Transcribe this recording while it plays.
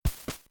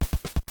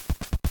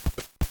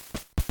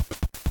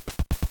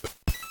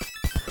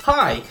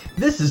Hi,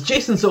 this is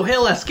Jason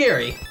Sohail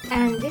Ascari.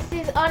 And this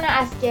is Anna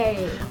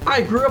Ascari.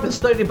 I grew up and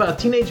studied about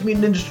Teenage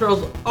Mutant Ninja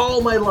Turtles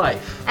all my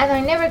life. And I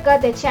never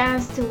got the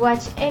chance to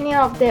watch any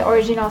of the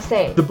original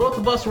series. The both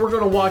of us were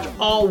going to watch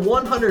all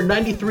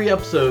 193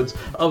 episodes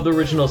of the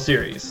original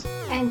series.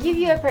 And give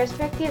you a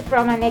perspective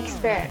from an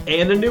expert.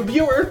 And a new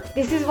viewer.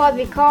 This is what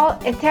we call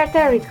a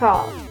Turtle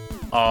Recall.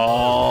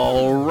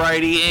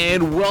 Alrighty,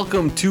 and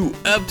welcome to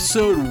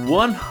episode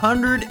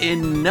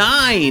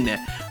 109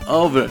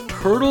 of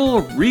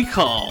Turtle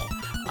Recall.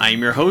 I'm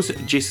your host,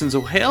 Jason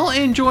Zohale,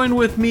 and joined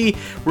with me,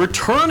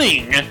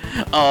 returning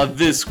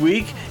this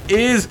week,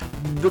 is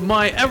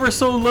my ever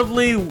so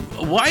lovely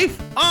wife,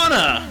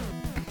 Anna.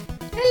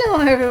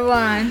 Hello,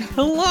 everyone.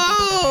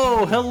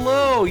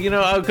 Hello. You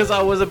know, because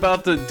I was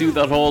about to do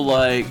that whole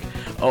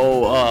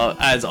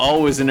as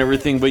always and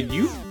everything, but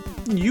you've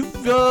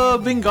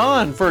been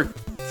gone for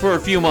a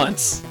few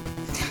months.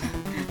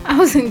 I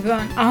wasn't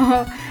gone.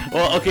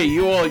 Well, okay,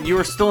 you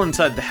were still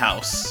inside the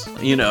house,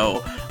 you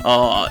know,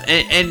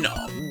 and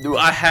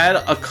I had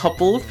a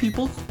couple of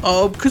people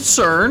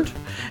concerned,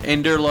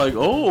 and they're like,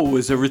 "Oh,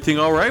 is everything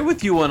all right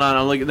with you?" And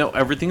I'm like, "No,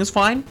 everything is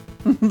fine."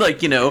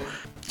 Like, you know,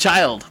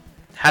 child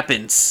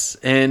happens,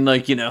 and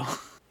like, you know.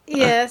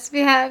 Yes, we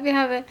have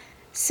a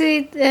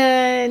sweet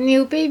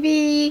new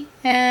baby,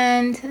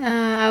 and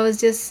I was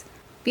just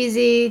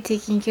busy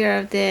taking care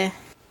of the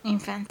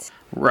infant.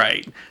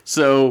 Right.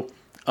 So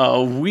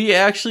we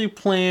actually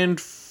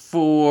planned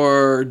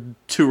to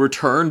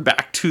return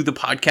back to the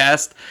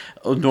podcast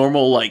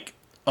normal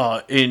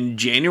in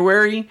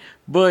January,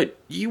 but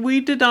we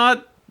did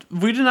not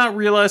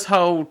realize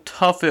how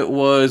tough it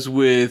was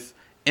with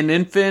an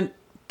infant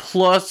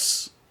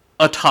plus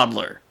a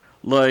toddler.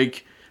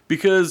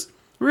 Because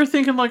we were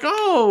thinking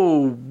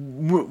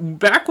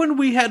back when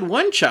we had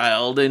one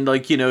child and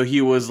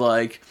he was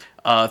 3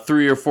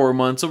 or 4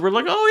 months, and we're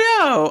like,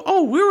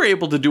 we were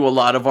able to do a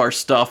lot of our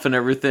stuff and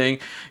everything.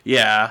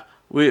 Yeah,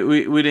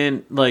 we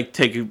didn't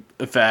take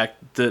the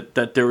fact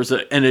that there was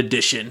an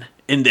addition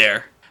in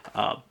there.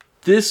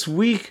 This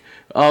week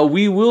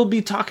we will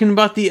be talking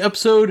about the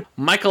episode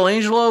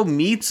Michelangelo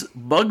Meets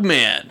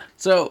Bugman.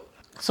 So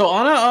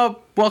Anna,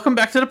 welcome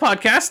back to the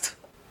podcast.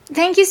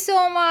 Thank you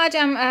so much.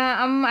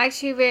 I'm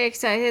actually very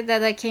excited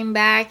that I came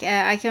back.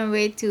 I can't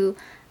wait to.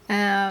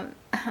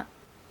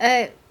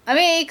 It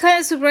kind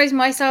of surprised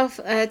myself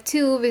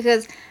too,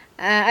 because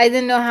I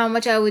didn't know how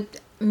much I would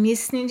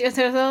miss Ninja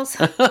Turtles.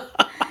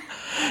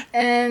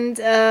 And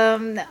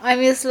I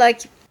miss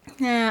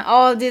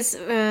all these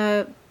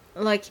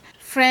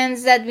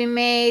friends that we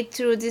made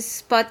through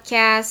this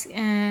podcast.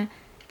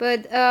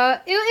 But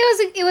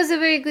it was a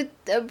very good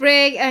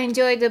break. I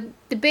enjoyed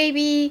the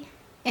baby,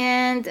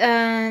 and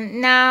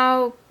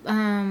now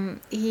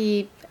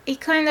he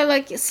kind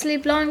of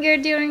sleep longer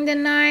during the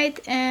night,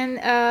 and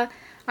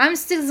I'm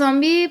still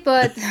zombie,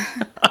 but...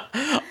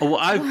 Well,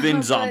 I've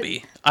been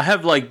zombie. I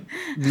have,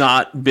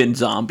 not been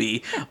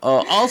zombie.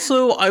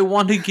 Also, I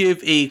want to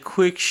give a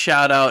quick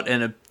shout-out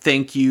and a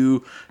thank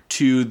you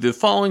to the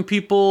following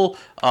people.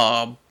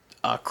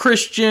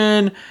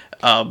 Christian,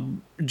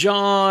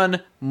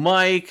 John,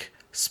 Mike,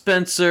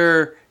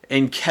 Spencer,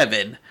 and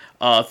Kevin.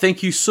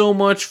 Thank you so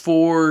much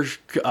for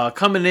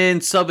coming in,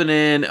 subbing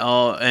in,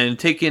 and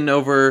taking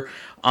over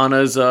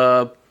Anna's...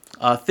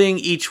 thing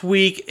each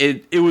week.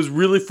 It was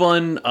really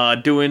fun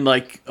doing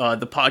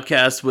the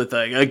podcast with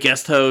a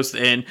guest host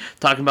and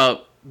talking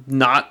about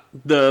not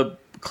the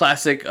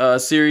classic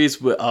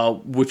series,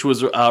 which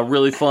was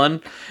really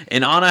fun.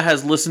 And Anna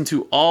has listened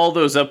to all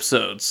those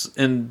episodes,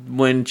 and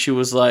when she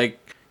was with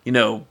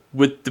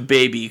the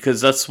baby, because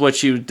that's what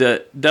she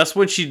did. That's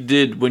what she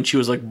did when she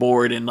was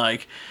bored and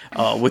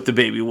with the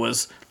baby,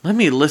 was let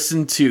me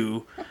listen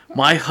to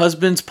my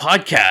husband's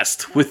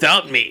podcast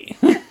without me.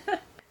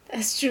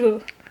 That's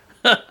true.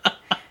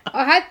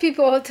 I had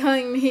people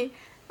telling me,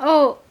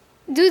 "Oh,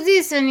 do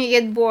this when you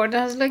get bored."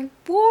 I was like,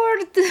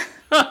 bored?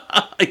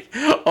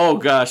 Oh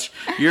gosh,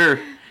 your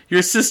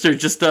sister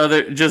just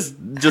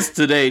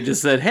today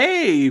just said,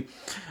 "Hey,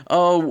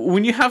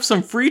 when you have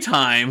some free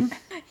time."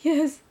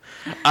 Yes.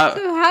 So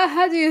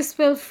how do you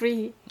spell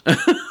free? Free.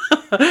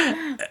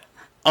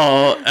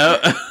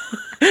 I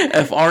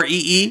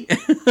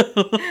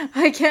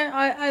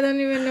don't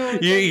even know.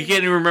 You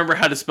can't even remember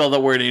how to spell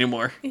that word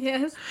anymore.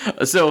 Yes.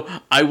 So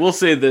I will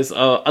say this: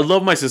 I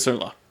love my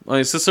sister-in-law.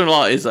 My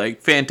sister-in-law is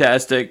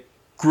fantastic,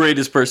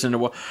 greatest person in the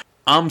world.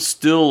 I'm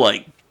still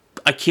I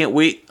can't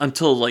wait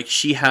until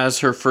she has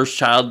her first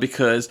child,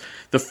 because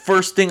the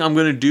first thing I'm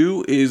gonna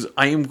do is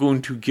I am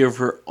going to give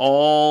her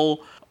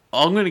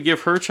I'm gonna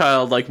give her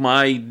child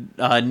my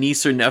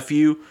niece or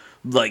nephew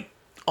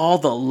all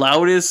the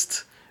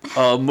loudest,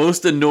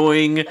 most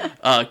annoying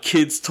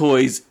kids'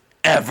 toys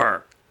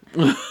ever.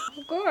 Of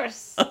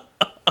course.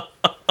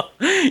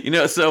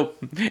 So,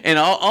 and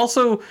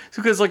also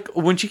because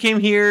when she came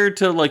here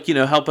to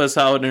help us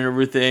out and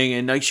everything,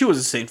 and she was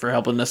a saint for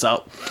helping us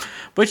out,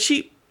 but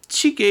she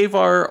gave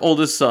our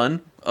oldest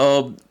son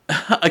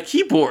a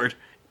keyboard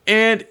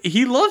And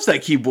he loves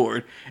that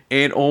keyboard.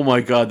 And oh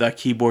my god, that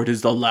keyboard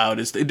is the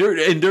loudest. And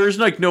there's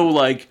like no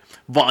like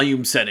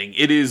volume setting.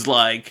 It is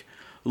like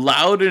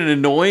loud and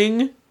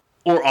annoying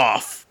or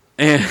off.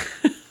 And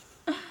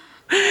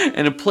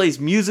and it plays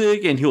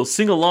music and he'll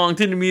sing along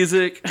to the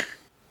music.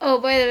 Oh,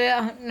 by the way,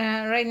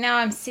 right now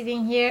I'm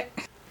sitting here.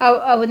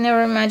 I would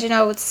never imagine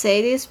I would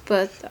say this,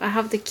 but I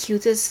have the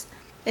cutest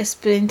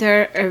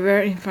Splinter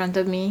ever in front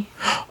of me.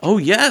 Oh,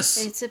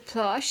 yes. It's a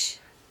plush.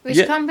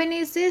 Which company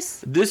is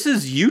this? This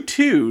is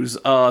U2's.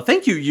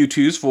 Thank you,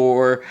 U2's,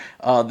 for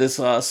this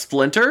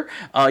Splinter.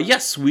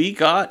 Yes, we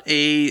got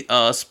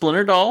a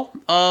Splinter doll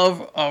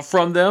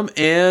from them,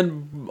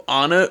 and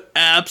Anna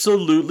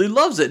absolutely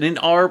loves it. And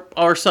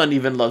our son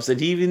even loves it.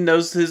 He even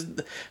knows his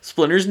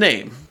Splinter's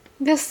name.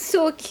 That's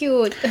so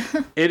cute.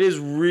 It is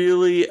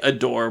really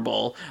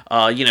adorable.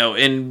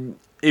 And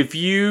if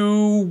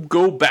you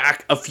go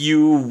back a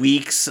few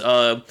weeks,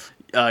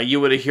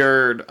 you would have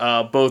heard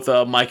both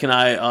Mike and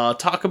I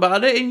talk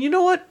about it. And you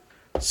know what?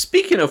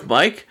 Speaking of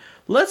Mike,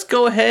 let's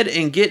go ahead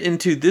and get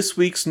into this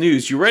week's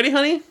news. You ready,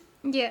 honey?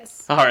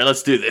 Yes. All right,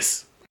 let's do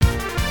this.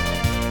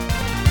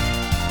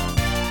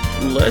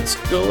 Let's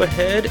go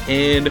ahead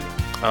and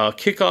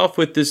kick off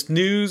with this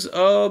news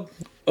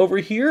over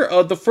here.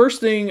 The first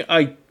thing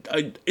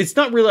it's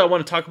not really I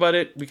want to talk about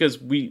it because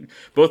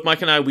both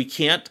Mike and I, we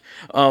can't.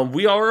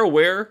 We are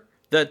aware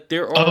that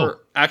there are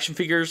action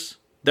figures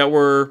that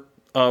were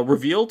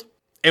revealed,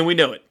 and we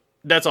know it.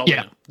 That's all we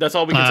know. That's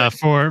all we can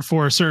say.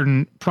 For a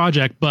certain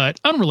project, but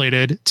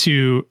unrelated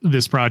to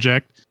this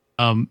project,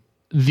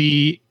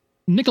 the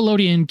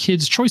Nickelodeon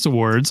Kids' Choice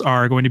Awards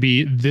are going to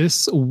be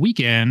this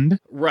weekend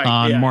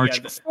on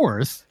March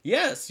 4th.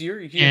 Yes,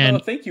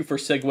 thank you for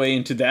segueing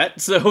into that.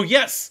 So,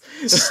 yes.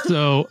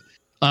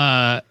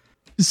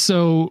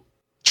 So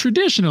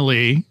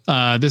traditionally,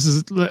 this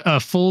is a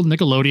full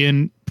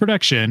Nickelodeon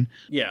production.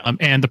 Yeah.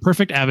 And the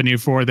perfect avenue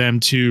for them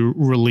to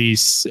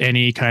release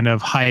any kind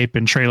of hype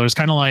and trailers,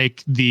 kind of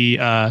like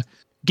the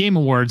Game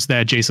Awards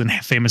that Jason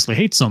famously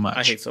hates so much.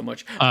 I hate so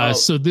much.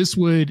 So this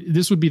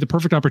would be the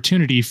perfect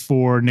opportunity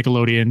for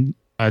Nickelodeon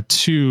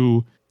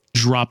to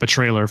drop a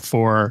trailer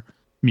for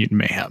Mutant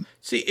Mayhem.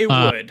 See, it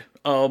would.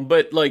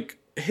 But like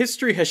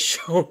history has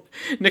shown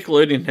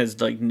Nickelodeon has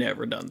like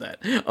never done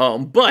that.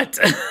 But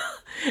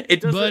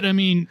it doesn't. But I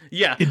mean,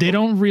 yeah, they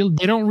don't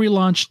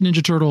relaunch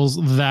Ninja Turtles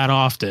that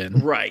often,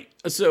 right?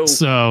 So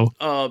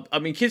I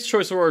mean, Kids'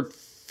 Choice Award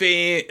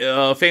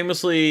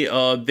famously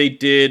they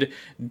did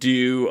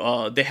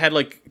do they had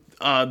like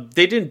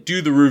they didn't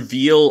do the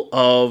reveal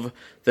of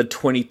the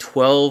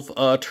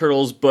 2012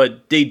 Turtles,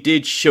 but they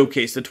did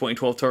showcase the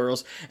 2012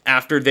 Turtles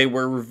after they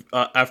were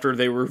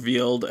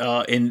revealed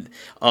in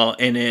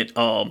it.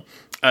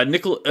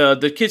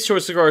 The Kids'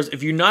 Choice Cigars,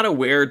 if you're not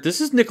aware,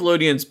 this is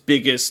Nickelodeon's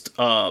biggest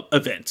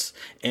events,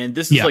 and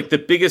this is like the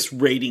biggest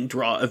rating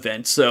draw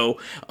event. So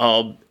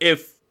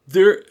if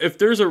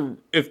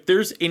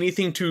there's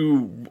anything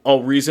to a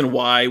reason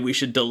why we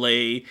should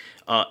delay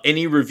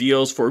any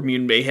reveals for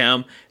Mutant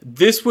Mayhem,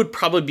 this would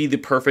probably be the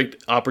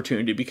perfect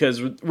opportunity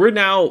because we're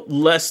now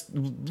less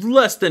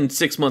than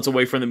 6 months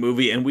away from the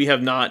movie, and we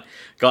have not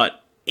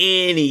got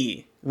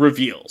any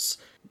reveals.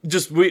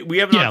 We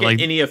have not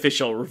got any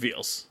official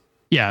reveals.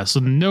 Yeah, so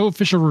no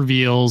official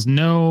reveals,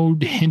 no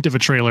hint of a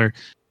trailer.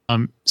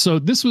 So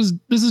this is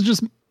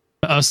just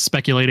us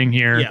speculating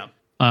here.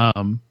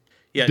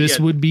 Yeah. This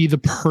would be the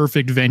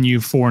perfect venue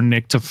for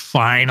Nick to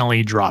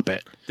finally drop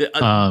it.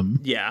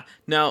 Yeah.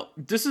 Now,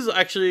 this is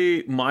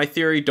actually my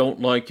theory.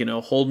 Don't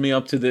hold me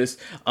up to this.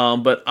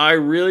 But I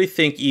really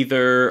think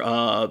either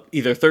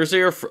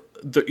Thursday or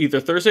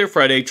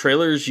Friday.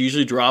 Trailers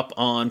usually drop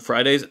on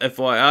Fridays,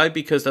 FYI,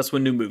 because that's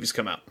when new movies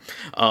come out.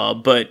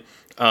 But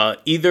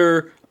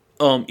either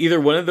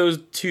one of those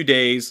 2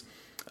 days,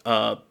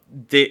 they'll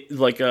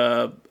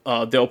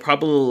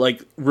probably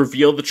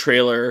reveal the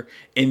trailer,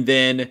 and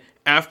then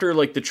after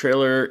the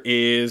trailer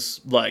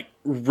is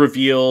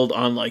revealed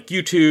on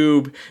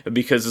YouTube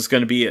because it's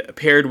going to be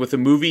paired with a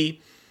movie,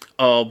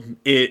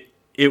 they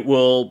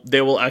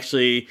will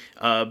actually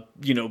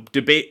debut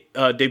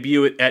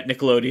it at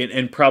Nickelodeon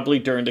and probably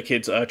during the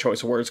Kids'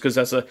 Choice Awards because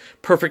that's a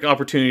perfect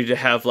opportunity to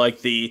have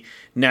the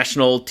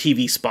national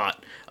TV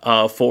spot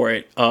for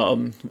it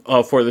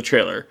for the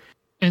trailer.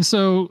 And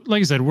so,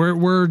 like I said,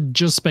 we're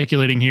just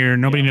speculating here.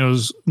 Nobody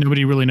knows.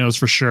 Nobody really knows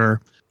for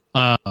sure.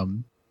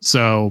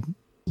 So,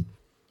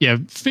 yeah,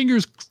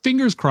 fingers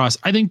crossed.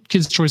 I think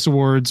Kids' Choice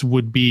Awards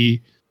would be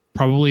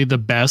probably the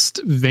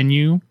best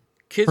venue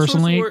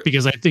personally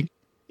because I think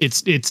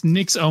it's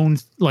Nick's own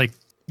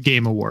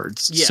Game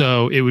Awards. Yeah.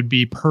 So it would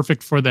be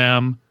perfect for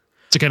them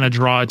to kind of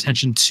draw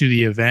attention to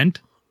the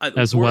event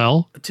as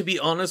well. To be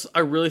honest, I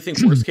really think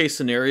worst case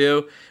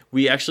scenario,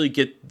 we actually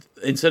get,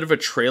 instead of a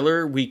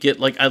trailer, we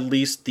get at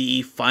least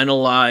the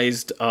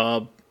finalized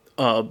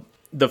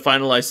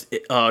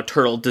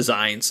turtle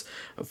designs.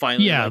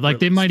 Finally,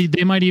 they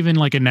might even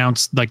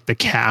announce the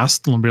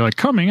cast and be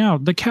coming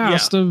out the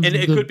cast of and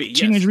it could be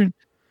Teenage Mutant.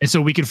 And so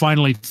we can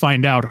finally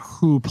find out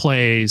who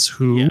plays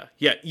who.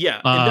 Yeah.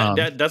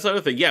 And that's the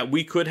other thing. Yeah,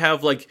 we could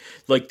have like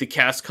the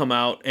cast come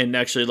out and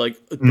actually like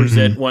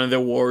present one of their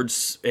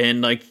awards,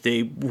 and like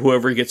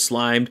whoever gets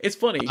slimed. It's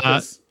funny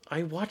because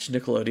I watch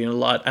Nickelodeon a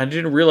lot. I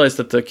didn't realize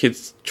that the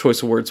Kids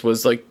Choice Awards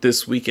was like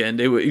this weekend.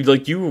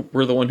 Like you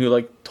were the one who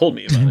like told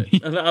me about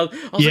it, and I was like,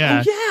 oh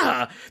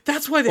yeah,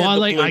 that's why they.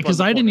 Well,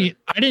 I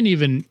didn't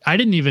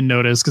even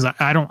notice because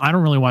I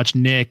don't really watch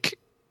Nick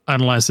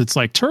unless it's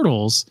like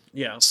Turtles.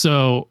 Yeah.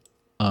 So,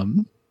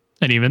 and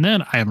even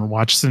then, I haven't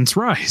watched since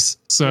Rise.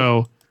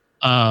 So,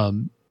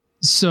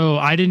 so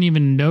I didn't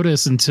even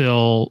notice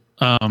until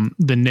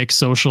the Nick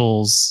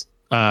socials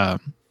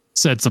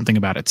said something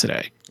about it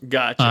today.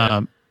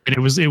 Gotcha. And it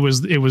was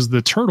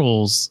the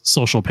Turtles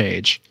social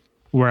page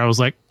where I was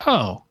like,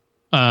 oh,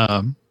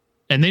 and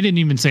they didn't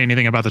even say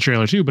anything about the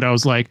trailer too, but I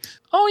was like,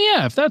 oh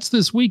yeah, if that's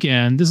this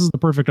weekend, this is the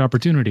perfect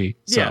opportunity.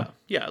 So,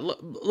 yeah.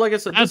 Like I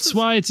said, that's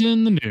why it's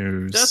in the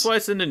news. That's why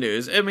it's in the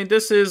news. I mean,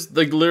 this is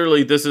like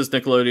literally this is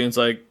Nickelodeon's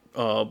like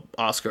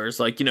Oscars.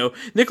 Like, you know,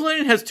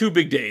 Nickelodeon has 2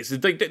 big days.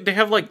 They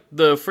have like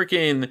the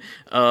freaking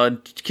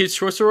Kids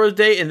Choice Awards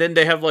day, and then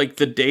they have like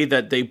the day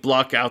that they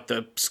block out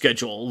the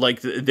schedule.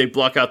 Like they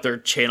block out their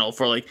channel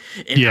for like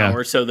an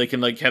hour so they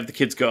can like have the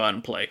kids go out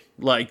and play.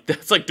 Like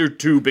that's like their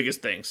 2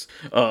 biggest things.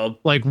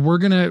 Like we're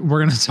gonna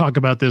talk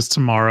about this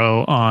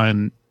tomorrow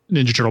on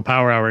Ninja Turtle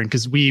Power Hour,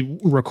 because we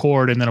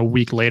record and then a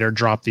week later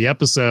drop the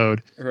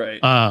episode.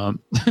 Right.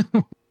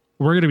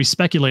 We're gonna be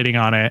speculating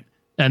on it,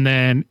 and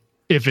then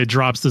if it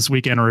drops this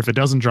weekend or if it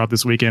doesn't drop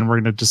this weekend, we're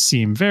going to just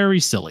seem very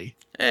silly.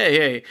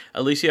 Hey,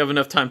 at least you have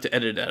enough time to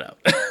edit that out.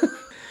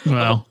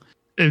 Well,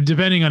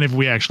 depending on if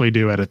we actually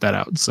do edit that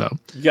out. So,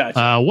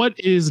 gotcha. What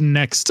is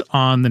next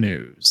on the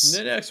news?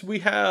 Next we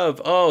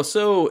have,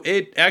 so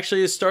it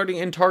actually is starting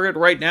in Target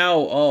right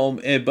now,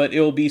 but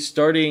it will be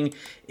starting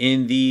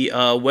in the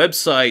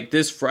website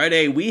this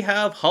Friday. We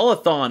have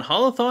Holothon.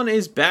 Holothon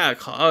is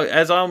back,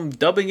 as I'm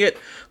dubbing it,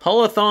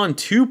 Holothon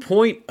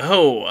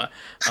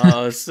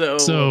 2.0.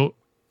 So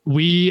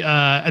we,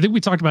 I think we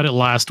talked about it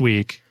last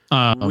week.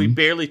 We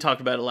barely talked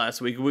about it last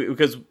week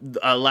because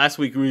last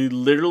week we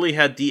literally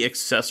had the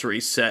accessory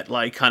set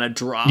like kind of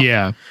drop.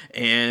 Yeah.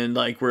 And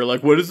like we're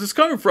like, what is this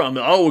coming from?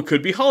 Oh, it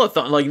could be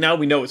Holothon. Like now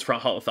we know it's from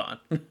Holothon.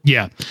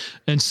 Yeah.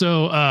 And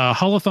so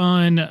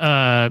Holothon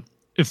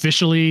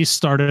officially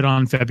started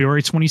on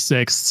February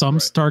 26th. Some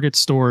Target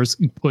stores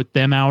put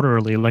them out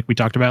early, like we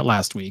talked about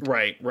last week.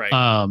 Right.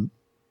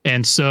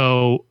 And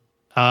so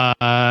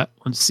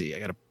let's see.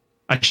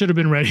 I should have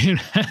been ready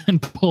and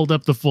pulled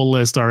up the full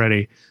list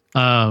already.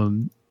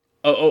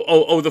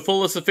 The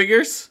full list of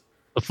figures?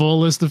 The full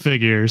list of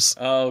figures.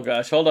 Oh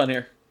gosh, hold on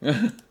here.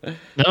 No,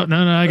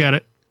 I got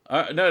it. No,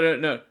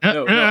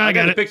 I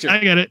got it. Picture.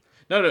 I got it.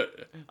 No,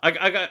 I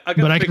got.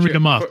 But I can read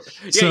them off.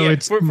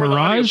 It's for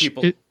Mirage.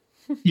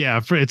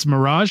 It's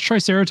Mirage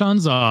Triceraton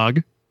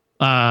Zog,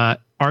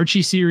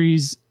 Archie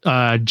series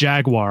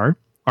Jaguar,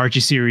 Archie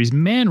series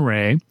Man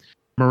Ray,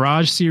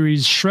 Mirage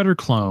series Shredder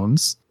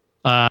clones,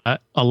 a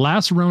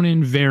Last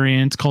Ronin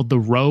variant called the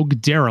Rogue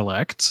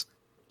Derelict.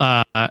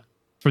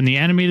 From the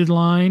animated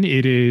line,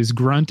 it is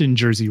Grunt and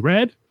Jersey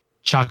Red,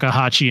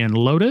 Chakahachi and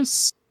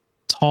Lotus,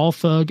 Tall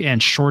Thug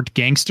and Short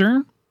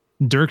Gangster,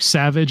 Dirk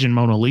Savage and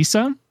Mona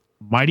Lisa,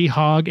 Mighty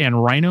Hog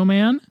and Rhino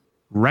Man,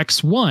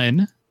 Rex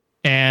 1,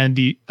 and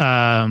the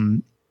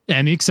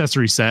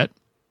accessory set,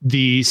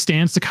 the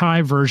Stan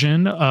Sakai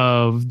version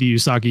of the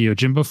Usagi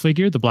Yojimbo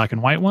figure, the black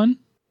and white one,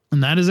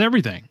 and that is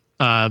everything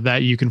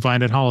that you can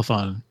find at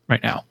Holothon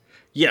right now.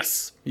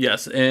 Yes,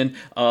 and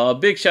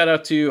big shout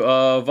out to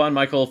Von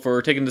Michael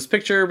for taking this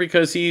picture,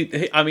 because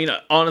I mean,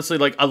 honestly,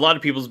 like a lot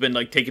of people's been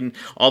like taking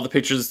all the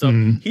pictures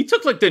and stuff. He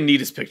took like the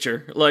neatest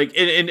picture, like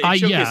and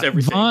showcased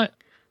everything.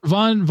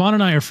 Von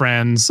and I are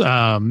friends.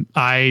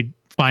 I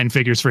find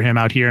figures for him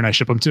out here and I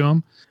ship them to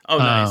him. Oh,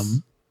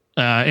 nice.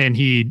 And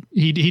he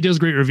does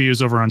great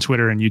reviews over on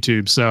Twitter and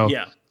YouTube. So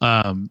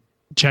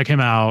check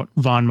him out,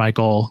 Von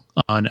Michael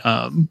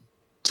on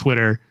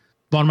Twitter,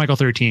 Von Michael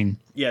 13.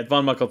 Yeah,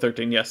 Von Michael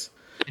 13. Yes.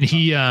 And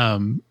he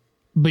and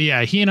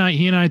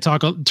I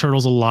talk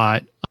Turtles a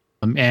lot,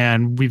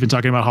 and we've been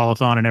talking about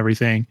Holothon and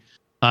everything.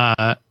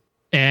 I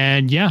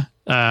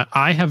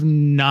have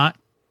not.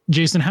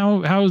 Jason,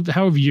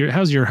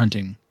 how's your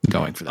hunting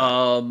going for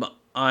that?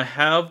 I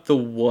have the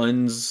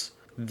ones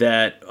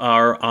that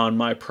are on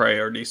my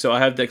priority. So I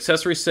have the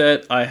accessory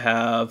set. I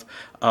have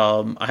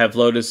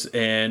Lotus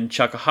and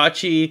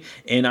Chakahachi,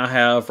 and I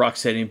have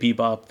Rocksteady and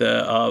Bebop,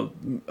 the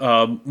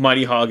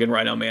Mighty Hog and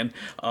Rhino Man.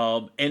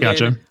 And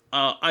gotcha. Then,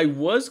 I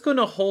was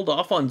gonna hold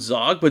off on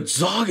Zog, but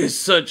Zog is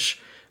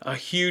such a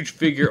huge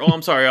figure. Oh,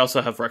 I'm sorry. I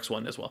also have Rex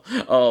 1 as well.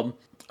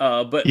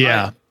 But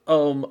yeah.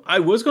 I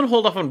was gonna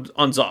hold off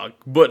on Zog,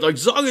 but like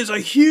Zog is a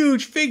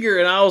huge figure,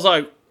 and I was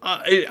like,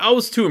 I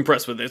was too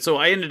impressed with it, so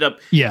I ended up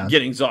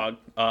getting Zog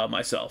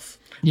myself.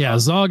 Yeah,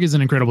 Zog is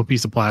an incredible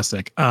piece of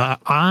plastic.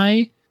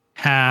 I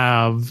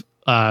have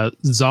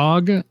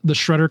Zog, the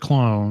Shredder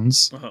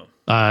clones,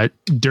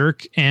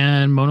 Dirk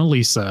and Mona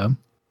Lisa,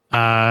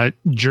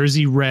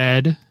 Jersey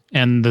Red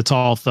and the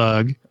Tall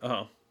Thug,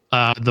 Oh,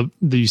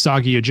 the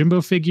Usagi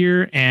Yojimbo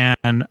figure,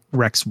 and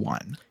Rex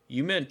 1.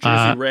 you meant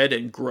Jersey Red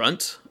and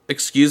Grunt?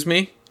 Excuse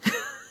me.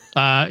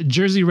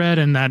 Jersey Red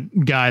and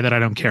that guy that I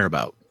don't care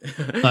about.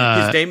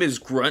 His name is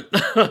Grunt.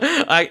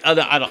 I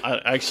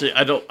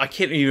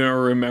can't even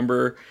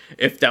remember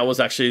if that was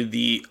actually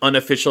the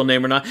unofficial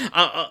name or not.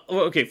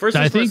 Okay, first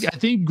I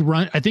think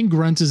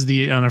Grunt is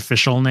the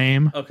unofficial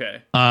name.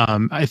 Okay.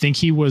 I think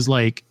he was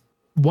like,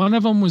 one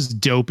of them was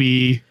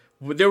Dopey.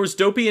 There was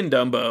Dopey and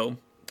Dumbo,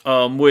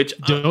 which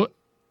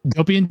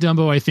Dopey and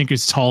Dumbo I think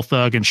is Tall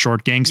Thug and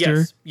Short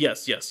Gangster.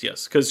 Yes.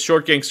 Because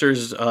Short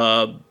Gangsters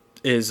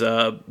is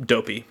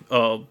Dopey.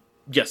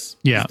 Yes.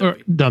 Yeah, or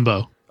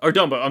Dumbo. Or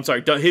Dumbo. I'm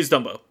sorry. His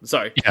Dumbo.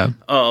 Sorry. Yeah.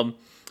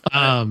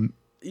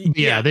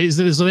 Yeah.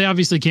 So they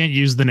obviously can't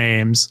use the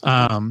names.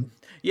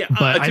 Yeah.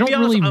 But I don't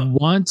really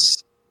want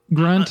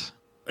Grunt.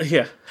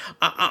 Yeah,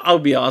 I'll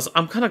be honest.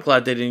 I'm kind of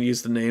glad they didn't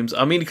use the names.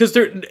 I mean, because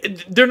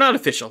they're not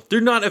official.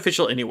 They're not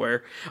official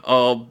anywhere.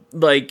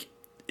 It's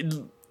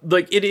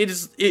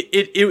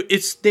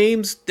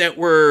names that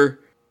were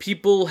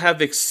people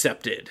have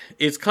accepted.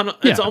 It's kind of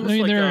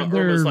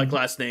almost like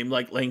last name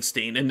like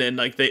Langstein, and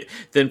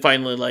then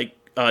finally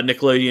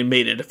Nickelodeon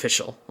made it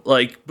official.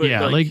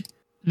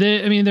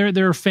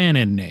 They're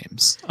fan-in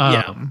names.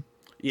 Yeah.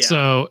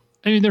 So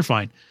I mean, they're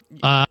fine.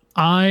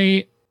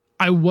 I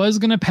was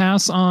gonna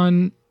pass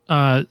on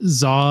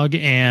Zog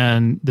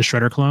and the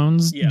Shredder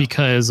clones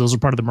because those are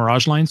part of the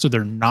Mirage line, so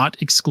they're not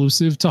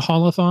exclusive to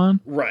Holothon.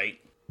 Right.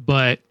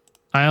 But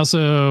I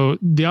also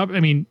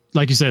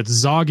like you said,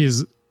 Zog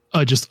is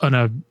just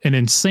an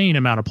insane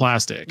amount of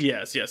plastic.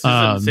 Yes, it's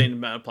an insane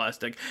amount of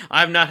plastic.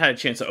 I've not had a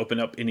chance to open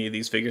up any of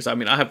these figures. I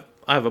mean, I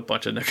have a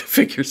bunch of NECA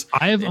figures.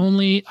 I have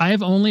only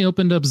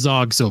opened up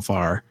Zog so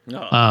far. We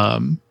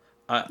have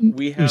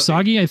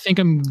Usagi. I think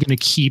I'm gonna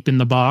keep in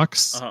the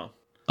box.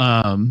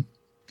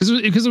 Because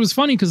it was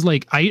funny because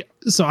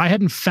I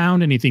hadn't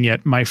found anything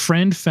yet. My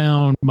friend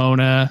found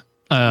Mona,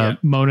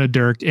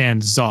 Dirk,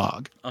 and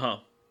Zog.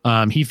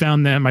 He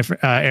found them. My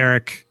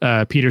Eric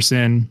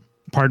Peterson.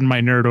 Pardon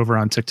my nerd over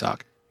on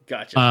TikTok.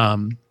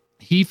 Gotcha.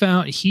 He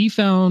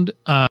found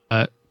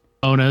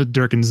Mona,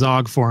 Dirk, and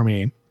Zog for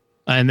me,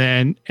 and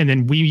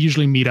then we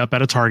usually meet up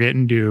at a Target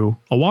and do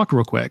a walk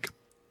real quick.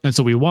 And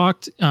so we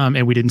walked,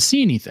 and we didn't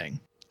see anything.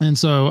 And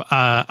so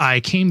I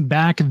came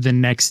back the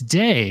next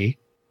day.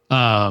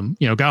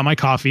 Got my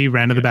coffee,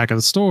 ran to the back of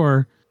the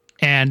store,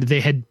 and they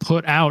had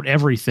put out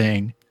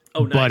everything,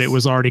 but it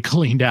was already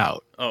cleaned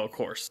out. Oh, of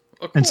course.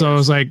 And so I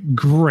was like,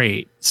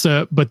 great.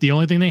 So, but the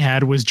only thing they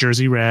had was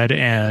Jersey Red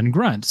and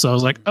Grunt. So I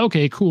was like,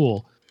 okay,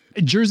 cool.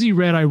 Jersey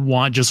Red I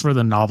want just for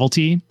the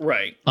novelty.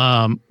 Right.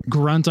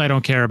 Grunt I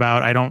don't care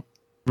about. I don't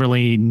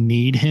really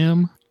need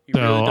him. You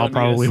really don't I'll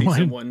probably need a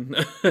season one.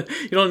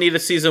 You don't need a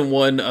season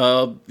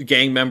 1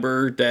 gang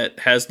member that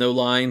has no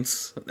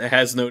lines, that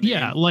has no name.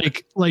 Yeah,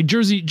 like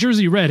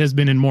Jersey Red has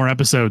been in more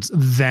episodes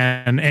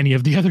than any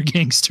of the other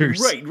gangsters.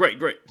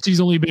 Right.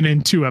 She's only been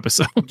in 2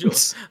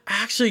 episodes.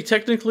 Actually,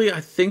 technically, I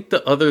think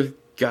the other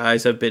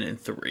guys have been in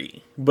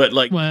 3. But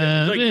what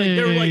I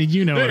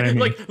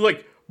mean.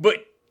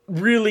 But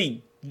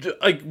really,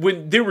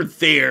 when they were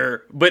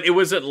there, but it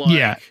wasn't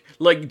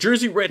like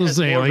Jersey Red has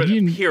more of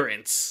an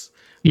appearance.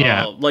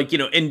 Yeah.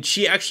 And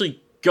she actually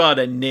got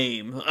a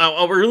name.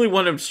 I really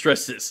want to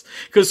stress this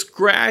because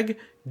Scrag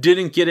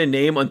didn't get a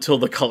name until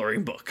the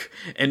coloring book.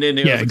 And then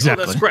exactly.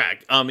 Oh, that's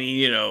Scrag. I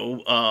mean,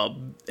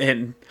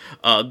 and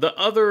the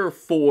other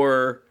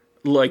 4,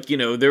 they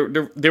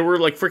were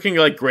like freaking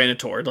like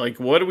Granitor. Like,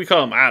 what do we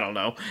call them? I don't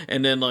know.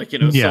 And then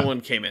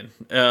someone came in.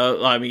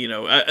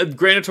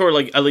 Granitor,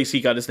 like at least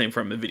he got his name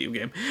from a video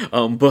game.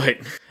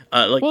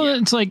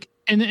 It's like,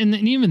 and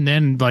even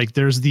then, like,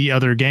 there's the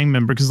other gang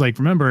member because, like,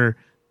 remember,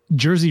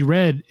 Jersey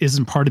Red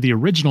isn't part of the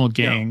original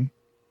gang,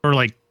 or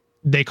like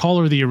they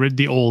call her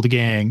the old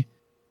gang,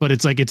 but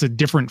it's like it's a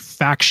different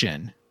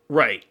faction,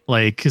 right?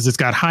 Like because it's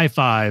got High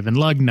Five and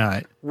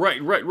Lugnut,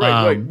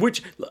 right.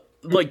 Which,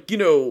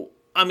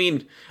 I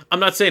mean, I'm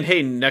not saying,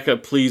 hey,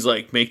 NECA, please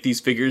make these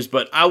figures,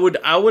 but I would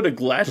have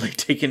gladly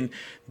taken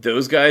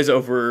those guys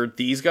over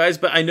these guys.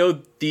 But I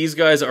know these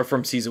guys are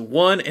from season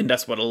 1, and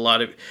that's what a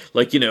lot of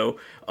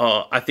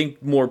I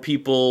think more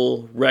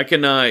people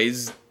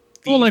recognize.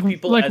 People like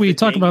we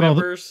talk about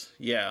members.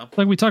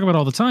 Like we talk about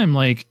all the time.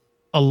 Like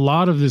a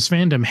lot of this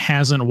fandom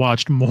hasn't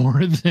watched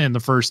more than the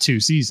first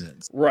 2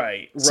 seasons.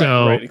 Right.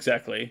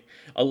 Exactly.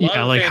 A lot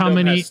of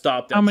fandom has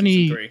stopped at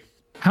season 3.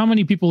 How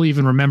many people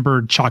even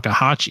remembered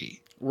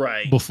Chakahachi?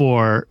 Right.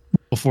 Before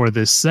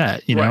this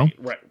set, Right.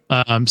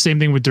 Same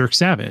thing with Dirk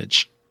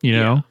Savage,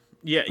 know?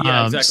 Yeah,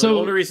 exactly. So, the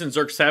only reason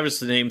Dirk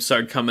Savage's name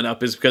started coming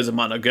up is because of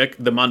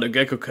the Mondo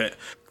Gecko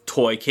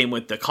toy came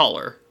with the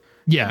collar.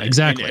 Yeah,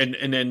 exactly.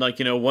 And then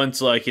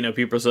once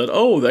people said,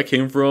 oh, that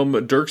came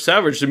from Dirk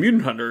Savage, the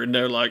Mutant Hunter, and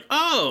they're like,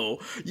 oh,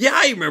 yeah,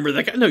 I remember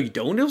that guy. No, you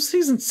don't. It was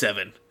season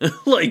 7.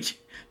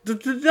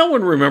 no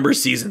one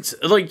remembers seasons.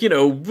 Like, you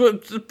know,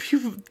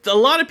 a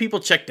lot of people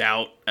checked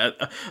out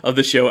of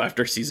the show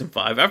after season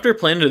 5. After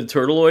Planet of the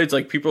Turtleoids,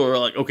 like, people are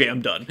like, okay,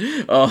 I'm done.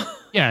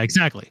 Yeah,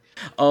 exactly.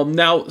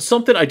 Now,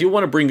 something I do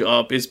want to bring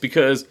up is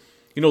because,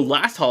 you know,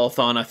 last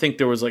Holothon, I think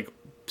there was like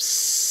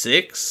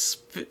 6,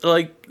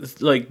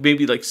 like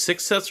maybe like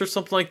 6 sets or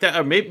something like that,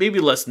 or maybe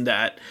less than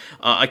that.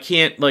 I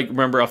can't like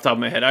remember off the top of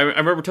my head. I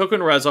remember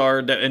Token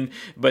Razar,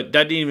 but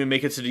that didn't even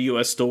make it to the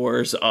U.S.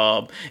 stores.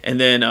 And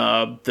then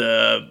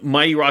the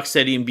Mighty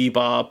Rocksteady and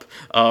Bebop,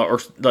 or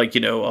like,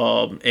 you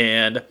know,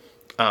 and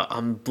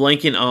I'm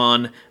blanking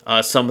on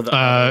some of the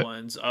other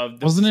ones.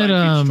 Wasn't it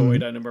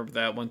Droid, I remember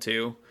that one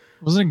too.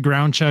 Wasn't it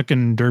Ground Chuck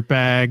and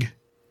Dirtbag?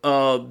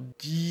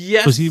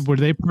 Yes. Were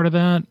they part of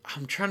that?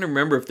 I'm trying to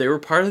remember if they were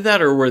part of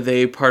that, or were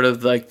they part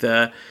of like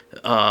the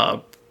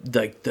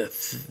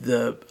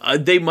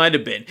they might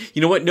have been.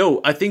 You know what? No,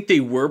 I think they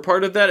were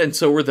part of that, and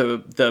so were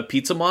the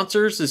Pizza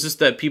Monsters. It's just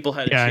that people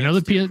had I know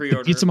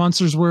the Pizza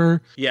Monsters were.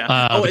 Yeah.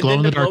 The and Glow then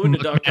in the the Dark Glow in the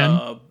Duck.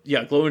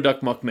 Muckman. Glow in the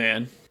Duck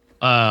Muckman.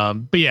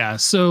 But yeah,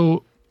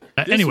 so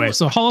anyway,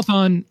 so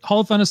Holothon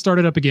has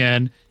started up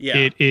again. Yeah.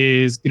 It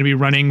is going to be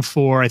running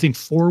for, I think,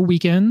 4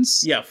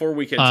 weekends. Yeah, 4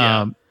 weekends.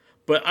 Yeah.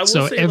 But I will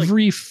so say,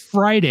 every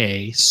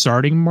Friday,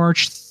 starting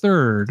March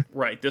 3rd,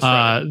 right? This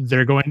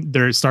Friday.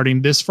 They're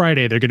starting this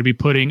Friday. They're going to be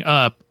putting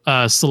up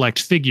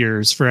select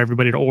figures for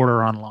everybody to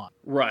order online.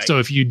 Right. So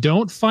if you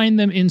don't find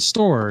them in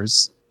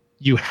stores,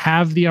 you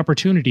have the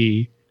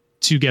opportunity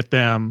to get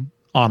them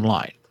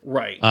online.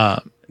 Right.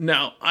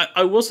 Now,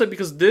 I will say,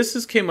 because this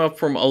has came up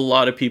from a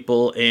lot of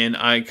people, and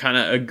I kind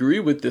of agree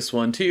with this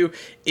one too,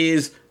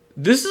 is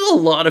this is a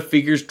lot of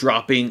figures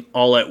dropping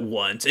all at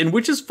once, and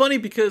which is funny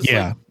because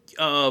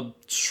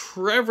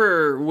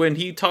Trevor, when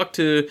he talked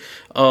to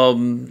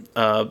Speaky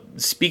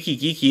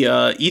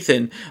Geeky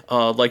Ethan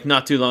like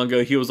not too long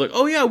ago, he was like,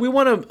 oh yeah, we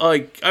want to,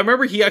 like, I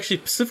remember he actually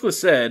specifically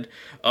said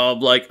we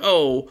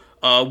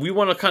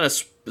want to kind of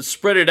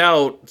spread it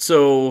out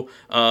so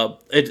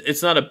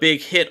it's not a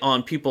big hit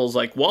on people's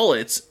like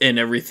wallets and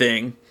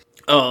everything.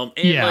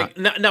 Like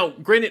now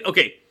granted,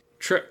 okay,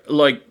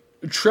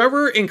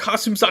 Trevor and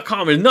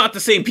Costumes.com is not the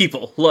same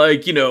people.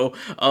 Like, you know,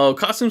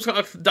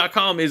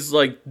 Costumes.com is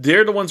like,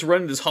 they're the ones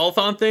running this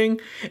Holothon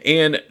thing,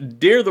 and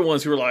they're the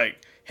ones who are like,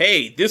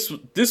 hey, this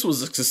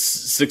was a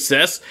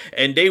success,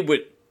 and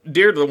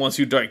they're the ones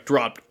who like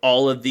dropped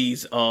all of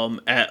these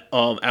at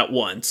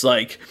once.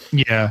 Like,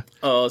 yeah.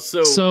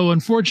 So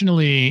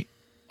unfortunately,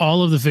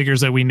 all of the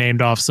figures that we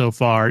named off so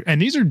far, and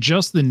these are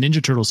just the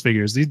Ninja Turtles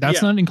figures.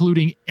 That's not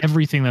including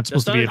everything that's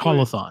supposed to be at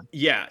Holothon.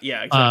 Yeah,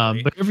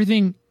 exactly. But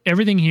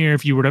everything here,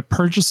 if you were to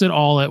purchase it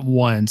all at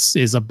once,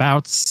 is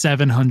about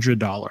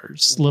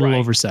 $700, a little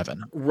over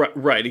 $700.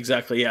 Right,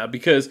 exactly. Yeah,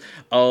 because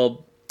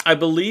I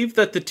believe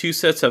that the 2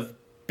 sets have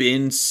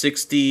been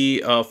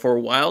 $60 for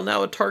a while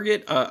now at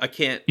Target. I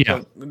can't.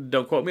 Yeah.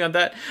 Don't quote me on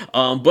that.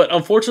 But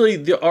unfortunately,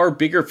 there are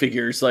bigger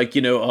figures like,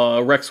 you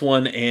know, Rex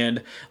 1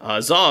 and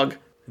Zog.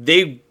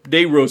 They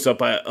rose up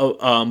by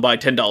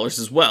 $10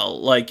 as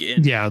well. Like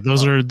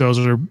those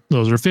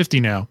are 50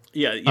 now.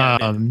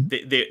 Yeah.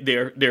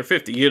 They're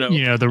 50. You know,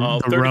 the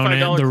 $35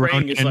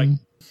 Ronin, Krang is like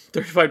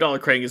 $35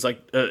 Krang is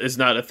like is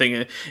not a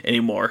thing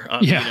anymore.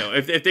 You know,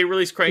 if they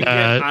release Krang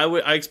again,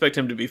 I expect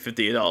him to be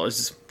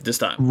 $58 this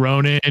time.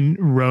 Ronin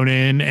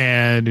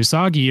and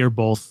Usagi are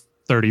both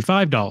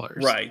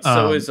 $35. Right.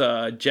 So is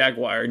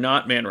Jaguar,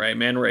 not Man Ray.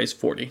 Man Ray is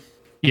 $40.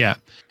 Yeah,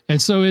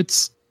 and so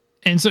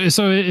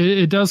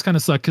it does kind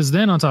of suck, because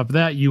then on top of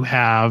that you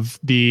have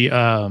the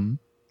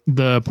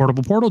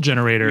portable portal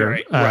generator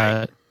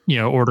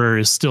order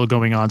is still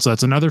going on, so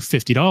that's another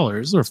 $50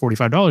 or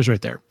 $45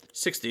 right there.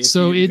 60.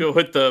 So you go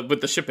with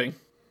the shipping.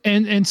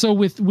 And so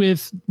with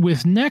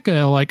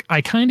NECA, like,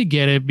 I kind of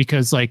get it,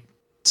 because like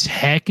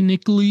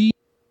technically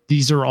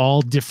these are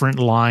all different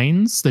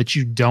lines that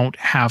you don't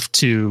have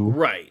to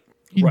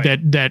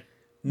that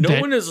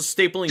no one is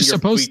stapling your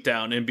tweet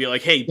down and be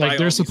like, hey, buy like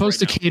they're supposed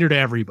to cater to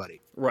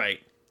everybody. Right.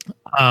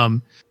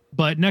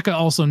 But NECA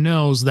also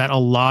knows that a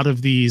lot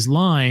of these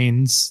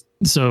lines,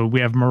 so we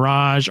have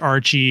Mirage,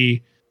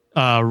 Archie,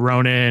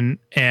 Ronin,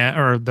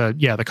 and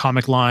the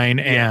comic line,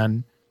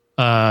 and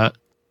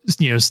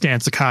Stan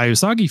Sakai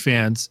Usagi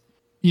fans,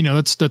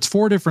 that's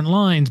 4 different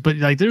lines, but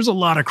like there's a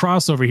lot of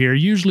crossover here.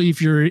 Usually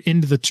if you're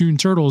into the Toon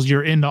Turtles,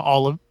 you're into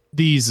all of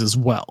these as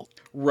well.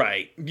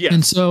 Right. Yeah.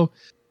 And so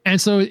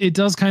it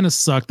does kind of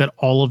suck that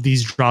all of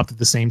these dropped at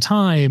the same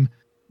time,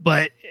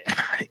 but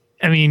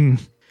I mean,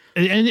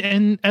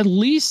 and at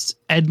least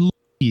the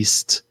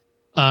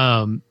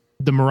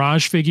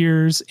Mirage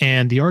figures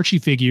and the Archie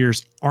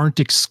figures aren't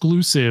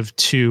exclusive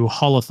to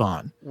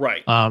Holothon.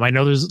 Right. I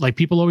know there's like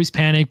people always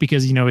panic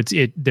because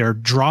they're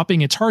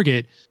dropping at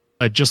Target,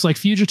 but just like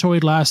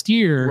Fugitoid last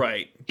year,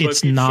 right?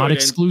 It's not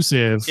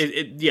exclusive.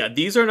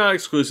 These are not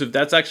exclusive.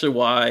 That's actually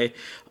why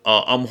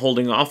I'm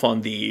holding off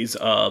on these.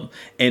 And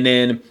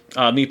then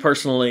me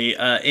personally,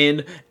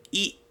 and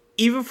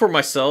even for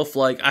myself,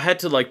 like I had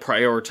to like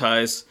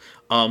prioritize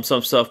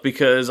some stuff,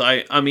 because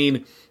I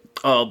mean,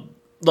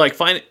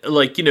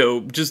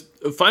 just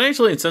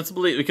financially and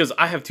sensibly, because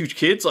I have two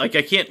kids, like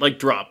I can't like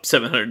drop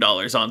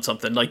 $700 on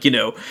something, like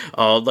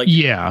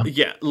Yeah.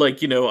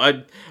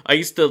 I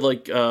used to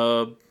like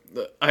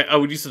I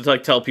would used to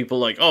like tell people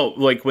like, oh,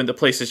 like when the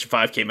PlayStation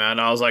 5 came out,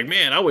 I was like,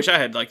 man, I wish I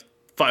had like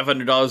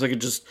 $500 I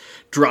could just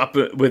drop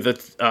it with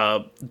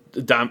a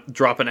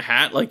drop in a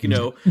hat, but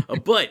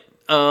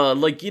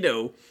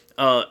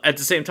at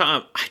the same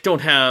time, I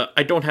don't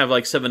have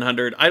like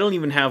 700. I don't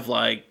even have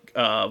like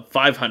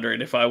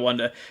 500 if I want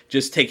to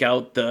just take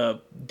out the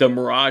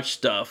Mirage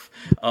stuff.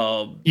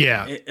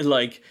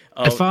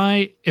 If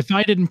I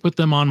didn't put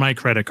them on my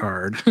credit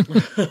card,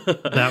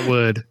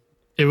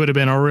 it would have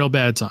been a real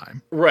bad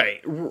time.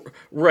 Right,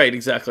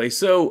 exactly.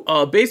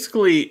 So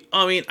basically,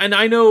 I mean, and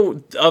I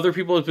know other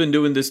people have been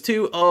doing this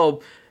too.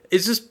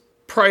 It's just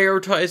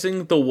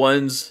prioritizing the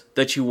ones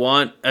that you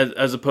want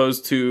as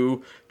opposed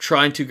to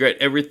trying to get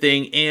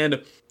everything.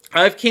 And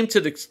I came to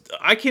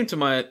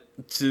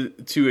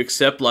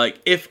accept, like,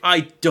 if I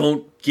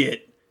don't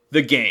get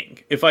the gang,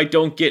 if I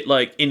don't get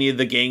like any of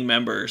the gang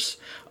members,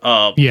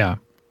 I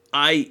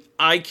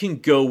can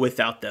go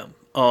without them.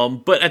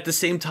 But at the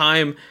same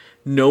time,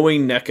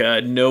 knowing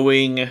NECA,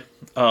 knowing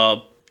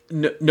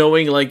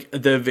like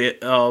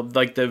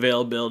the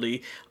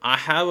availability, I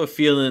have a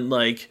feeling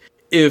like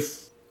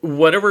if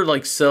whatever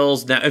like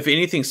sells now, if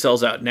anything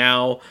sells out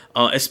now,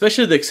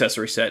 especially the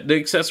accessory set,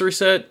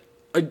 NECA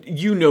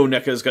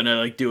is gonna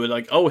like do it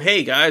like, oh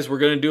hey guys, we're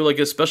gonna do like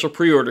a special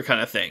pre-order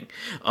kind of thing,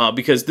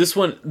 because this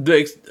one,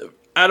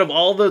 out of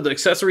all the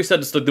accessory set,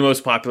 it's like the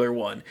most popular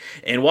one.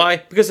 And why?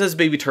 Because it has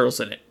baby turtles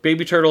in it.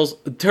 Baby turtles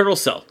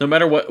sell no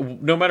matter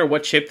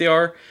what shape they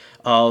are.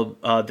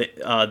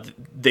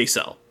 They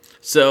sell.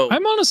 So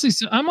I'm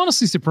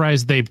honestly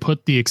surprised they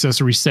put the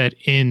accessory set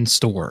in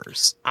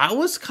stores. I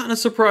was kind of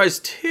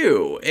surprised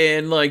too,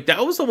 and like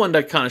that was the one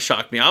that kind of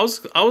shocked me. I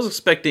was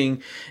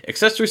expecting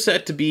accessory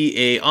set to be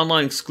a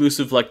online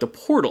exclusive like the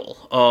Portal,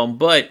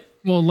 but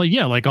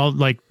like all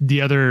like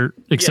the other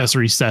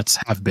accessory sets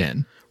have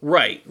been.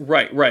 Right,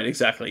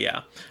 exactly,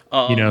 yeah.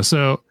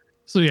 So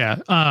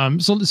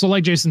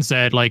like Jason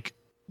said, like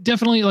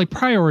definitely like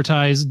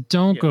prioritize.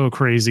 Don't go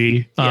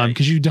crazy,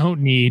 because you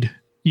don't need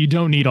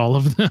all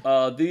of them.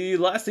 The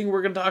last thing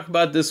we're going to talk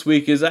about this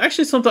week is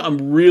actually something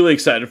I'm really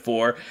excited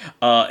for,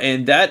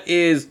 and that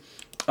is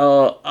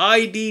the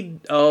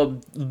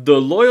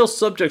Loyal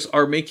Subjects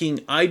are making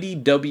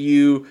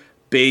IDW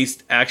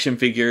based action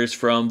figures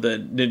from the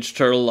Ninja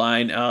Turtle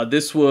line.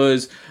 This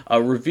was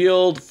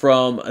revealed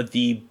from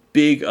the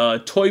big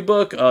toy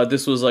book.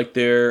 This was like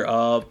their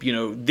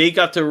they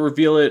got to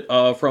reveal it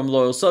from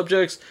Loyal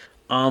Subjects.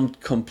 I'm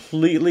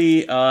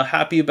completely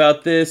happy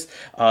about this.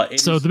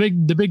 So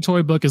the big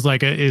toy book is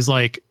like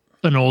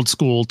an old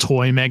school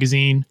toy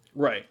magazine,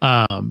 right?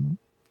 But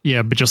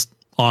just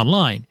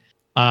online.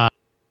 But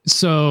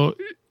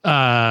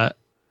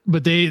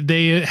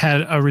they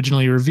had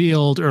originally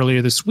revealed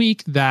earlier this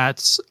week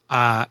that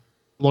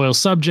Loyal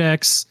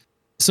Subjects.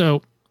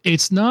 So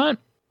it's not.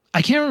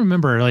 I can't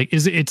remember. Like,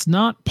 it's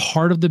not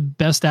part of the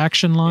Best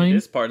Action line? It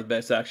is part of the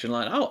Best Action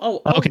line.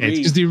 I'll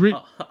okay, because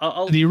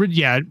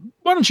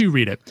why don't you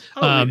read it?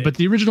 But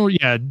the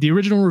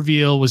original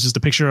reveal was just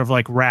a picture of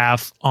like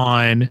Raph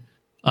on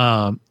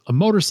a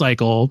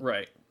motorcycle,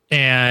 right?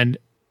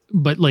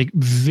 But like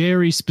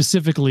very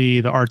specifically,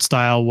 the art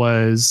style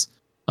was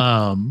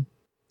Mateus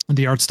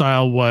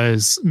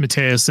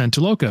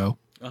Santuloco,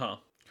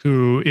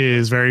 who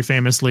is very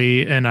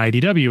famously an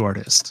IDW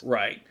artist,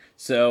 right?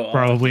 So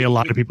probably a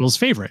lot of people's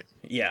favorite.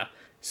 Yeah.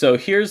 So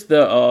here's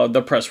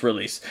the press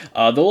release.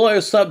 The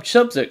Loyal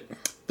Subjects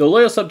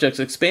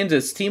expands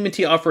its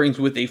TMNT offerings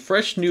with a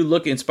fresh new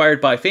look inspired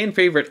by fan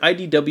favorite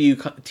IDW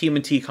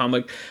TMNT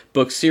comic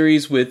book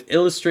series with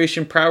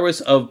illustration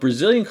prowess of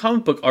Brazilian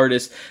comic book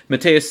artist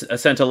Mateus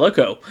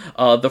Santuloco.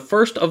 The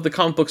first of the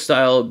comic book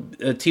style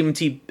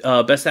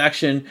TMNT Best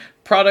Action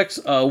products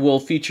will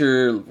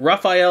feature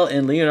Raphael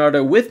and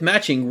Leonardo with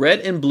matching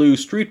red and blue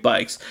street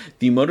bikes.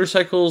 The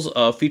motorcycles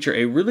feature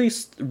a really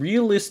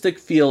realistic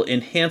feel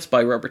enhanced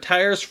by rubber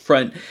tires,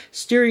 front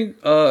steering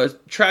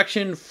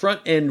traction, front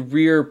and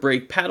rear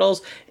brake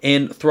paddles,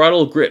 and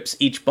throttle grips.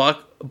 Each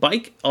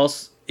bike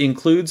also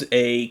includes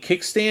a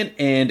kickstand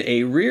and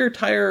a rear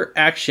tire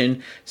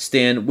action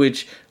stand,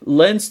 which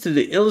lends to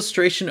the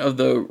illustration of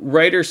the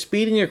rider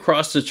speeding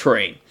across the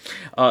terrain.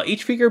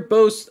 Each figure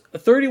boasts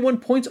 31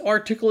 points of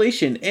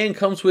articulation and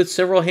comes with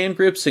several hand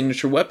grips,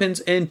 signature weapons,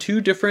 and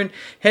 2 different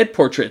head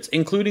portraits,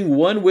 including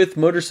one with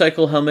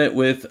motorcycle helmet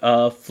with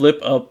a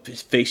flip-up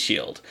face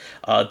shield.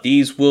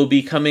 These will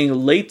be coming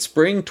late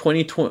spring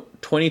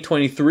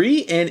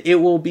 2023, and it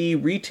will be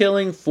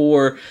retailing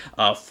for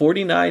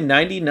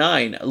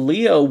 $49.99.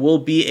 Leo will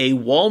be a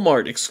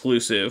Walmart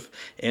exclusive,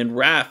 and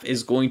Raph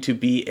is going to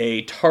be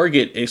a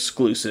Target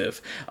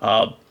exclusive.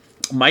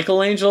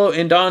 Michelangelo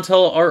and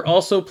Donatello are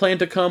also planned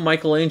to come.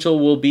 Michelangelo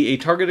will be a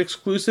Target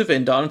exclusive,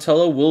 and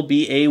Donatello will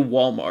be a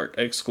Walmart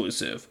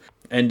exclusive.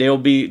 And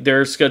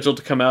they're scheduled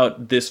to come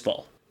out this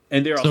fall.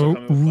 And they're also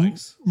coming with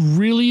bikes.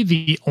 Really,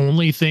 the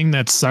only thing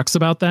that sucks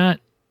about that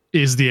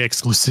is the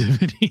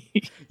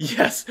exclusivity.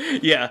 Yes,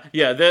 yeah.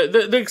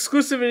 The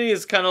exclusivity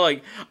is kind of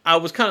like, I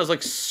was kind of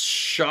like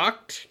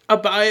shocked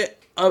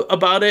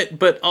about it,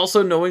 but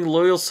also knowing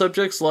loyal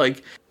subjects,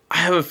 like I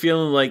have a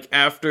feeling like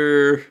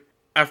after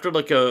like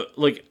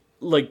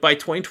by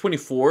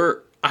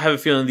 2024, I have a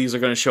feeling these are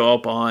going to show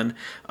up on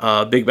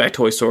Big Bad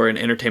Toy Store and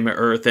Entertainment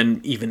Earth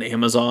and even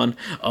Amazon.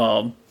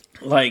 I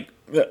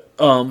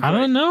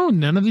don't know.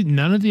 None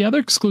of the other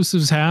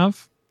exclusives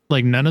have.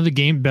 Like none of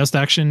the Best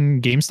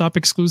Action GameStop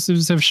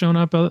exclusives have shown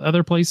up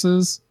other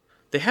places.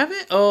 They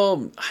haven't.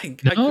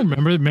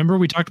 Remember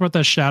we talked about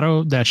that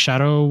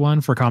shadow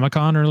one for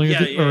Comic-Con earlier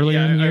in the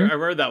year. I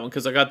remember that one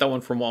because I got that one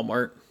from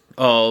Walmart.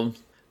 No.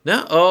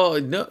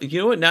 You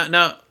know what?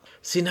 Now,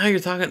 see, now you're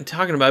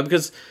talking about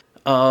it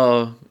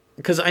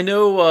because I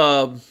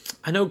know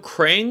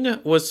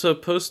Krang was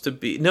supposed to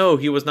be. No,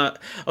 he was not.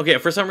 Okay,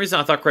 for some reason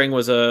I thought Krang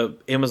was a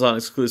Amazon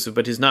exclusive,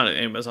 but he's not an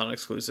Amazon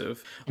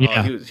exclusive.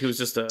 Yeah, he was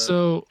just a.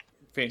 So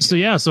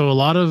a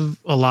lot of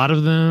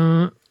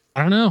them.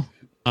 I don't know.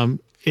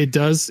 It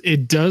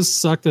does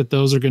suck that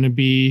those are going to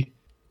be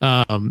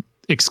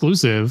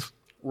exclusive,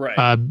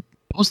 right?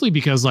 Mostly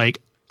because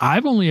like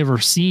I've only ever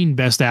seen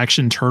Best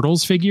Action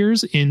Turtles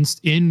figures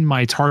in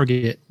my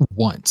Target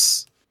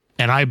once,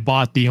 and I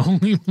bought the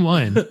only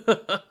one,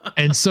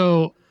 and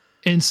so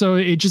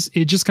it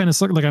just kind of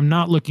sucked. Like I'm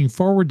not looking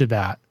forward to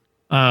that.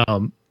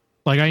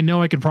 Like I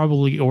know I could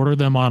probably order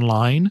them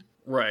online,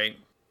 right?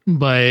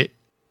 But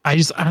I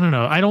don't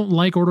know. I don't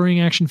like ordering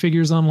action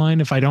figures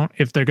online if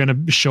they're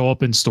going to show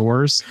up in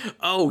stores.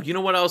 Oh, you know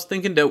what I was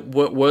thinking, that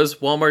what was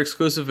Walmart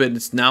exclusive and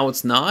it's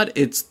not.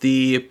 It's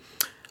the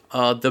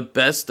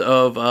best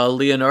of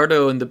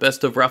Leonardo and the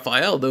best of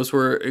Raphael. Those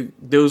were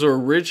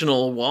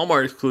original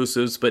Walmart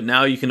exclusives, but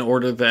now you can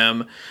order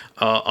them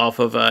off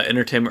of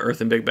Entertainment Earth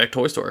and Big Bad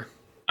Toy Store.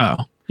 Oh,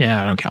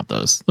 yeah, I don't count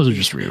those. Those are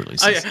just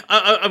re-releases.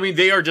 I mean,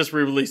 they are just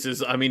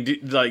re-releases. I mean,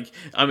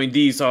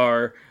 these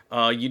are.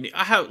 Unique.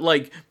 I have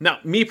now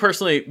me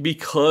personally,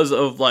 because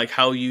of like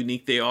how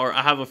unique they are,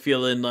 I have a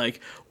feeling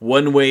like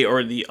one way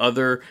or the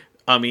other.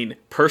 I mean,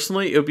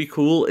 personally, it would be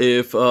cool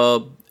if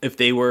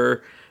they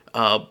were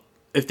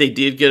if they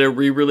did get a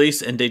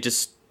re-release and they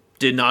just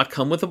did not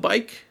come with a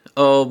bike.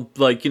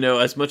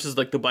 As much as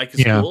like the bike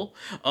is cool.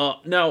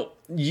 Now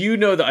the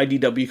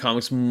IDW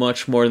comics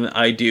much more than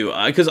I do,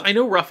 because I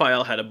know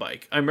Raphael had a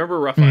bike. I remember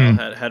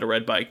Raphael had a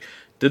red bike.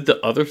 Did the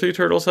other three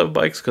turtles have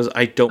bikes? Because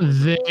I don't.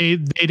 They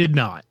did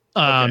not.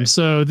 Okay.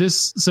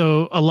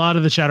 So a lot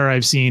of the chatter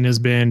I've seen has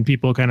been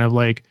people kind of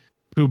like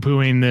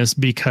poo-pooing this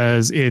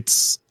because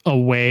it's a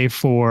way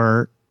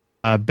for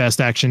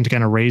Best Action to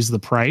kind of raise the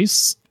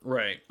price.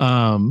 Right.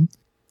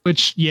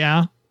 Which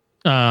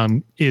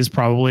is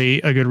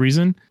probably a good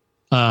reason.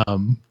 I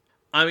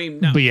mean,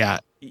 no, but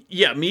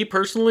yeah, me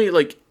personally,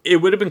 like it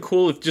would have been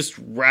cool if just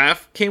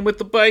Raph came with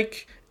the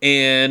bike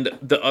and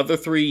the other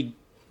three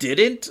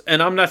didn't.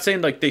 And I'm not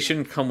saying like they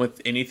shouldn't come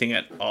with anything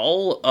at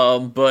all.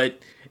 But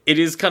it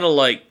is kind of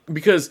like,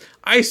 because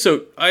I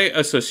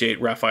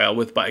associate Raphael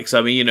with bikes.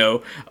 I mean,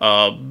 the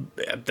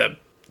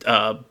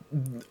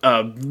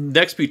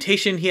Next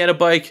Mutation, he had a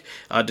bike.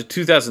 The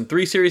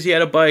 2003 series, he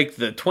had a bike.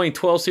 The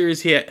 2012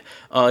 series, he had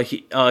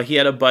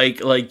a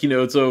bike. Like,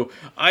 so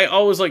I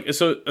always like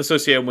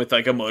associate him with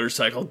like a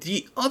motorcycle.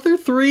 The other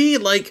three,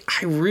 like,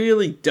 I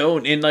really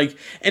don't. And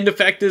the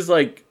fact is,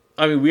 like,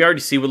 I mean, we already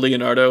see with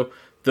Leonardo,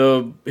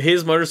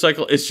 his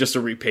motorcycle is just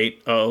a repaint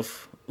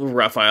of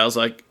Raphael's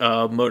like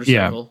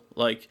motorcycle.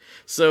 Yeah. Like,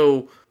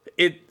 so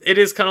it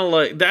is kind of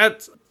like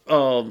that.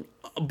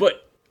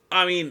 But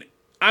I mean,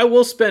 I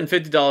will spend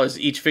 $50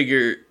 each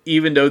figure,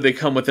 even though they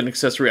come with an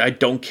accessory I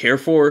don't care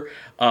for,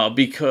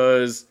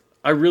 because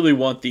I really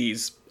want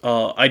these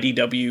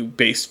IDW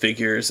based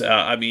figures.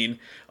 I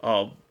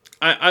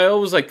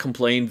always like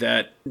complained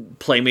that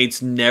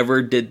Playmates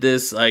never did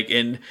this. Like,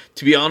 and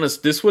to be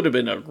honest, this would have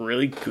been a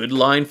really good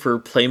line for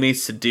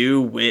Playmates to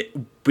do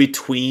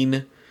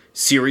between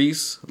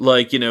series,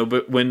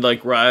 but when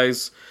like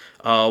Rise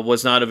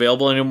was not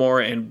available anymore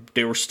and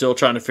they were still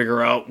trying to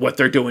figure out what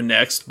they're doing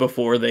next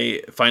before they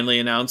finally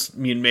announced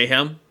Mutant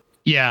Mayhem.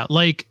 Yeah,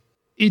 like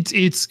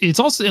it's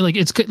also like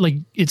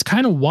it's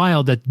kind of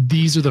wild that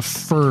these are the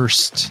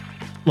first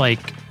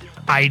like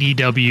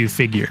IDW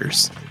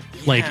figures. Yeah.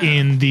 Like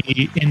in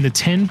the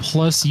 10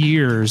 plus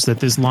years that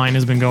this line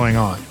has been going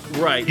on.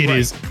 Right. It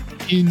is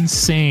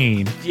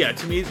insane. Yeah,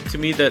 to me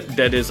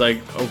that is like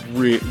a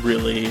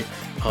really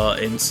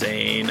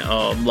insane.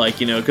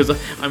 Because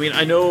I mean,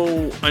 I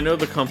know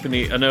the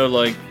company. I know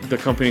like the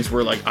companies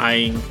were like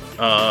eyeing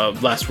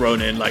Last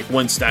Ronin like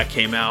when Stack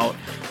came out.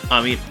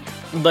 I mean,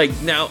 like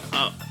now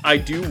I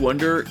do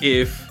wonder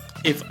if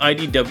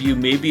IDW,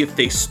 maybe if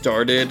they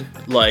started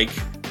like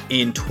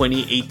in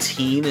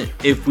 2018,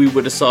 if we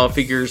would have saw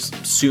figures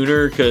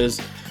sooner,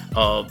 because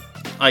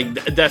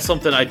that's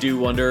something I do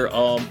wonder.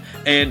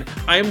 And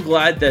I am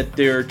glad that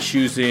they're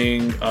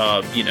choosing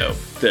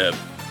the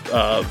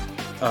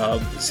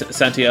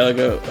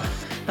Santiago.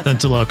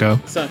 Loco.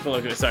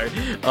 Sorry.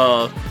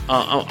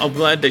 I'm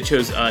glad they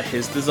chose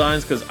his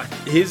designs because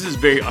his is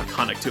very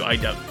iconic to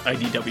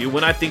IDW.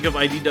 When I think of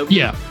IDW,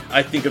 Yeah.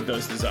 I think of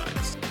those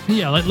designs.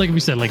 Yeah, like we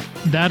said, like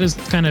that is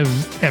kind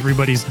of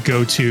everybody's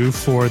go-to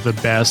for the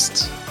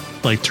best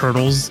like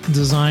Turtles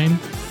design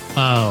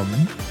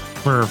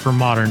for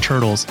modern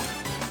Turtles.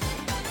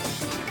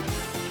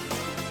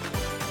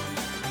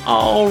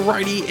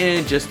 Alrighty,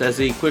 and just as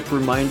a quick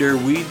reminder,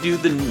 we do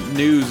the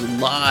news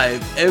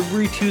live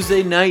every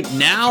Tuesday night,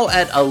 now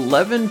at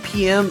 11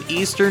 p.m.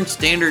 Eastern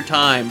Standard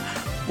Time.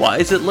 Why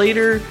is it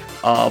later?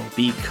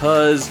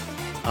 Because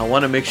I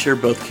want to make sure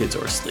both kids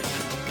are asleep.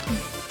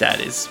 That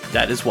is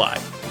why.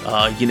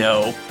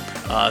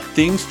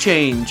 Things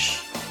change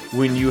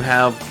when you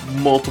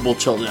have multiple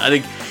children. I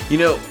think,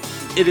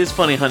 it is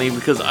funny, honey,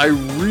 because I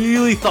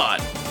really thought,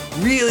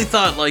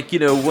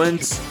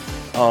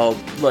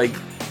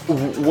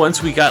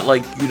 once we got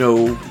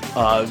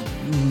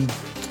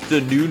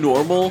the new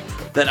normal,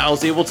 that I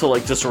was able to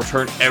just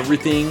return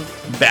everything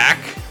back,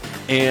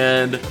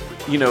 and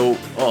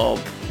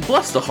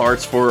bless the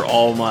hearts for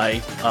all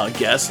my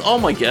guests. All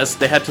my guests,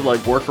 they had to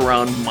work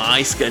around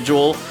my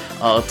schedule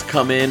to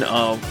come in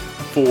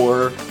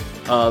for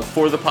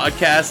the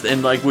podcast,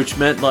 and which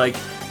meant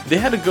they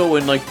had to go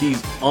in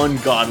these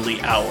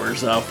ungodly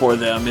hours for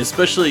them,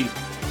 especially.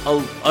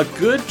 A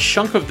good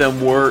chunk of them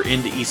were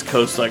in the East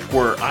Coast,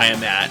 where I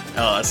am at.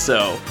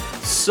 So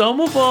some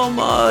of them,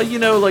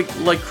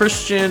 like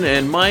Christian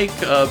and Mike,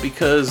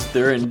 because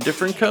they're in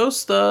different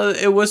coasts,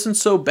 it wasn't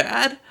so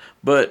bad.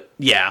 But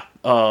yeah,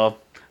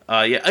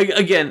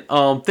 Again,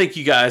 thank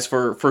you guys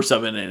for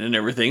subbing in and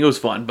everything. It was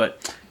fun.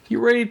 But you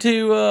ready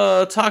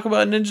to talk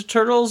about Ninja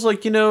Turtles?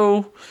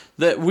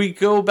 That we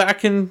go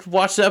back and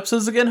watch the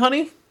episodes again,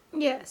 honey?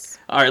 Yes.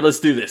 All right, let's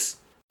do this.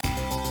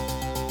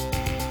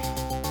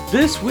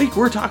 This week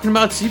we're talking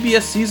about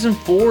CBS Season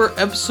 4,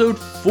 Episode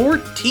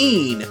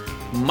 14,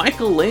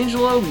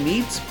 Michelangelo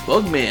Meets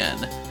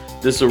Bugman.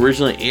 This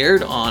originally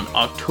aired on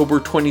October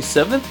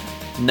 27th,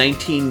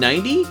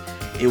 1990.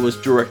 It was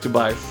directed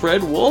by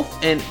Fred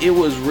Wolf, and it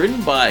was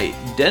written by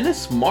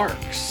Dennis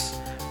Marks.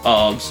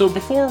 So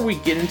before we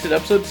get into the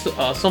episode,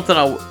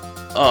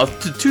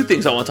 two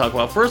things I want to talk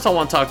about. First, I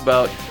want to talk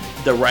about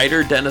the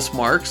writer, Dennis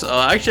Marks.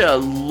 Actually, I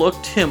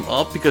looked him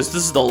up because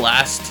this is the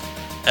last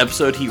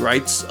episode he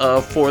writes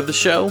for the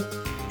show,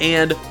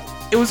 and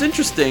it was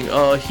interesting.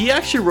 He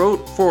actually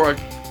wrote for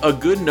a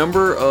good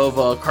number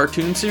of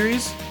cartoon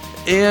series,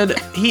 and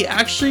he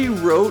actually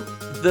wrote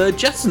the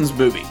Jetsons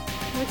movie.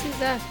 What is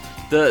that?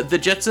 The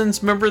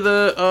Jetsons, remember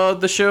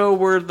the show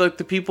where the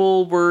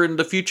people were in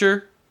the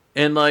future,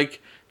 and they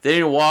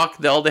didn't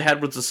walk, all they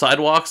had was the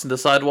sidewalks, and the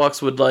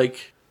sidewalks would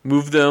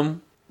move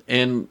them,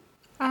 and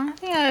I don't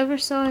think I ever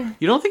saw it.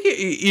 you don't think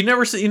you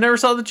never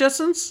saw the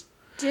Jetsons?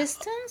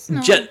 Distance?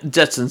 No.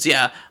 Jetsons,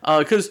 yeah.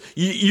 Because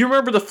you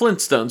remember the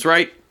Flintstones,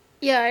 right?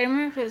 Yeah, I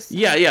remember this.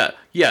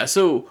 Yeah.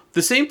 So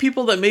the same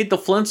people that made the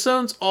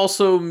Flintstones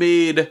also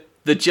made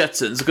the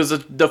Jetsons, because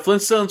the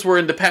Flintstones were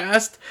in the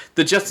past,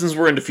 the Jetsons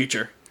were in the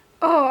future.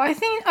 Oh, I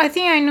think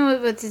I know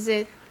what is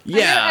it.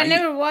 Yeah. I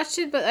never watched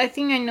it, but I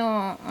think I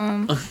know.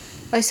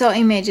 I saw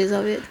images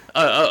of it.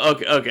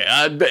 Okay.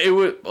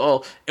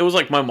 It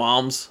was my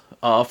mom's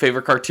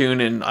favorite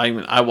cartoon, and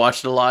I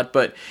watched it a lot.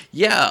 But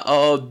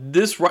yeah,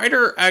 this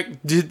writer,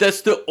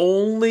 that's the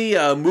only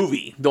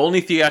the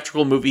only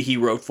theatrical movie he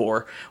wrote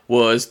for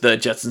was the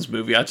Jetsons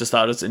movie. I just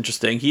thought it was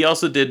interesting. He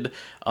also did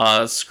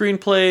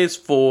screenplays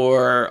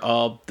for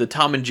the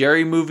Tom and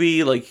Jerry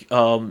movie,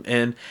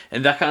 and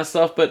that kind of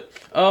stuff. But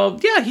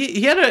yeah,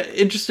 he had an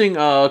interesting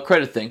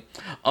credit thing.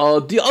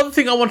 The other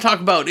thing I want to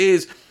talk about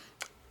is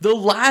the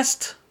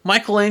last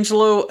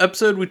Michelangelo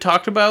episode we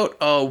talked about.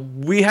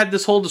 We had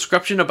this whole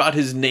description about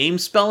his name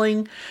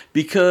spelling,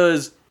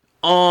 because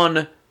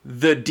on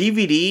the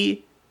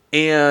DVD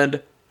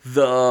and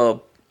the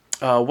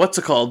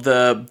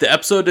the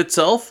episode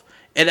itself,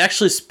 it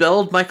actually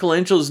spelled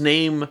Michelangelo's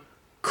name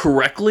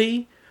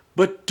correctly,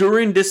 but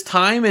during this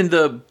time in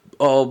the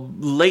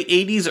late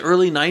 80s,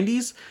 early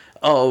 90s,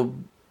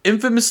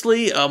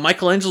 infamously,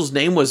 Michelangelo's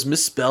name was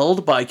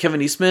misspelled by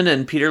Kevin Eastman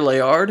and Peter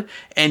Layard,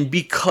 and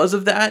because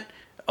of that,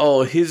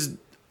 his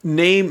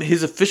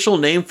official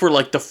name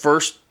for the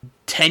first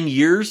 10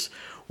 years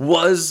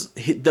was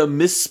the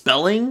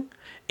misspelling,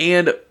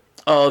 and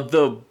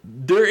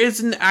there is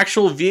an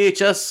actual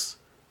VHS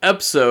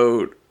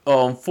episode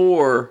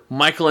for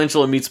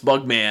Michelangelo Meets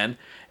Bugman,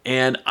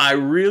 and I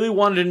really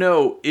wanted to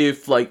know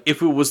if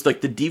it was the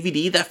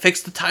DVD that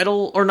fixed the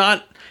title or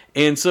not,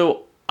 and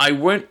so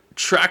I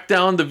tracked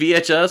down the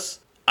VHS,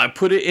 I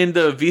put it in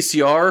the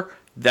VCR.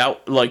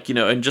 That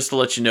and just to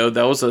let you know,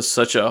 that was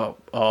such a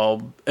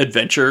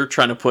adventure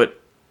trying to get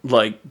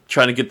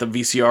the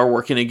VCR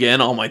working again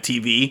on my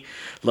TV.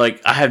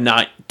 I have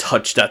not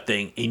touched that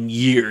thing in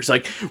years.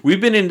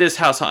 We've been in this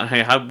house.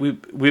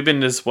 We've been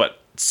in this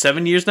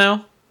 7 years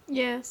now?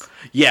 Yes.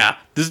 Yeah,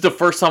 this is the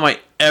first time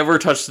I ever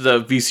touched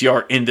the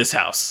VCR in this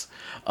house.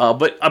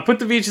 But I put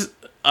the VHS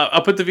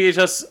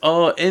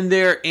in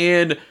there,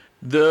 and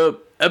the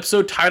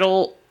episode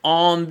title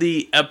on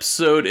the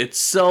episode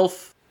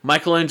itself,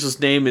 Michelangelo's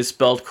name is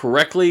spelled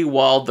correctly,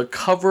 while the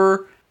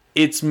cover,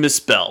 it's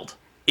misspelled.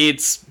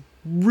 It's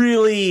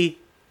really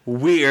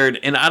weird,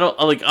 and I don't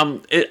like.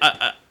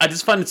 I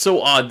just find it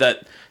so odd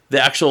that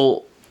the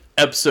actual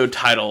episode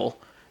title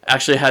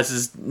actually has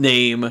his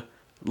name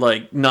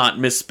like not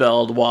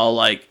misspelled, while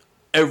like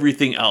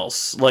everything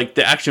else, like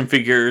the action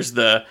figures,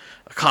 the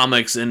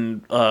comics,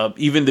 and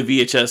even the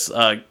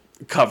VHS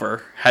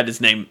cover had his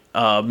name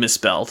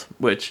misspelled,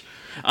 which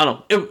I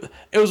don't know.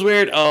 It was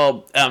weird.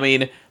 I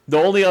mean, the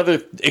only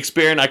other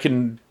experiment I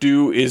can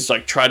do is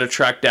like try to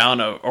track down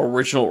a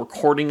original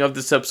recording of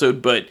this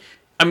episode, but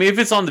I mean, if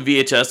it's on the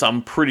VHS,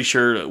 I'm pretty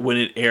sure when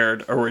it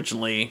aired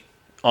originally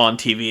on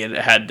TV, it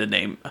had the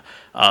name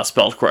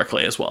spelled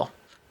correctly as well.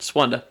 Just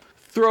wanted to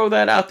throw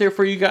that out there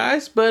for you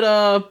guys. But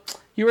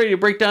you ready to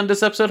break down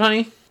this episode,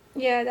 honey?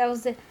 Yeah, that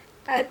was the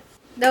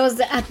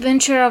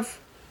adventure of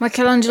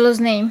Michelangelo's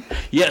name.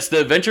 Yes, the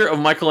adventure of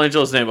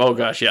Michelangelo's name. Oh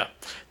gosh, yeah.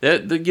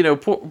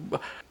 Poor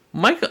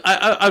Mike.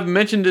 I've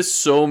mentioned this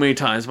so many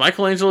times.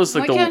 Michelangelo is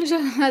like Michelangelo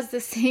has the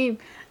same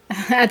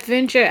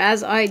adventure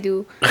as I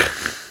do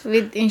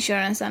with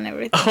insurance and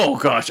everything. Oh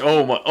gosh.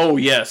 Oh my. Oh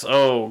yes.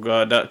 Oh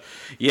god.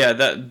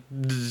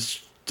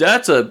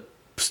 That's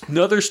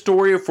another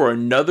story for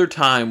another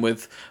time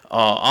with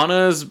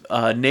Anna's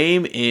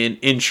name in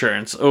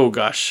insurance. Oh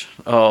gosh.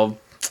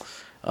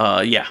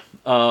 Yeah.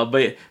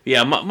 But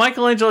yeah,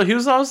 Michelangelo, he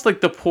was always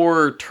like the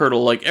poor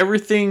turtle. Like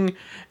everything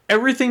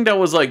that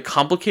was like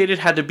complicated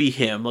had to be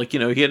him. Like, he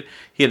had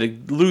to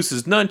lose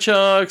his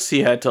nunchucks. He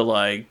had to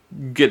like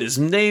get his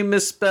name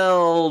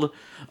misspelled.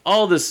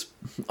 All this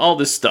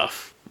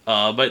stuff.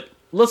 But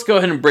let's go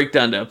ahead and break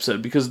down the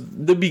episode, because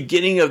the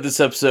beginning of this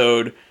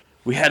episode,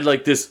 we had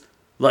like this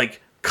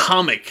like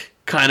comic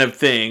kind of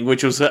thing,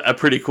 which was a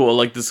pretty cool,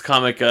 like this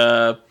comic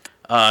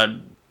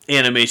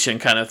animation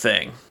kind of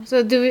thing.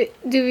 So do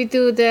we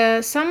do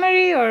the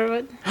summary or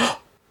what?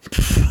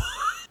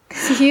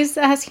 He used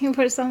to ask him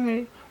for a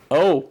summary.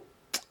 Oh,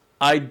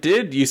 I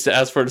did used to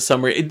ask for the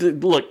summary.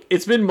 Look,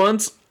 it's been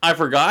months. I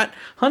forgot.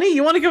 Honey,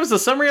 you want to give us a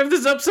summary of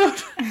this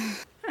episode?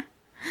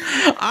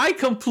 I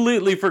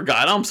completely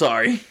forgot. I'm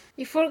sorry.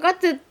 You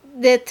forgot the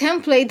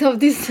template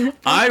of this podcast.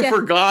 I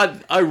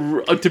forgot.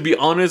 To be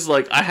honest,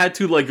 like I had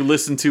to like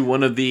listen to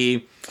one of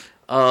the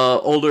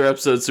older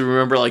episodes to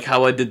remember like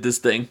how I did this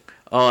thing.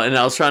 And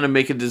I was trying to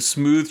make it a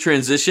smooth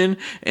transition,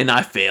 and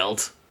I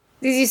failed.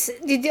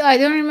 Did you? I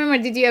don't remember.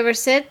 Did you ever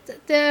set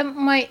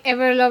my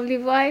ever lovely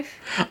wife?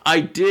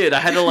 I did. I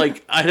had to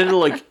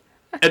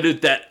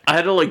edit that. I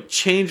had to like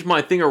change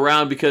my thing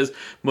around, because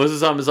most of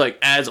the time it's like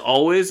as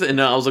always,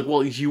 and I was like,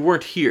 well, you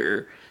weren't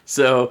here,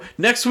 so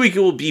next week it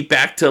will be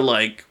back to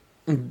like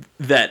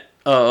that,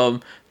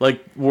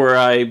 like where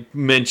I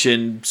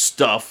mentioned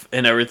stuff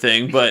and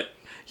everything. But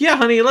yeah,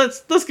 honey,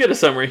 let's get a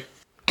summary.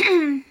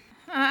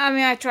 I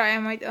mean, I try. I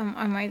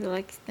might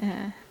like.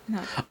 No.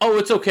 Oh,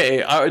 it's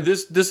okay.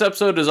 This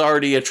episode is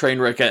already a train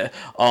wreck,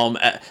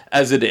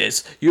 as it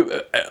is.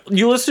 You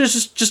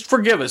listeners, just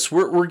forgive us.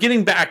 We're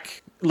getting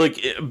back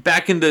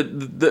into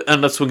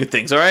the swing of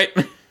things. All right.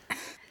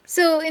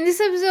 So in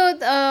this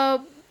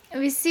episode,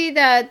 we see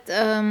that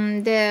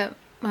the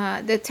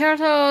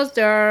turtles,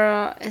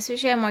 they're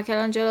especially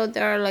Michelangelo,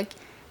 they're like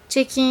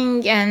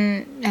checking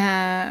and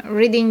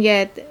reading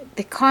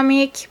the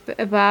comic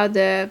about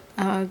the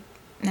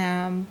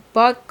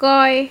bug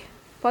guy.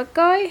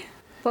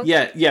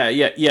 Yeah.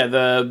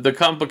 The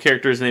comic book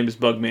character's name is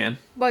Bugman.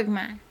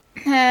 Bugman.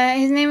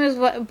 His name is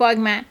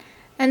Bugman.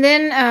 And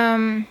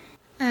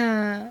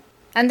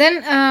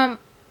then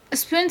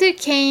Splinter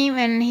came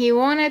and he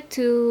wanted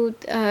to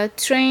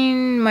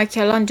train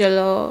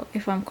Michelangelo,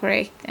 if I'm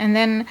correct. And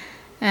then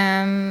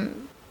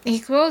he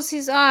closed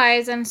his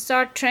eyes and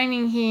start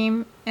training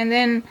him. And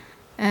then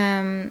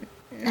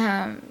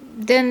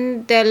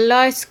the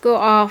lights go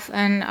off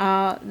and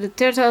the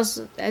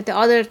turtles, the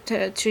other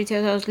three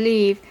turtles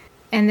leave.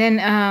 And then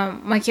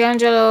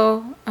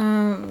Michelangelo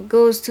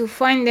goes to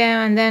find them,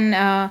 and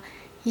then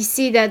he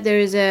see that there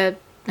is a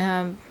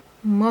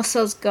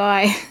muscles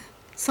guy,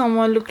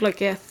 someone look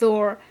like a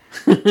Thor,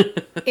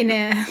 in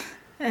a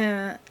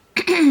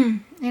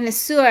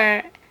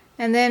sewer,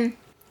 and then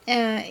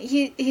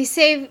he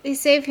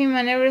save him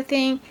and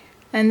everything,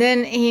 and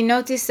then he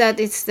noticed that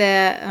it's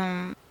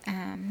the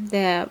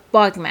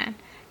Bugman.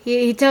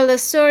 He tell the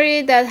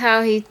story that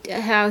how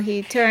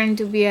he turned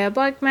to be a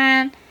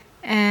Bugman.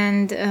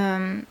 And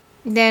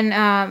then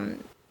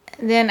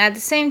at the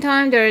same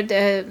time there's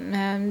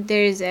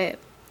a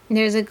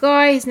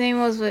guy. His name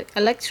was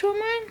Electro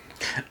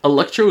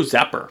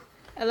Zapper,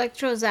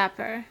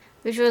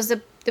 which was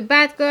the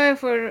bad guy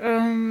for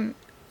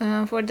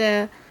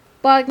the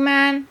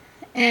Bugman,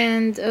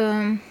 and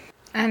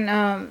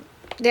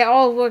they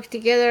all work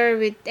together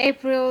with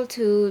April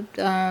to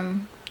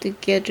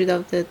get rid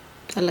of the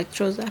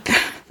Electro Zapper.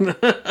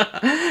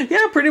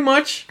 Yeah, pretty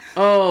much.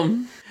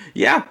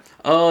 Yeah.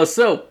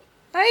 So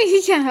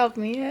he can't help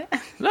me.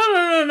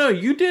 No.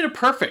 You did it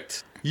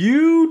perfect.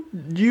 You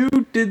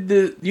did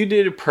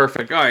it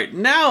perfect. All right,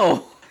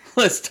 now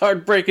let's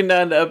start breaking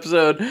down the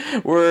episode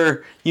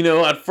where,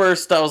 at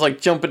first I was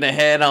like jumping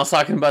ahead. I was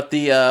talking about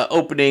the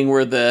opening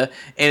where the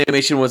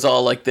animation was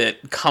all like the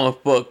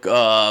comic book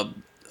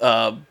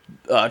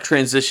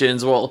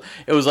transitions. Well,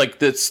 it was like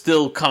the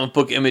still comic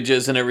book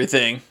images and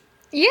everything.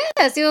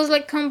 Yes, it was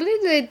like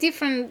completely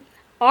different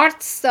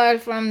art style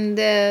from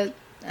the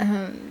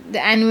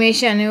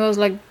animation. It was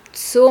like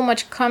so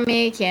much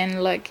comic,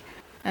 and like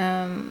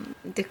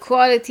the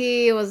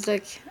quality was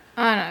like,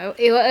 I don't know.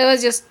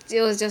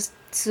 It was just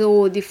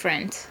so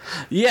different.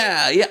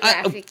 Yeah.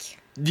 Graphic.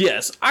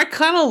 Yes, I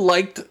kind of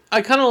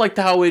liked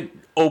how it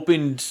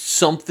opened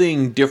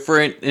something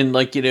different, and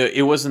like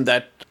it wasn't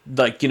that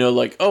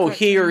like oh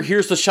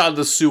here's the shot of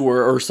the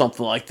sewer or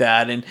something like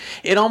that, and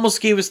it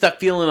almost gave us that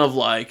feeling of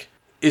like,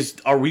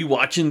 are we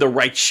watching the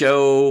right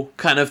show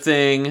kind of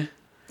thing?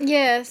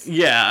 Yes.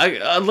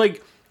 Yeah,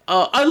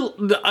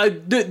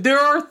 there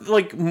are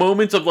like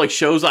moments of like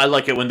shows I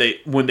like it when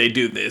they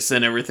do this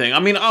and everything. I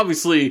mean,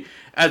 obviously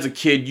as a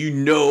kid,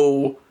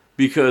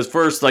 because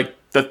first like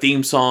the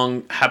theme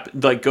song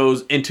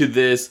goes into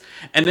this,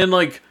 and then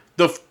like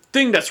the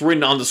thing that's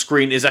written on the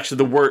screen is actually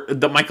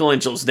the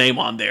Michelangelo's name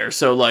on there.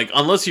 So like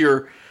unless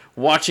you're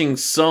watching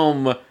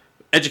some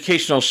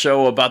educational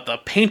show about the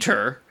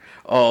painter,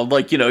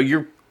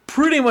 you're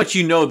pretty much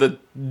that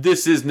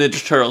this is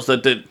Ninja Turtles,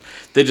 that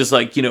they just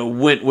like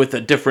went with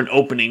a different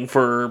opening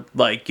for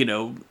like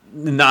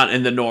not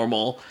in the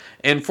normal.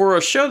 And for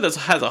a show that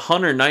has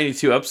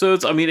 192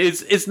 episodes, I mean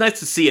it's nice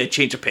to see a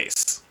change of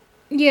pace.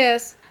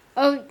 Yes.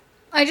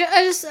 I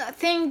just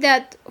think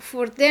that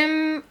for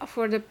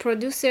the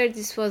producer,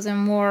 this was a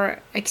more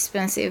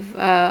expensive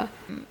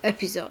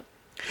episode.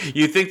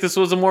 You think this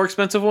was a more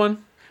expensive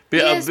one?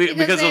 Yes,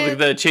 because of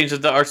the change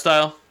of the art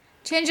style?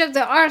 Change of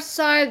the art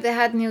style, they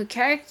had new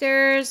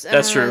characters.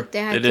 That's true.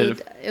 They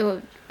did.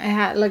 I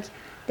had like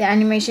the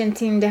animation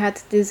team. They had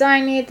to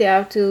design it. They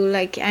have to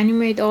like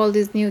animate all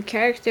these new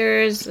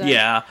characters.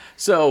 Yeah.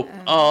 So,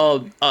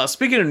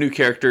 speaking of new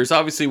characters,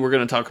 obviously we're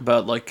gonna talk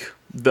about like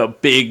the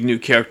big new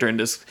character in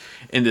this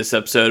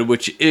episode,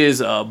 which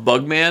is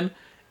Bugman.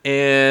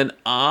 And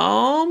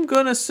I'm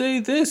gonna say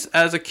this,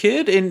 as a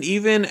kid and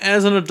even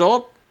as an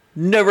adult,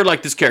 never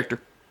liked this character.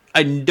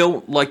 I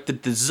don't like the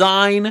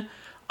design.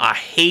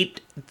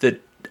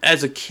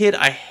 As a kid,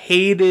 I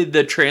hated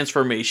the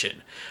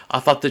transformation.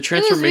 I thought the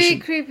transformation... It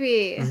was very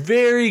creepy.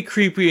 Very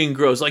creepy and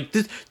gross. Like,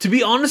 to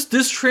be honest,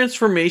 this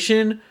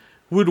transformation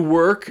would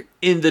work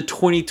in the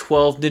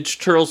 2012 Ninja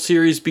Turtle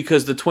series,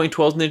 because the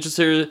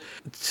 2012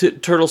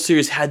 Turtle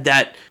series had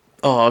that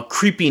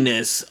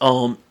creepiness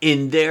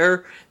in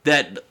there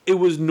that it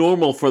was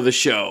normal for the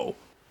show.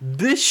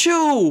 This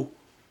show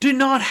did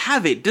not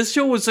have it. This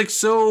show was like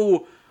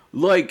so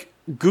like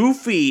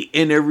goofy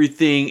and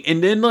everything,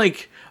 and then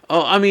like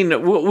I mean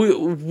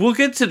we'll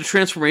get to the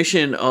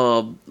transformation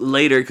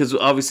later, because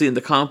obviously in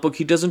the comic book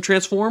he doesn't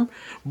transform,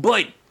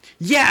 but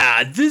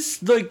yeah, this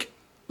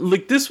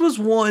this was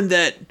one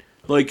that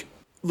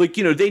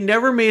they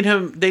never made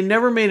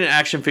an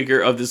action figure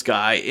of this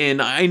guy,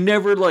 and I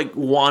never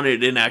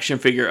wanted an action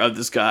figure of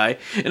this guy.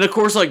 And of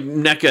course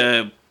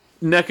NECA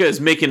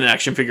is making an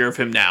action figure of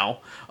him now,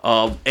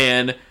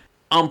 and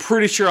I'm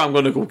pretty sure I'm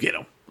gonna go get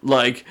him.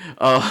 My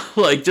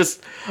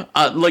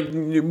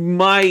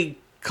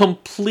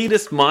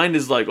completest mind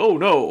is like, oh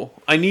no,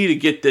 I need to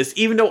get this,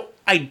 even though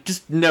I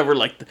just never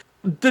liked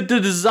the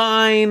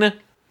design.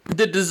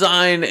 The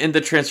design and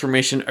the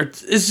transformation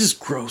is just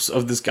gross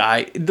of this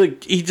guy.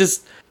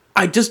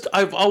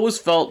 I've always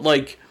felt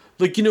like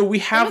we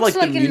have it looks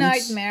like the a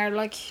nightmare.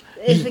 Like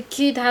if a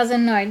kid has a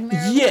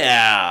nightmare.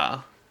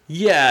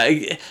 Yeah,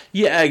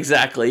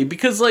 exactly.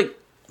 Because like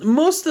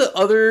most of the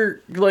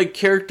other like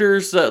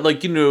characters that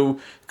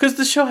because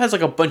the show has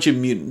like a bunch of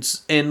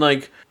mutants, and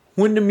like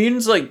when the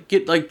mutants like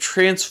get like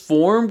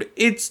transformed,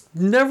 it's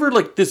never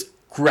like this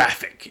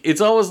graphic.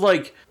 It's always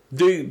like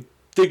they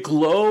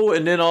glow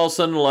and then all of a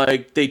sudden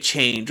like they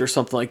change or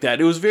something like that.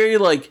 It was very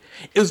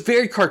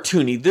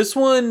cartoony. This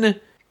one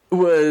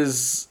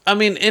was, I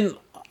mean, and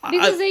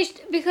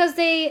because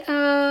they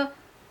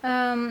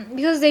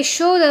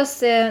showed us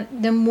the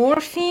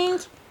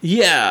morphing.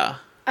 Yeah.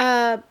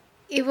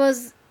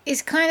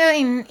 It's kind of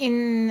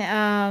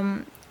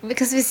in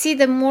because we see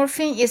the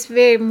morphing is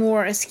very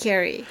more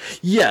scary.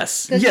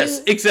 Yes,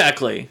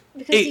 exactly.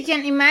 Because you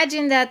can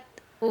imagine that,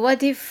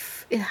 what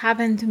if it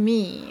happened to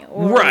me?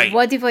 Or right.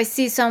 What if I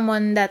see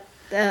someone that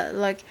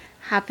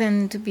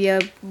happened to be a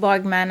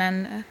Bugman,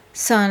 and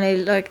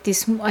suddenly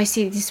this, I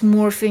see this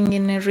morphing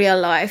in real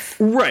life.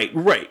 Right,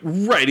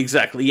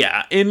 exactly,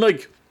 yeah. And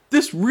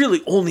this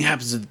really only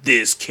happens to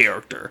this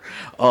character.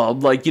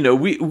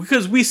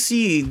 Because we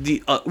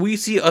see we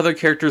see other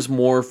characters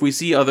morph, we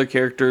see other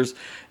characters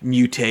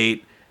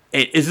mutate.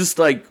 And it's just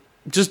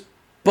just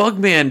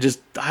Bugman just,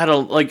 I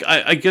don't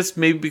I guess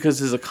maybe because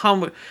he's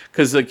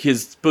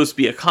he's supposed to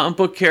be a comic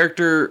book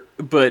character,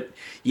 but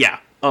yeah,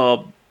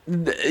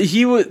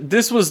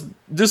 this was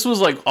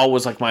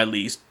always my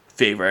least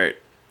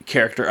favorite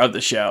character of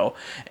the show.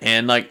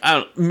 And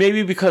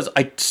maybe because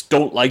I just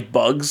don't like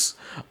bugs,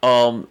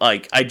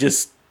 I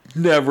just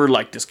never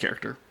liked this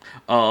character.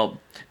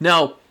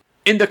 Now,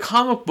 in the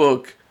comic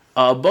book,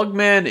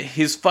 Bugman,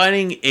 he's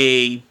fighting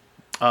a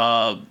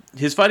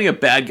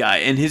bad guy,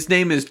 and his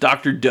name is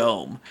Dr.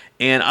 Dome.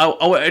 And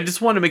I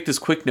just want to make this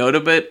quick note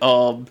of it,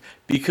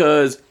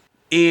 because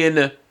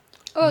in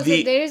Oh, so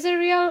there is a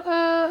real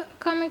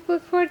comic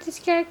book for this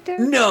character?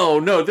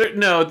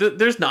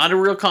 there's not a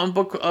real comic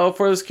book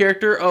for this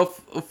character.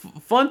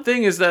 Fun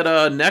thing is that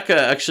NECA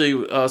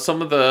actually,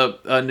 some of the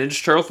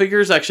Ninja Turtle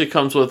figures actually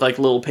comes with like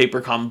little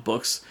paper comic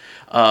books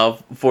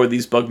for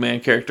these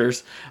Bugman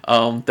characters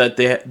that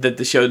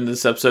they showed in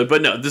this episode.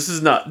 But no, this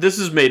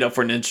is made up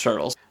for Ninja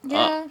Turtles.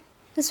 Yeah,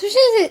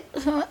 especially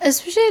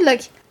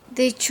like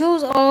they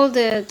chose all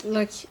the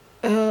like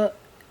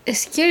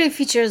scary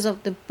features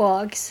of the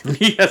bugs.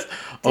 Yes.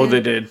 Oh,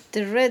 they did.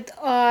 The red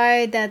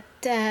eye, that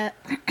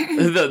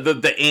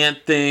the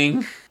ant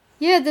thing.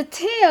 yeah, the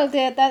tail,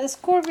 that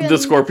scorpion. The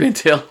scorpion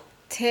tail.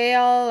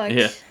 Tail,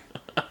 like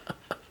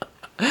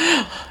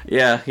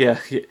Yeah.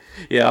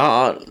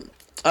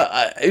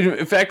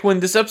 In fact, when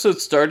this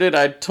episode started,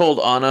 I told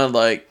Anna,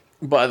 like,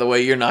 by the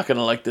way, you're not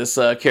gonna like this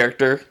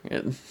character.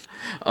 And,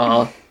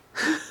 I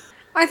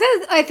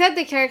thought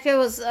the character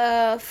was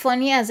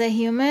funny as a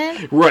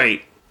human.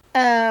 right.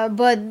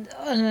 But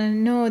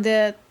no,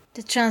 the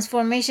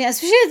transformation,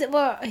 especially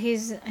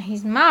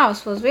his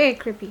mouse was very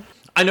creepy.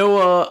 I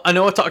know.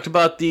 I talked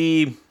about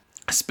the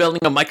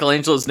spelling of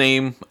Michelangelo's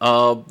name,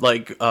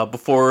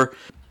 before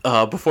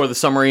the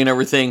summary and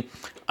everything.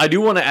 I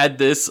do want to add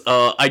this.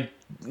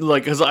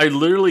 Because I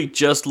literally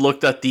just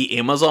looked at the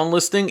Amazon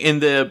listing,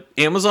 and the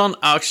Amazon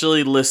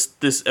actually lists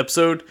this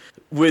episode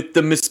with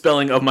the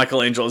misspelling of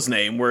Michelangelo's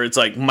name, where it's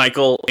like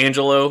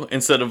Michelangelo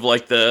instead of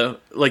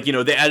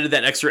they added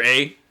that extra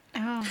A.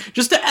 Oh.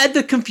 Just to add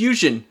the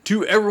confusion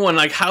to everyone,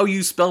 like how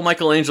you spell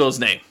Michelangelo's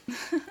name.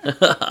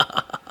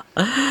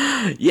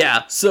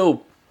 Yeah,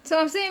 so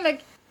I'm saying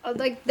like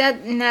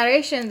that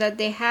narration that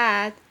they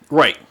had.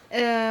 Right.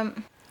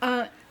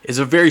 It's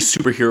a very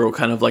superhero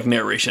kind of like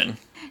narration.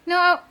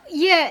 No,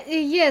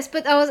 yes,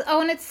 but I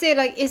wanted to say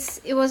like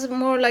it was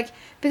more like,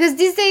 because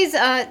these days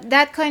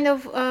that kind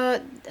of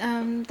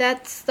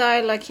that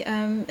style, like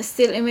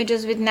still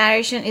images with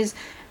narration is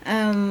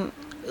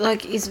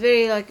is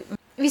very like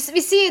we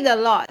see it a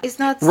lot. It's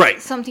not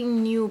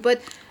something new,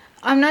 but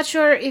I'm not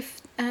sure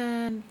if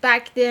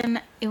back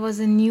then it was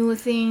a new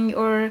thing,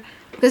 or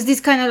because this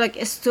kind of like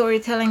a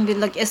storytelling with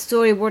like a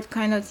storyboard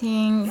kind of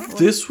thing.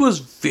 This was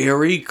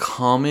very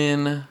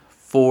common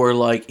for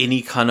like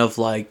any kind of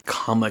like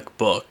comic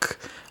book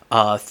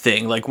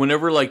thing. Like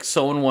whenever like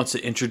someone wants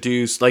to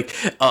introduce like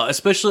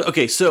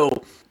especially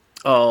so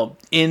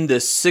in the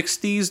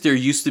 60s there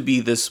used to be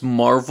this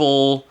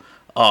Marvel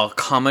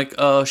comic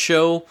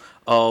show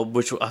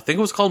which I think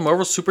it was called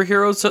Marvel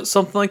Superheroes,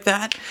 something like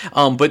that.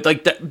 But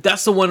like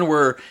that's the one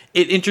where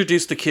it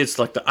introduced the kids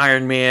to like the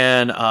Iron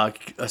Man, a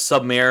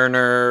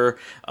Submariner,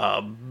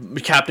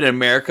 Captain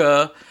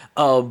America.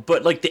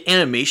 But like the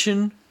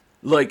animation,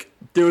 like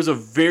there was a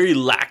very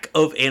lack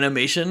of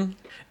animation,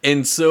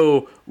 and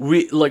so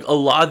we like a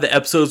lot of the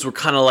episodes were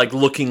kind of like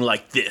looking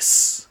like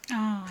this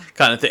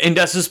kind of thing, and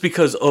that's just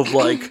because of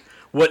like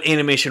what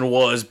animation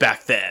was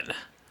back then.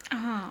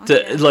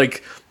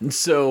 Like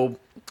so,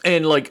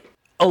 and like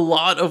a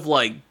lot of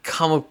like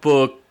comic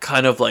book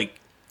kind of like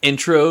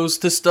intros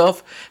to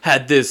stuff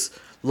had this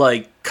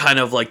like kind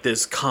of like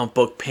this comic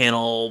book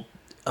panel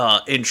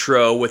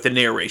intro with the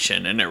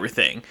narration and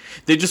everything.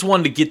 They just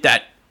wanted to get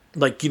that,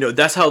 like,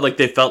 that's how like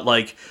they felt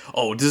like,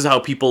 oh, this is how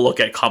people look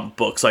at comic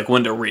books like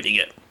when they're reading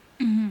it.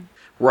 Mm-hmm.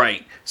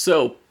 Right.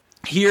 So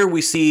here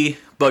we see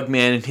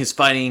Bugman and he's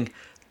fighting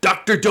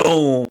Dr.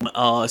 Dome.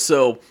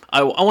 So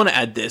I want to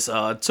add this.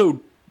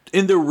 So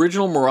in the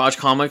original Mirage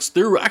comics,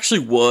 there actually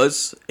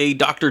was a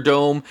Dr.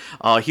 Dome.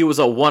 He was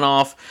a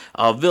one-off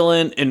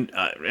villain, and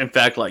in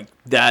fact, like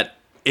that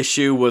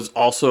issue was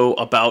also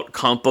about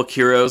comic book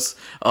heroes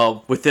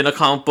within a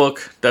comic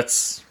book.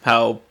 That's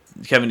how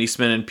Kevin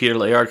Eastman and Peter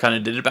Layard kind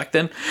of did it back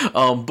then.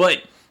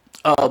 But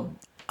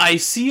I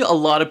see a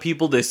lot of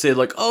people, they say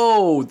like,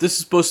 oh, this is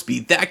supposed to be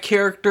that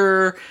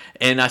character.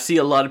 And I see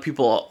a lot of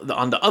people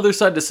on the other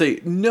side to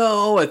say,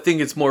 no, I think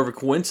it's more of a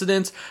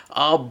coincidence.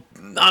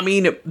 I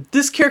mean,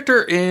 this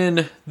character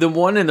in the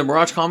one in the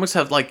Mirage comics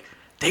have like,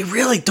 they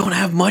really don't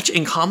have much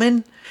in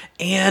common.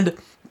 And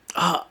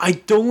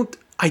I don't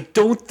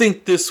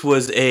think this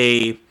was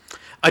a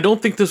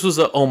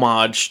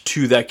homage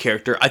to that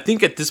character. I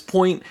think at this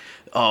point,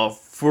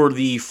 for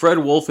the Fred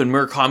Wolf and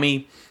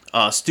Murakami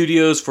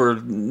studios for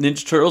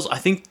Ninja Turtles, I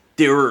think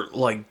they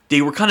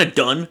were kind of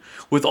done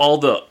with all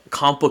the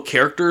comic book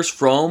characters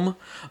from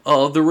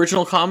the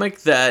original comic,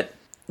 that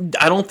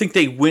I don't think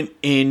they went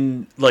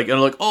in like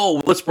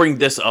oh, let's bring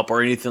this up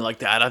or anything like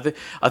that.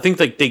 I think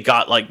like they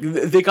got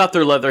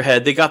their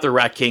Leatherhead, they got their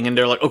Rat King, and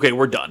they're like, okay,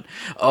 we're done.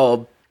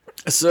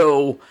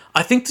 So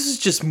I think this is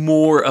just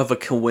more of a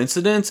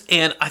coincidence,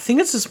 and I think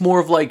it's just more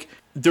of like,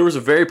 there was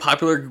a very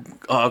popular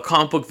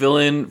comic book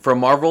villain from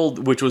Marvel,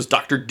 which was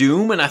Doctor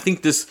Doom, and I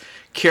think this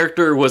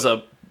character was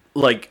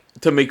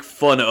to make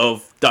fun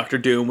of Doctor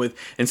Doom with,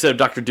 instead of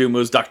Doctor Doom, it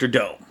was Doctor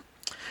Dome.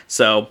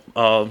 So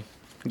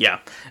yeah,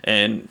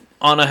 and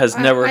Anna has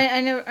never.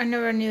 I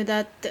never knew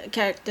that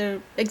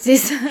character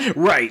exists.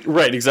 Right,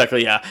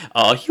 exactly, yeah.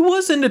 He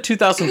was in the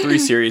 2003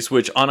 series,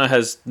 which Anna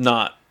has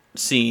not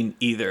seen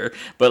either.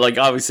 But like,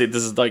 obviously,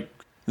 this is like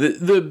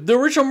the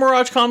original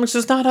Mirage comics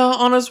is not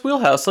Anna's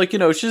wheelhouse. Like, you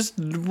know, she's,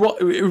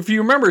 if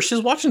you remember,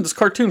 she's watching this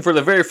cartoon for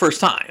the very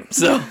first time.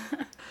 So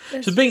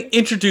she's being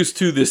introduced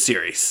to this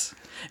series.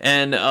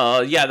 And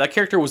yeah, that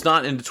character was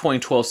not in the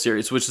 2012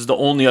 series, which is the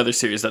only other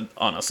series that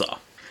Anna saw.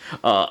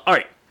 All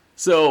right,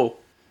 so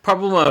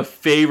probably my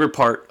favorite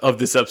part of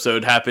this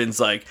episode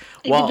happens like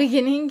At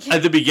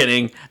the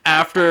beginning,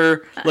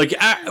 after like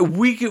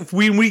we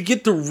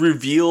get the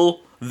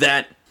reveal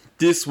that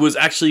this was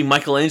actually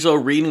Michelangelo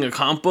reading a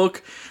comic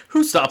book.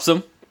 Who stops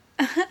him?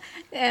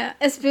 Yeah,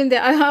 it's been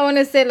there. I want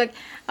to say, like,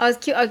 I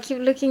keep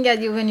looking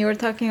at you when you were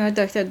talking about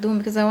Doctor Doom,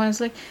 because I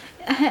was like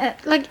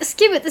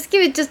skip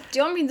it, just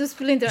jump into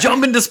Splinter.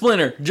 Jump into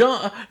Splinter.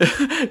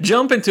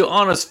 Jump into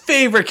Anna's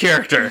favorite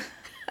character.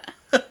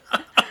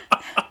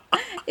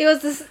 It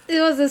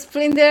was a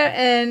Splinter,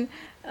 and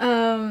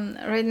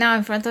right now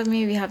in front of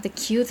me we have the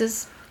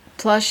cutest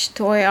plush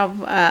toy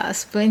of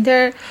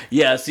Splinter.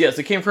 Yes,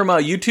 it came from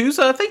U2's.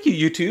 Thank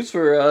you, U2's,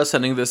 for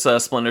sending this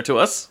Splinter to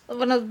us.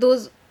 One of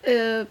those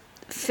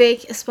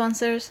fake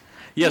sponsors.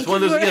 Yes,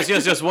 one of those.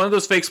 Yes, one of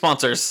those fake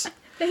sponsors.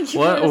 Thank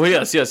you. Oh,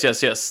 yes.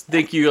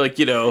 Thank you. Like,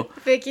 you know.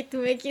 Fake it to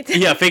make it.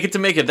 Yeah, fake it to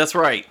make it. That's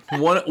right.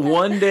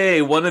 One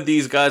day, one of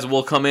these guys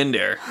will come in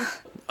there.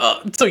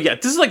 So yeah,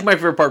 this is like my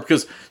favorite part,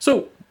 because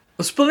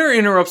Splinter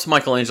interrupts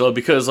Michelangelo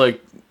because,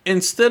 like,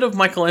 instead of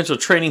Michelangelo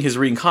training his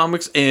reading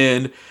comics,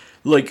 and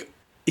like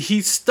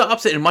he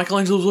stops it, and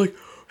Michelangelo's like,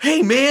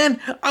 "Hey man,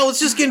 I was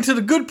just getting to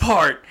the good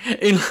part,"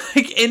 and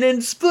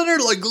then Splinter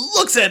like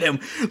looks at him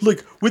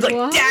like with like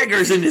What?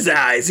 daggers in his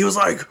eyes. He was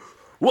like,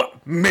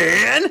 "What,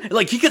 man?"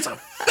 Like he gets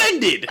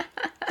offended.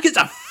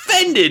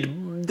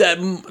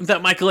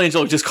 That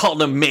Michelangelo just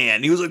called him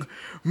man. He was like,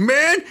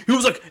 "Man," he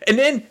was like, and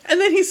then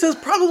he says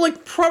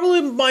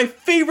probably my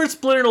favorite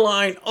Splinter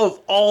line of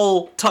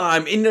all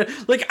time. And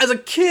like as a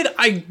kid,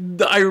 I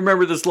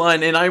remember this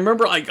line, and I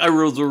remember I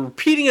was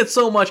repeating it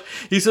so much.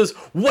 He says,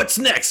 "What's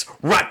next,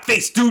 rat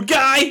face dude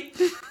guy?"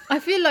 I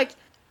feel like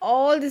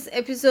all these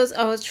episodes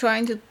I was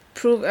trying to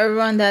prove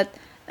everyone that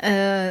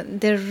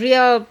the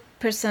real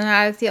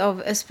personality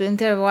of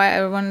Splinter, why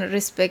everyone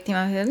respect him.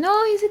 I said,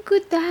 no, he's a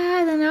good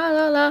dad, and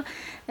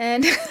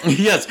and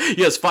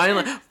yes,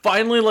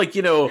 finally, like,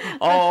 you know,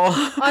 all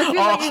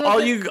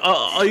you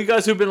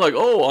guys who've been like,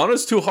 "Oh,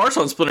 Anna's too harsh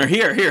on Splinter."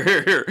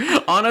 Here.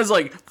 Anna's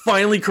like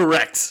finally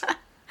correct.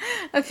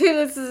 I feel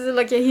this is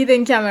like a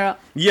hidden camera.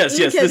 Yes,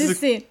 Look at this this is.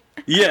 scene.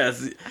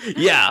 Yes,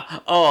 yeah.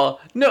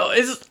 No,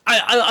 it's just,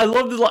 I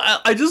love this.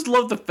 I just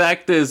love the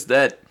fact is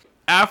that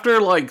after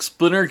like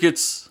Splinter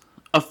gets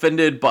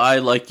offended by,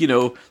 like, you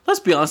know,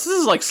 let's be honest, this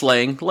is like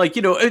slang. Like,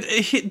 you know,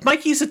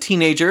 Mikey's a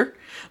teenager.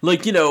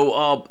 Like, you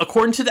know,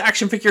 according to the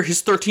action figure,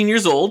 he's 13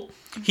 years old.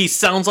 He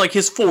sounds like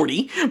he's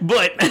 40,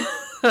 but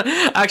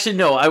actually,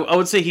 no, I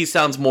would say he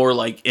sounds more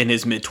like in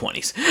his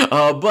mid-20s.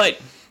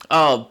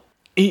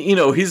 You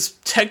know, he's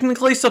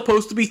technically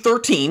supposed to be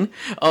 13,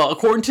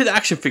 according to the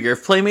action figure.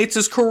 If Playmates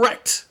is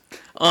correct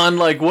on,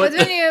 like, what...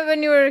 But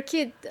when you were a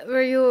kid,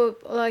 were you,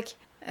 like...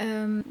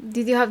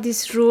 did you have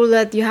this rule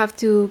that you have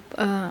to?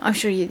 I'm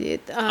sure you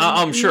did.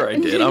 I'm sure I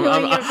did.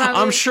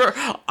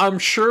 I'm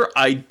sure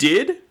I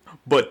did.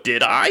 But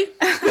did I?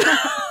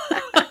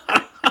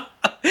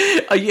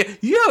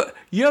 Yeah,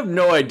 you have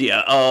no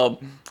idea.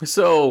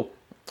 So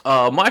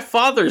my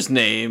father's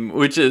name,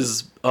 which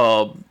is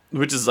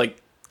like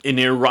an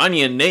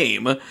Iranian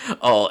name,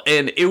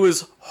 and it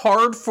was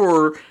hard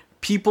for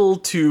people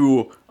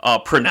to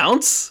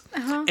pronounce.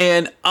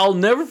 And I'll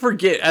never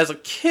forget, as a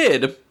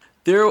kid,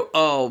 there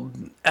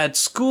at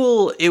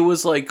school, it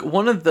was like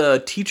one of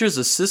the teacher's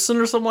assistant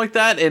or something like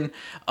that, and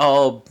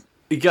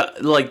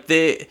got like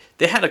they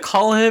had to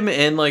call him,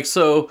 and like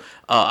so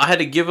I had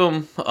to give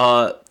him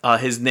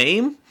his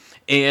name,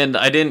 and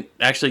I didn't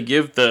actually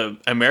give the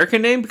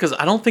American name because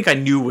I don't think I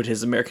knew what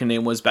his American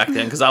name was back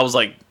then, because I was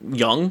like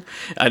young.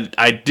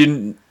 I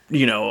didn't,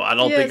 you know, I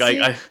don't think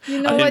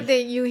you know what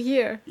you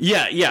hear.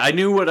 Yeah, I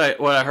knew what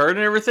I heard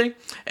and everything,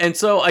 and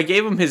so I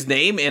gave him his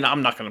name, and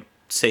I'm not gonna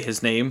say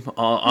his name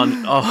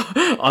on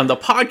the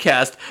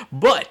podcast,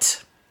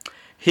 but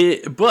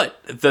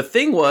the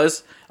thing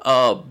was,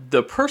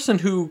 the person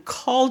who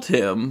called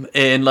him,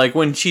 and like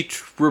when she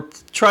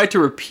tried to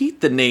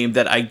repeat the name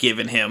that I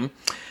given him,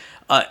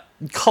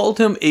 called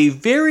him a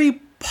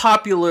very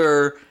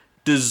popular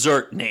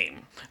dessert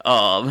name,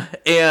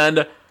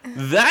 and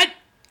that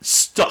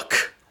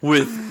stuck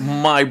with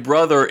my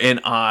brother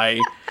and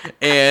I,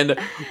 and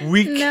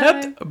we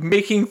kept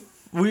making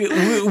we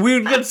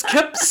just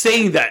kept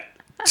saying that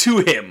to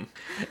him,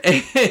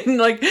 and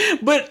like,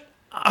 but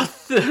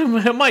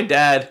my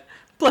dad,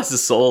 bless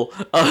his soul,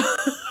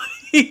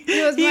 He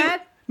was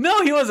mad?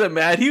 No, he wasn't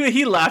mad.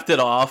 He laughed it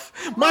off.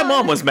 My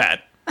mom was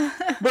mad.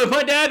 But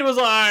my dad was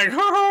like, ha,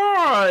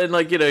 ha, and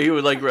like, he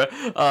would like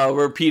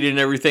repeat it and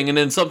everything. And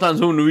then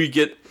sometimes when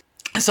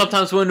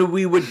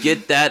we would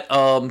get that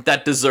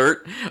that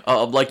dessert,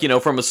 like,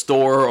 from a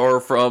store or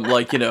from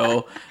like, at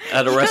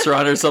a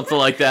restaurant or something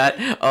like that,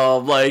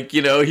 like,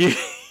 he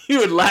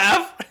would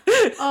laugh.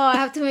 Oh, I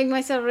have to make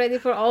myself ready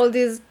for all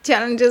these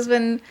challenges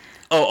when.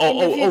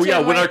 Oh yeah,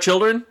 when our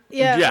children.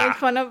 Yeah. Make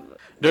fun of.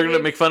 They're gonna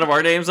make fun of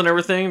our names and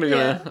everything. They're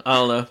gonna. I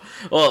don't know.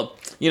 Well,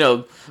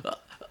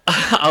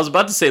 I was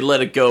about to say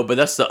 "Let It Go," but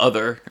that's the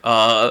other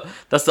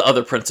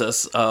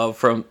princess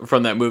from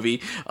that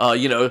movie. I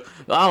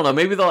don't know.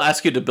 Maybe they'll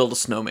ask you to build a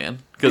snowman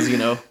because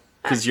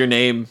your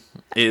name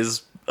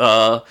is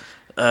a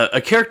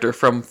character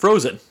from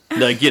Frozen.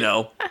 Like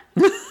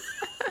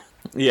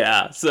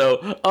Yeah.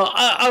 So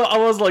I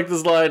was like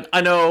this line. I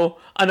know.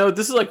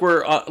 This is like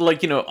where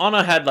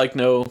Anna had like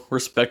no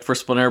respect for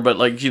Splinter, but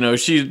like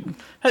she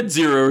had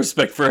zero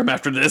respect for him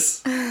after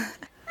this. I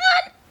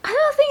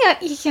don't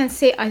think you can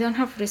say I don't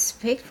have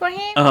respect for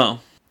him.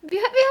 We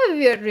have a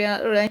weird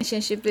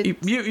relationship with...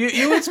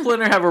 You and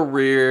Splinter have a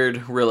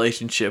weird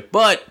relationship,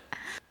 but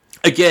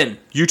again,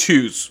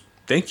 U2's.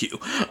 Thank you.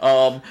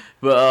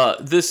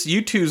 This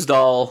U2's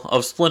doll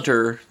of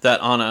Splinter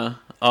that Anna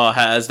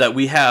has, that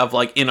we have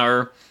like in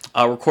our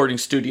recording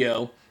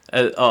studio,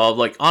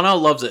 like Anna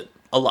loves it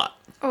a lot.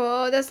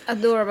 Oh, that's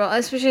adorable,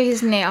 especially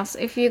his nails.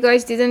 If you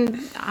guys didn't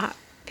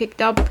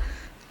picked up,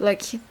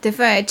 like,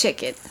 definitely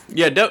check it.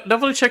 Yeah,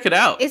 definitely check it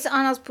out. It's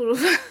Anna's proof.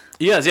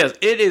 Yes,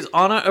 it is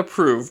Anna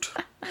approved.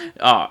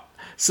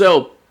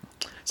 So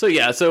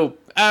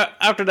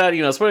after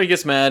that, Splinter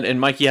gets mad and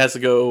Mikey has to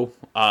go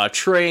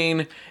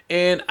train.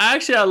 And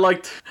actually, I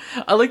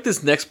like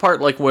this next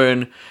part, like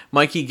when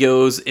Mikey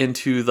goes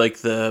into like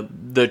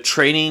the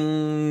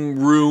training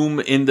room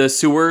in the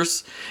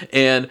sewers,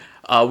 and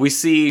we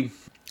see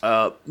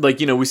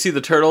we see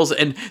the turtles,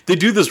 and they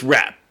do this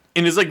rap.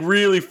 And it's like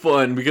really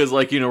fun because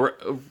like,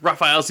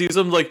 Raphael sees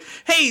him like,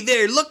 hey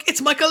there, look, it's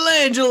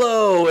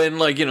Michelangelo. And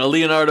like,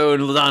 Leonardo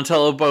and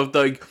Donatello both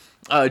like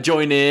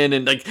join in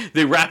and like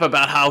they rap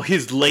about how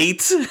he's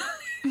late.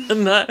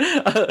 And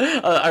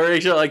I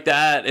actually like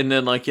that. And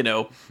then like,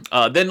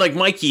 then like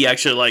Mikey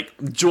actually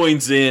like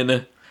joins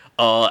in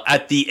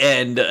at the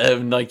end,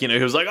 and like, he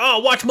was like, oh,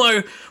 watch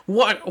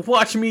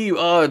me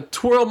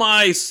twirl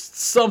my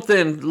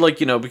something, like,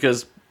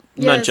 because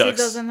yes, nunchucks. He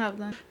doesn't have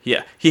that.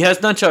 Yeah, he has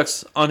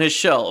nunchucks on his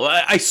shell.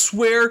 I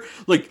swear,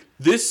 like,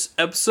 this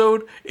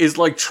episode is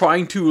like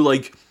trying to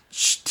like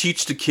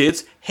teach the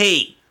kids,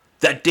 hey,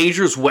 that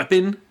dangerous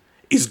weapon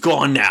is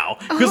gone now.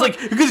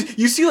 Because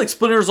you see like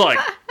Splinter's like,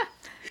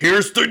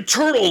 here's the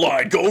turtle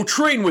line, go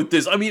train with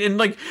this. I mean, and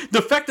like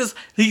the fact is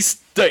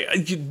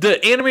the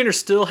animator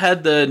still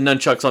had the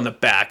nunchucks on the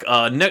back.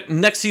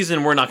 Next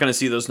season we're not going to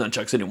see those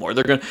nunchucks anymore.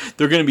 They're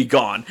gonna be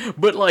gone.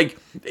 But like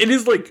it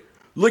is like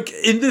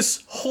in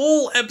this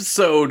whole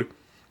episode,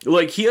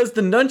 like he has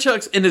the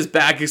nunchucks in his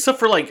back, except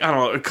for like, I don't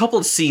know, a couple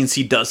of scenes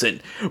he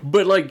doesn't.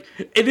 But like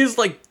it is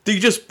like they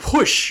just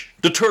push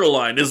the turtle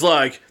line. Is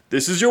like,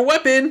 this is your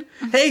weapon.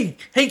 Hey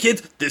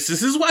kids, this is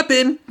his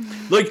weapon.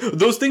 Like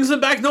those things in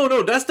the back,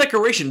 no, that's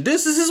decoration.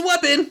 This is his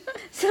weapon.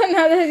 So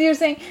now that you're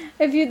saying,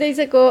 a few days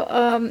ago,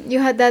 you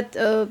had that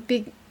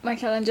big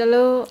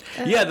Michelangelo.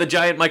 Yeah, the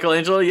giant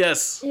Michelangelo.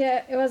 Yes.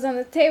 Yeah, it was on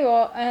the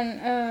table,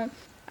 and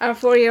our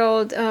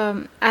 4-year-old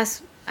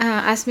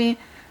asked me,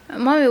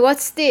 "Mommy,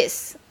 what's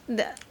this?"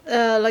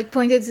 Like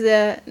pointed to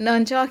the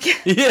nunchuck.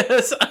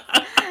 Yes.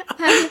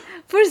 And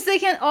for a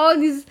second, all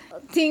these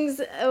things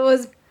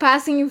was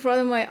passing in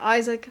front of my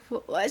eyes. Like,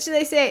 what should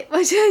I say?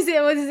 What should I say?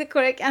 What is the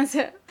correct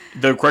answer?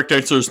 The correct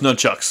answer is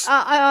nunchucks.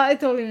 I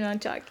told him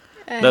nunchuck.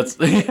 And That's.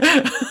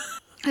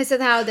 I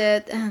said how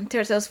the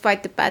turtles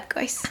fight the bad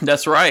guys.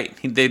 That's right.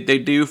 They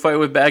do fight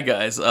with bad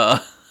guys. I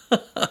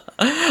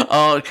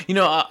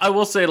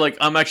will say, like,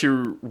 I'm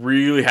actually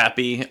really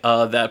happy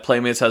that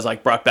Playmates has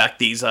like brought back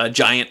these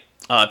giant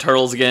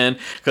turtles again,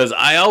 because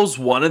I always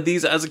wanted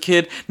these as a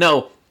kid.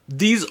 Now,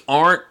 these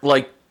aren't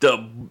like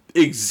the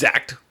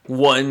exact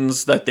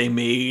ones that they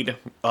made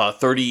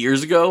 30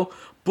 years ago,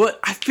 but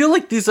I feel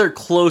like these are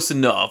close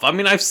enough. I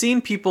mean, I've seen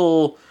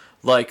people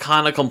like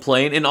kind of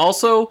complain, and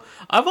also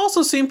I've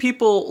also seen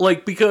people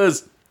like,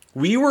 because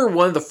we were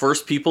one of the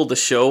first people to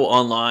show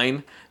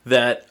online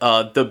that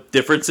the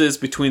differences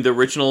between the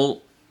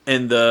original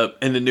and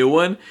the new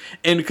one,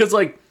 and because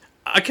like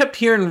I kept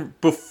hearing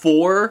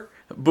before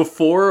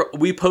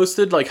we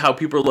posted, like, how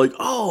people are like,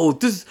 oh,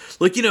 this,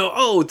 like,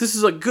 oh, this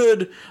is a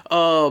good,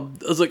 I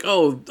was like,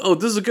 oh,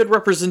 this is a good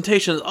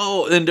representation.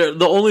 Oh, and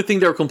the only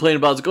thing they were complaining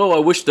about is like, oh, I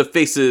wish the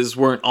faces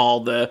weren't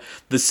all the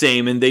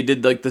same, and they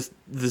did like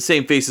the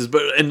same faces,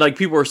 but, and like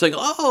people were saying,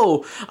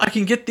 oh, I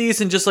can get these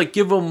and just like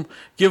give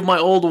my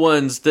old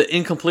ones, the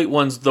incomplete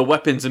ones, the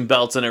weapons and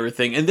belts and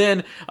everything. And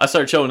then I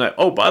started showing that,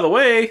 oh, by the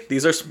way,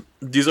 these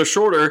are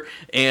shorter,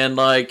 and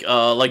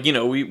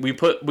we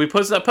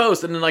posted that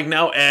post, and then like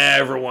now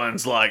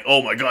everyone's like,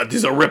 oh my god,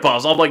 these are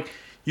ripoffs. I'm like,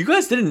 you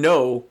guys didn't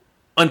know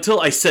until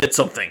I said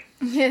something.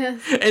 Yeah.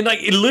 And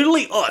like, it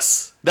literally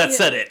us that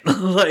said it.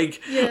 Like,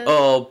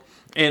 yeah.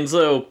 And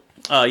so,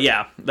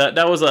 yeah,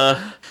 that was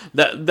a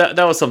that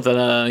was something.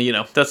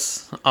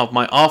 That's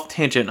my off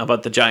tangent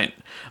about the giant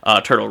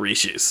turtle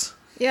reshus.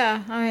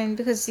 Yeah, I mean,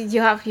 because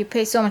you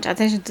pay so much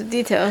attention to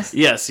details.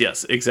 Yes,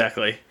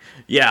 exactly.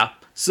 Yeah.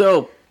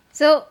 So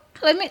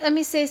let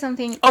me say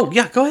something. oh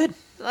yeah, go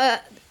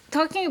ahead.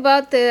 Talking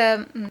about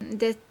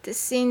the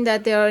scene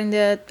that they are in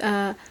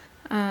the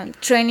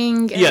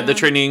training. Yeah, the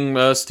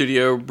training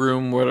studio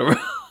room, whatever.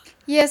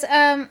 Yes,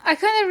 I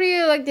kind of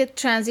really like the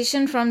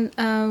transition from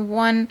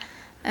one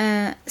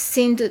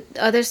scene to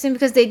the other scene,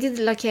 because they did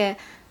like a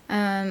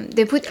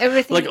they put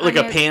everything like on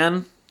a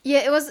pan. Yeah,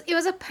 it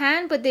was a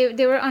pan, but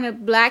they were on a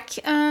black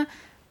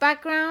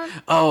background.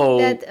 Oh.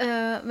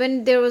 That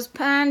when there was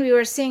pan, we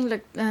were seeing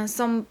like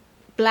some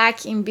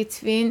black in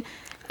between,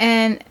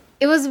 and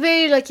it was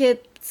very like a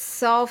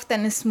soft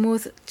and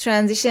smooth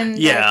transition.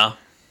 Yeah.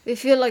 We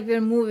feel like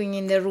we're moving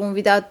in the room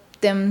without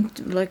them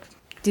like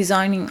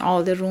designing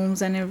all the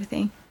rooms and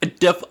everything.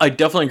 I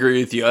definitely agree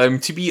with you.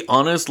 To be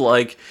honest,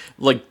 like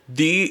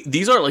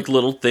these are like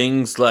little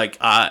things. Like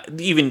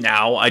even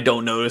now, I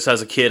don't notice.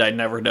 As a kid, I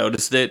never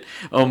noticed it.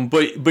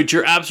 But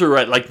you're absolutely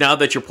right. Like now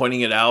that you're pointing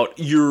it out,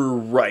 you're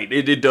right.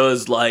 It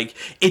does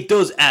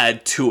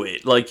add to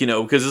it. Like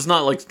because it's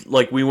not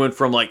like we went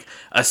from like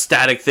a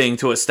static thing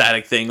to a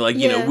static thing. Like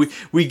Yes.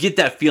 we get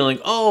that feeling.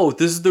 Oh,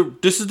 this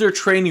is their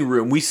training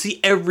room. We see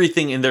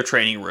everything in their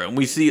training room.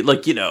 We see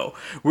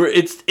where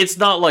it's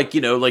not like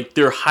like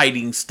they're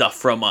hiding stuff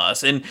from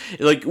us, and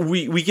like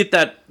we get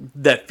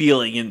that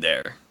feeling in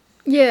there.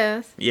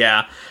 Yes.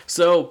 Yeah.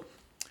 So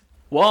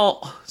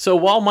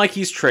while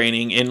Mikey's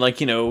training, and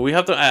we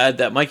have to add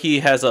that Mikey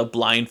has a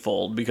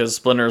blindfold because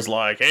Splinter's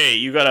like, hey,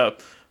 you gotta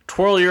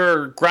twirl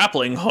your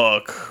grappling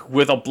hook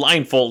with a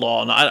blindfold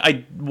on.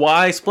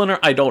 Why, Splinter?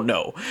 I don't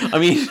know. I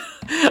mean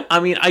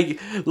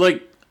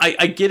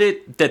I get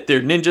it that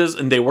they're ninjas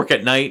and they work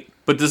at night,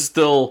 but this is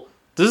still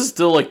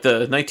like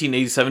the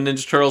 1987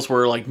 Ninja Turtles,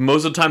 where like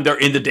most of the time they're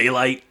in the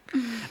daylight,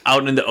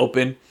 out in the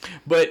open.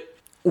 But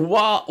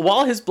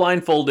while he's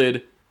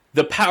blindfolded,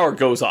 the power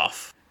goes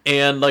off,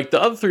 and like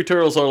the other three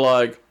turtles are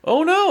like,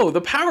 "Oh no,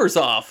 the power's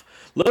off.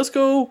 Let's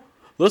go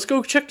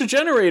check the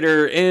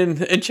generator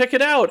and check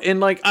it out." And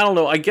like I don't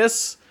know, I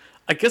guess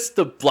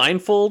the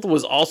blindfold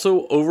was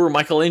also over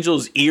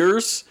Michelangelo's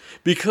ears,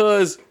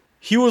 because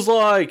he was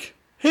like,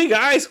 "Hey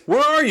guys,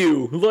 where are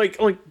you? Like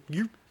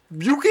you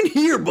can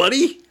hear,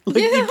 buddy."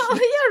 Like, Yeah, you're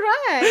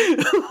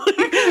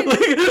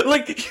right.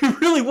 like he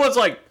really was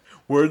like,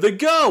 where'd they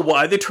go?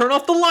 Why'd they turn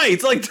off the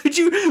lights? Like, did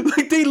you,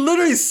 like, they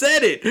literally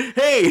said it.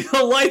 Hey,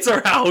 the lights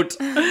are out.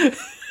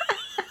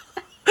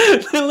 They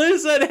literally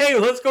said, hey,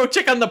 let's go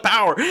check on the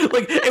power.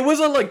 Like, it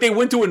wasn't like they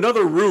went to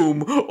another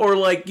room, or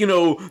like,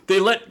 they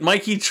let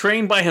Mikey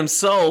train by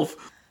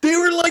himself. They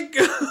were like,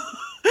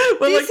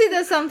 Do you see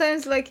that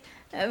sometimes, like,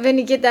 when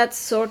you get that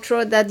sore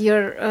throat, that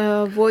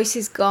your voice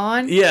is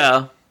gone?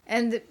 yeah.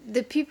 And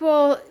the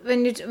people,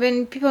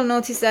 when people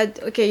notice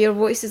that, okay, your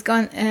voice is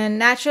gone, and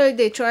naturally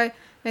they try,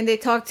 when they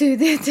talk to you,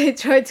 they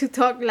try to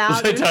talk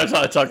louder.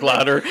 Talk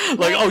louder.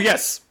 Like, oh,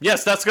 yes,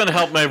 that's going to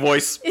help my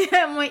voice.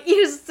 Yeah, my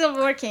ears still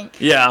working.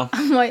 Yeah.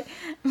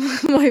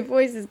 My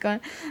voice is gone.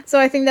 So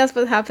I think that's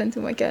what happened to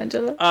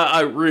Michelangelo.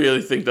 I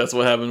really think that's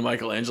what happened to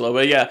Michelangelo.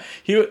 But yeah,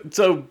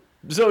 so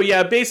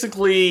yeah,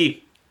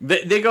 basically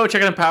they go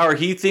check on the power.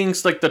 He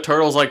thinks like the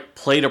turtles like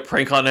played a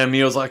prank on him.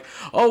 He was like,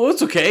 "Oh,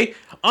 it's okay.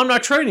 I'm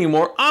not training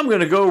anymore. I'm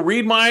gonna go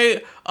read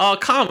my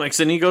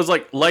comics." And he goes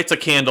like lights a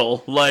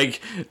candle.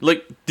 Like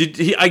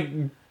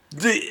he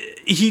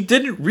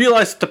didn't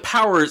realize the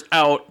power is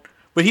out,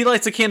 but he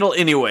lights a candle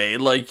anyway.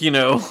 Like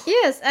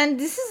Yes, and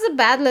this is a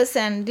bad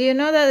lesson. Do you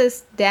know that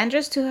it's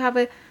dangerous to have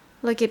a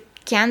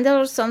candle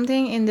or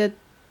something in the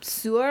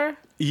sewer?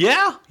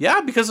 Yeah,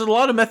 because there's a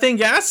lot of methane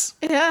gas.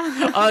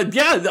 Yeah.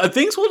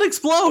 Things will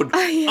explode.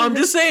 Yeah. I'm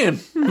just saying.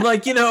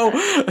 Like, hey,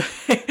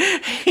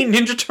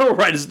 Ninja Turtle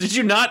Riders, did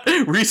you not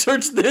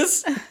research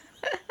this?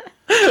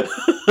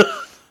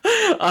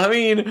 I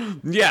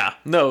mean, yeah,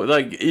 no,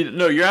 like,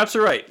 no, you're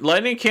absolutely right.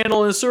 Lighting a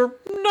candle in a sewer,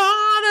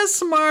 not a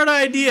smart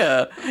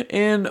idea.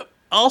 And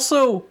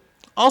also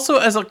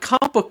as a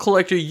comic book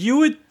collector, you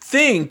would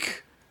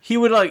think he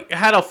would, like,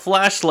 had a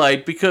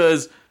flashlight,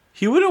 because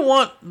he wouldn't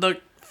want the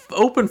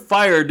open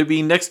fire to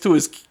be next to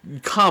his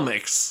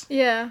comics.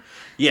 Yeah.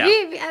 Yeah.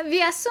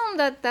 We assume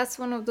that that's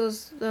one of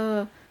those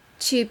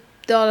cheap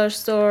dollar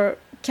store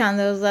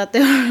candles that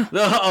they're.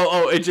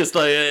 It just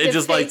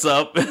lights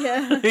up.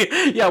 Yeah.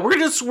 Yeah, we're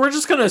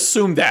just gonna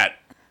assume that,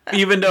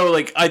 even though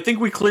like I think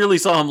we clearly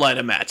saw him light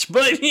a match,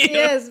 but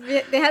Yes,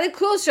 they had a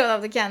close shot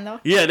of the candle.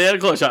 yeah, they had a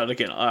close shot of the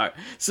candle. All right,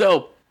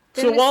 so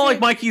while like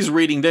Mikey's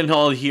reading, then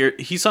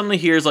he suddenly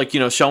hears like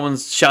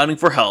someone's shouting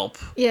for help,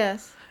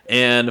 Yes.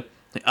 and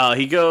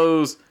he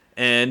goes,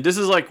 and this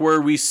is like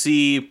where we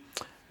see,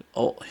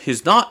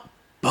 he's not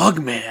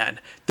Bugman.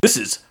 This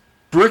is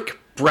Brick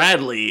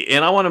Bradley,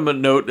 and I want to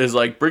note is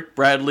like Brick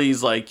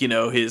Bradley's like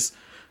his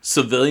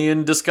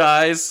civilian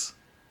disguise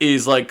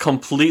is like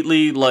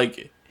completely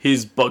like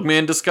his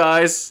Bugman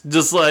disguise,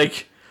 just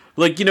like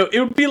it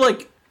would be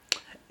like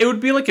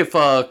if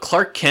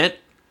Clark Kent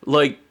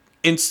like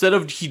instead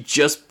of he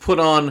just put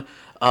on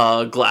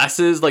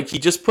glasses, like he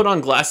just put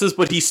on glasses,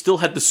 but he still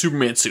had the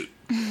Superman suit.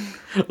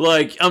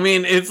 Like, I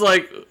mean, it's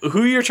like,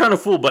 who you're trying to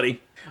fool,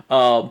 buddy?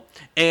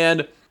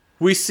 And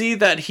we see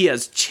that he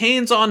has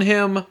chains on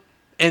him,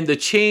 and the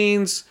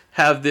chains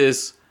have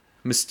this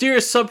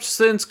mysterious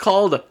substance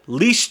called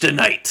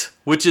Leishtonite,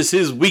 which is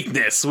his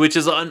weakness, which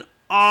is an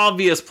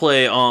obvious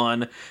play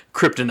on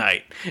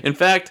kryptonite. In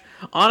fact,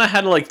 Anna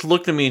had to like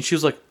look at me and she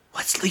was like,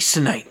 "What's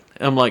Leishtonite?"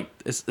 And I'm like,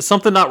 "Is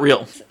something not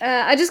real?"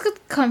 I just got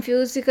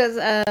confused because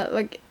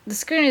like the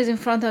screen is in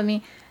front of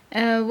me.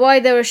 Why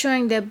they were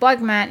showing the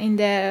Bugman in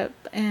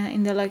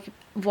the like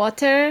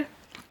water?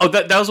 Oh,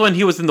 that was when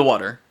he was in the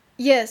water.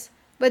 Yes,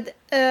 but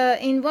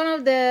in one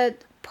of the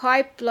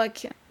pipe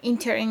like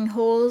entering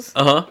holes,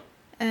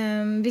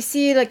 we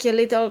see like a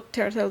little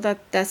turtle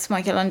that's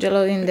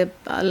Michelangelo in the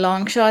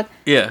long shot.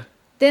 Yeah.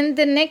 Then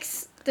the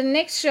next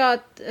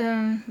shot,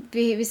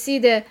 we see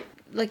the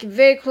like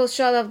very close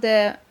shot of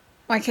the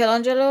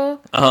Michelangelo.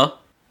 I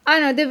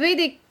don't know, the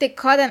way they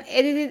cut and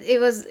edited it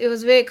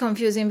was very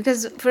confusing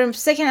because for a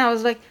second I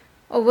was like,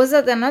 oh, was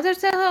that another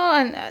turtle?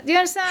 And do you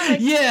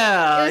understand?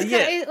 Like,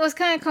 it was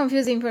kind of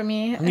confusing for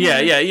me.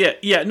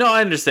 Yeah. No, I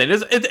understand.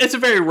 It's a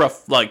very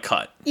rough like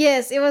cut.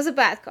 Yes, it was a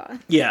bad cut.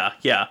 Yeah.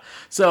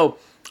 So,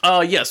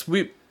 yes,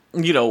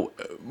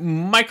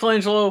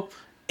 Michelangelo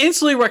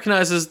instantly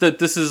recognizes that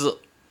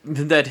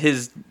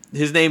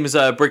his name is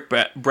Brick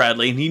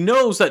Bradley, and he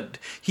knows that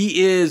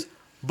he is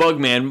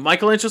Bugman.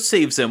 Michelangelo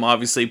saves him,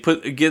 obviously,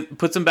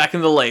 puts him back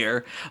in the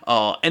lair,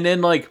 and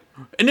then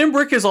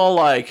Brick is all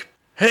like,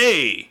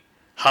 "Hey,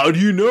 how do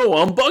you know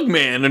I'm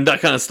Bugman?" and that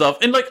kind of stuff.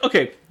 And like,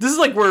 okay, this is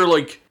like where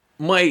like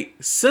my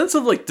sense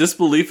of like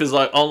disbelief is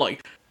like, all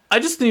like, I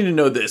just need to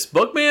know this,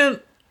 Bugman.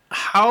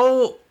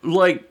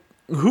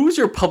 Who's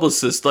your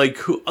publicist? Like,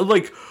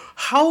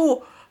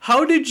 how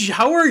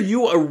are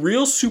you a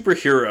real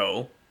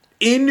superhero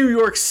in New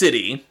York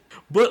City,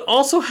 but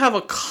also have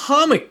a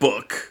comic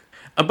book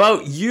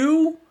about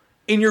you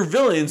and your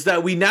villains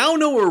that we now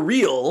know are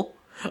real?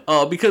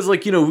 Because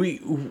like, you know,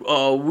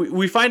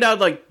 we find out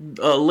like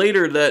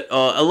later that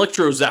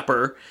Electro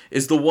Zapper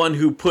is the one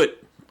who put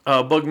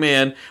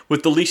Bugman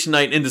with the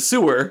Leishtonite in the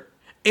sewer,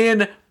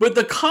 but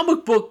the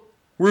comic book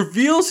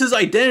reveals his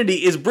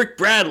identity is Brick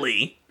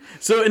Bradley.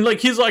 So, and like,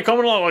 he's like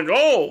coming along like,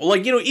 oh,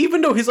 like, you know, even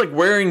though he's like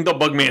wearing the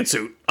Bugman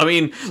suit, I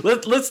mean,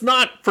 let's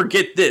not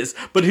forget this,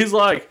 but he's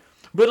like,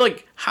 but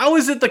like, how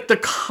is it that the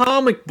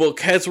comic book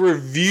has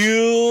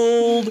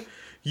revealed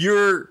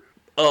your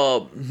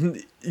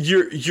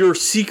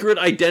secret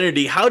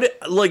identity?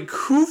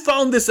 Who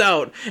found this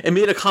out and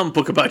made a comic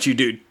book about you,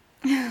 dude?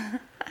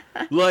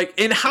 Like,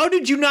 and how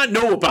did you not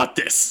know about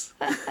this?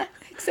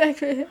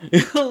 Exactly.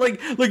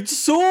 like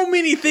so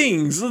many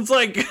things. It's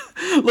like,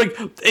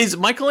 is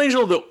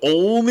Michelangelo the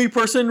only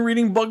person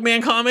reading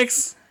Bugman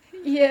comics?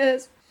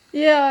 Yes.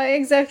 Yeah,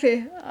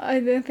 exactly. I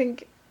didn't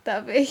think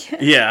that way.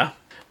 Yeah,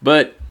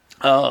 but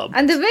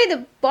and the way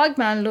the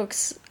Bugman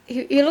looks,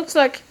 he looks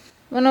like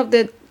one of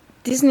the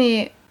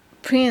Disney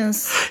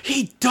prince.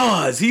 He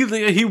does. He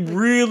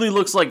really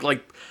looks like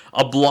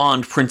a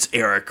blonde Prince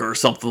Eric or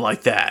something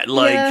like that.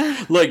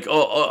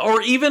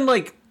 Or even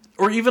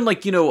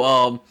you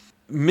know,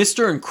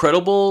 Mr.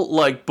 Incredible,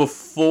 like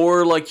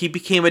before like he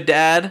became a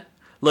dad.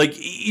 Like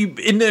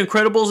in the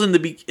Incredibles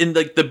in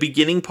the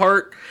beginning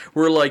part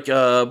where like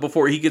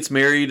before he gets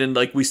married and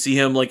like we see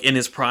him like in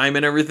his prime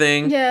and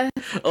everything. Yeah.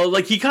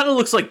 Like he kind of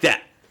looks like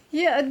that.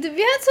 Yeah,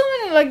 we had so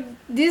many like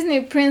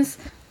Disney prince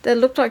that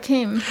looked like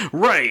him.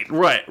 Right.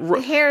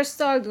 The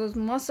hairstyle, those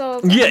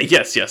muscles. Yeah,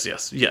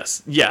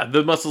 yes. Yeah,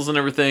 the muscles and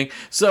everything.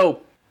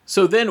 So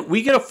then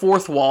we get a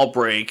fourth wall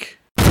break.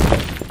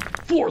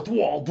 Fourth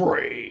wall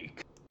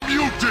break.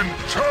 Mutant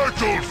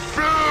turtle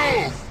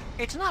filth!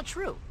 It's not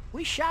true.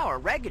 We shower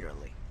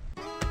regularly.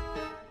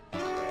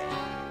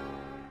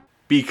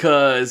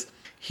 Because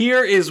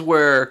here is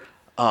where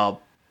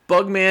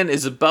Bugman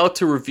is about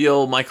to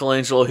reveal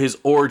Michelangelo his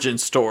origin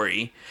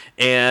story,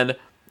 and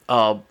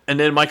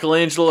then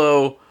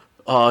Michelangelo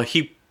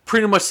he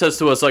pretty much says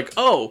to us like,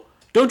 "Oh,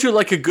 don't you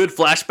like a good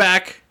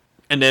flashback?"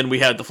 And then we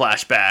had the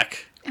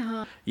flashback.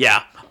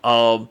 Yeah.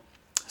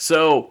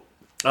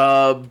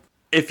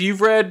 If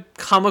you've read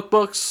comic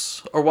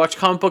books or watched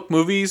comic book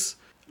movies,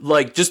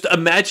 like just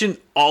imagine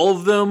all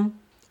of them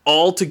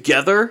all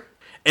together,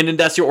 and then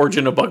that's your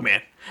origin of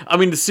Bugman. I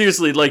mean,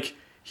 seriously, like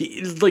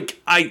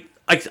I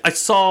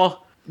saw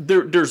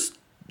there's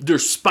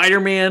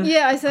Spider-Man.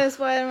 Yeah, I saw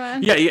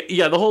Spider-Man.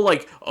 Yeah. The whole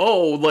like,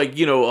 oh, like,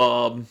 you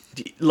know,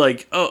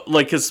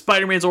 like his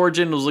Spider-Man's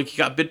origin was like he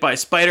got bit by a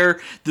spider.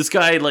 This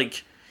guy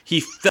like he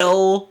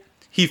fell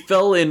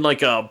in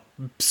like a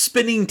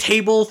spinning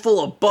table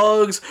full of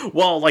bugs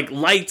while like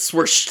lights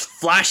were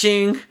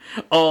flashing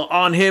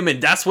on him,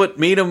 and that's what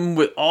made him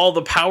with all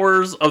the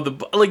powers of the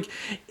like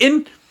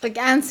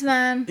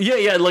Ant-Man.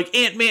 Yeah, like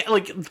Ant-Man,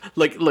 like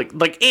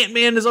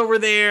Ant-Man is over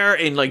there,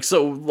 and like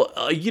so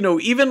you know,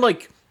 even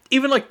like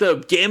even like the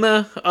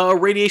gamma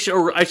radiation,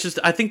 or I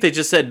think they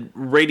just said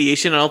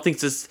radiation. I don't think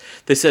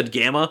they said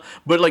gamma,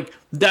 but like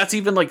that's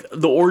even like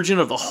the origin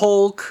of the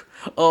Hulk.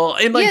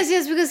 And like,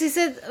 yes, because he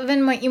said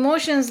when my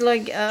emotions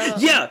like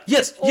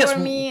yes.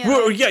 me,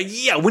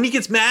 yeah. When he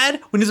gets mad,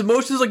 when his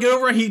emotions like get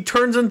over, he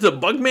turns into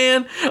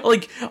Bugman.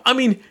 Like, I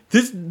mean,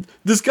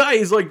 this guy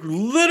is like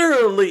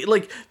literally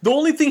like the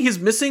only thing he's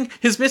missing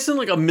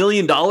like $1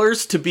 million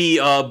to be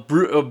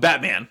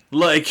Batman.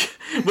 Like,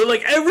 but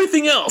like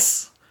everything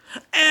else,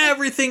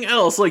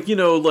 like, you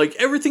know, like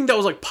everything that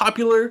was like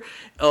popular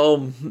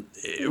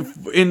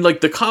in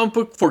like the comic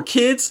book for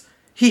kids,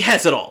 he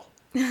has it all.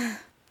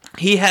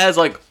 He has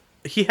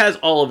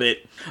all of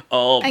it.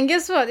 And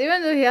guess what?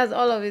 Even though he has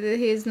all of it,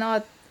 he's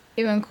not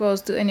even close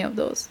to any of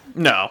those.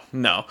 No.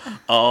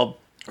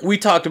 We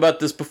talked about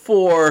this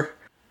before.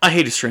 I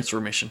hate his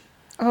transformation.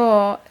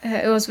 Oh,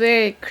 it was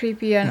very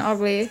creepy and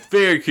ugly.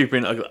 Very creepy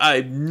and ugly. I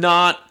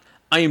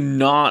am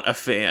not a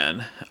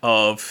fan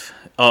of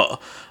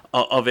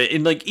it.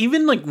 And like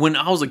even like when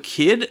I was a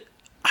kid,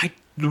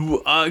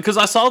 because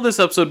I saw this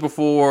episode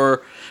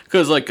before,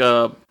 because like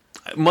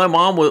my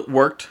mom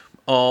worked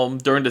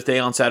during the day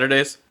on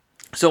Saturdays,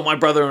 so my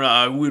brother and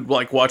I would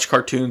like watch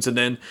cartoons, and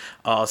then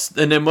most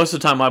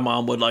of the time my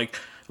mom would like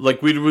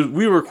we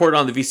record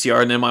on the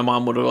VCR, and then my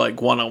mom would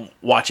like want to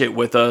watch it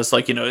with us.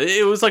 Like, you know,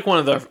 it was like one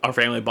of our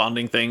family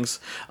bonding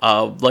things.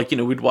 Like, you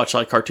know, we'd watch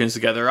like cartoons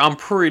together. I'm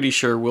pretty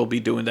sure we'll be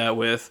doing that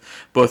with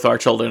both our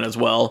children as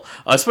well,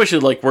 especially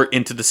like we're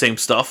into the same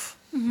stuff.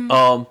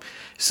 Mm-hmm.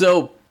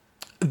 So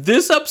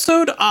this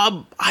episode,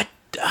 I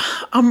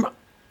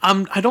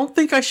don't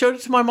think I showed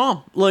it to my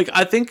mom. Like,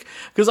 I think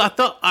because I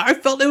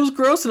felt it was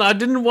gross, and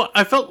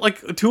I felt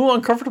like too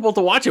uncomfortable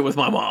to watch it with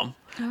my mom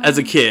as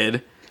a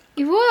kid.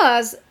 It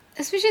was,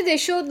 especially they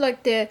showed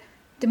like the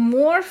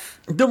morph.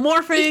 The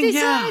morphing,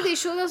 if they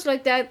showed us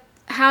like that,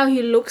 how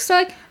he looks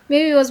like,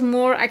 maybe it was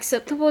more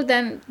acceptable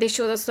than they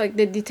showed us like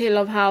the detail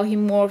of how he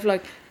morphed,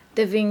 like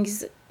the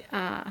wings.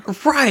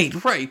 Right.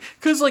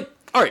 Because like,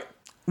 all right,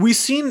 we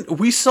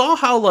saw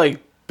how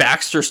like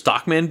Baxter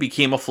Stockman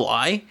became a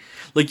fly.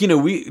 Like, you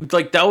know,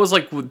 that was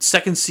like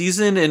second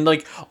season, and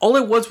like all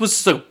it was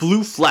just a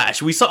blue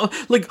flash. We saw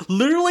like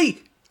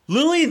literally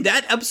in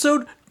that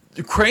episode,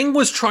 Krang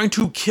was trying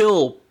to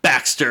kill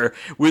Baxter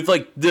with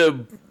like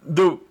the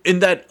in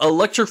that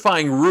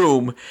electrifying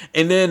room,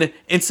 and then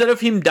instead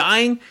of him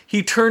dying,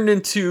 he turned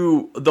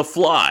into the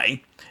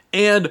Fly.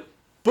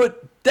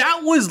 But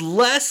that was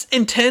less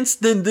intense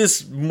than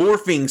this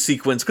morphing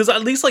sequence, because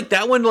at least like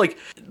that one, like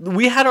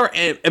we had our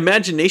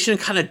imagination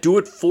kind of do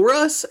it for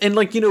us, and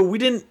like, you know, we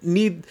didn't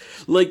need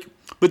like.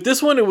 But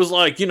this one, it was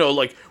like, you know,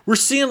 like we're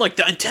seeing like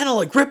the antenna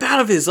like rip out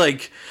of his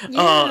like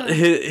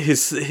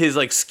his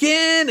like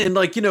skin, and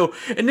like, you know,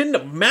 and then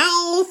the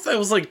mouth. I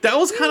was like, that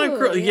was kind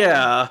of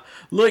yeah,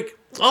 like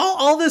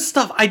all this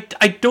stuff. I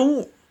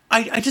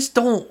just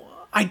don't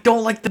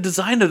like the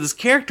design of this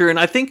character, and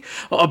I think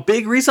a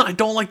big reason I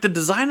don't like the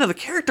design of the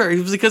character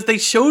is because they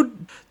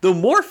showed the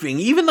morphing.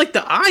 Even like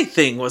the eye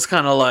thing was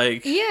kind of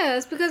like,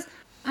 yes, because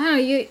I don't know,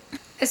 you,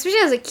 especially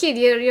as a kid,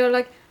 you're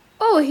like,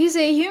 oh, he's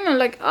a human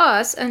like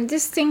us, and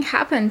this thing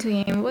happened to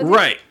him.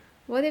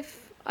 What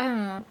if I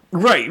don't know.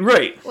 Right.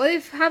 What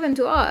if it happened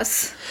to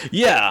us?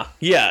 Yeah,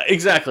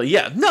 exactly.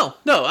 Yeah, no,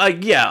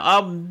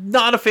 I'm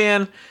not a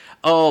fan.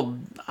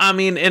 I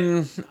mean,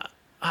 and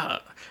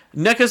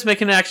NECA's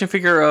making an action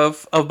figure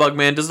of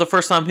Bugman. This is the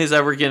first time he's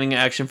ever getting an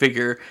action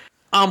figure.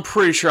 I'm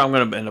pretty sure I'm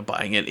gonna end up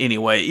buying it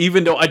anyway,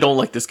 even though I don't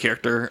like this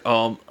character.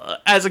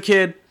 As a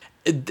kid,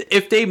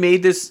 if they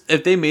made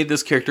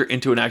this character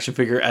into an action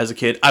figure as a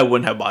kid, I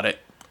wouldn't have bought it.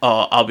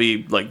 I'll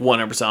be like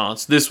 100%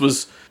 honest.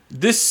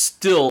 This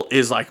still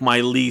is like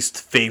my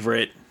least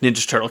favorite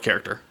Ninja Turtle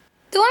character.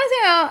 The only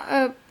thing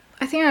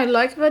I think I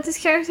like about this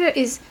character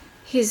is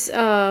his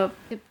the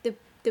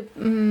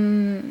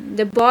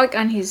bug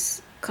on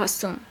his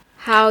costume.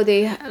 How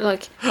they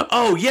like.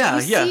 Oh yeah,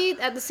 you see it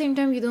at the same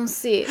time you don't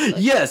see it.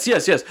 Like, yes.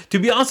 To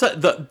be honest,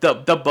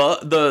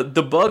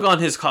 the bug on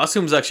his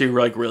costume is actually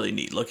like really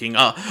neat looking.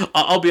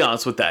 I'll be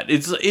honest with that.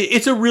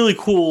 It's a really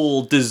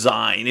cool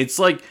design. It's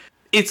like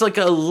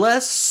a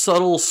less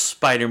subtle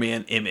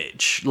Spider-Man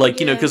image.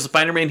 Like, you know, because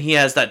Spider-Man, he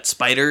has that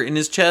spider in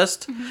his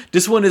chest. Mm-hmm.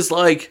 This one is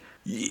like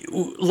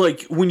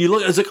when you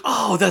look, it's like,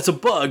 oh, that's a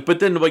bug. But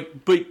then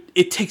but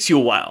it takes you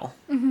a while.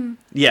 Mm-hmm.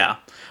 Yeah.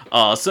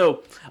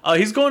 So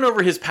he's going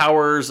over his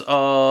powers.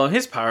 I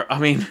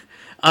mean,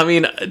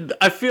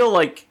 I feel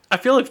like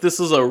if this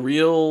is a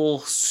real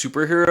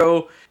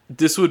superhero,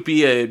 this would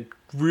be a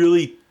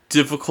really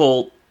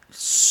difficult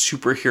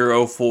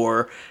superhero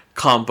for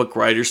comic book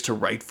writers to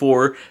write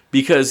for,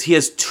 because he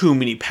has too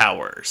many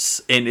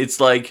powers, and it's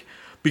like,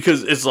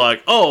 because it's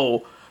like,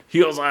 oh,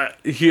 he is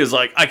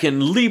like I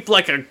can leap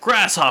like a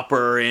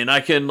grasshopper, and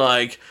I can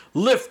like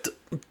lift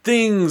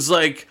things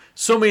like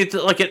so many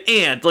like an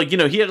ant. Like, you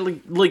know, he had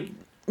like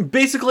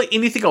basically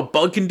anything a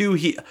bug can do,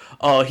 he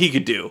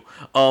could do.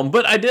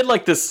 But I did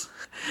like this.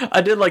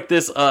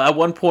 At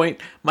one point,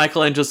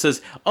 Michelangelo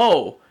says,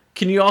 "Oh,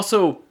 can you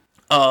also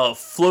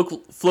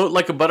float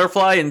like a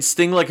butterfly and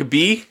sting like a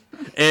bee?"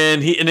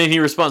 And then he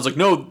responds like,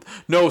 no,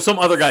 some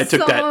other guy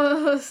took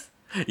that.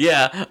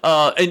 Yeah,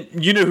 and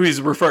you know who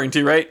he's referring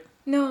to, right?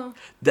 No.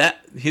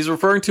 That he's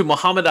referring to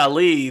Muhammad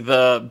Ali,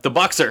 the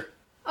boxer.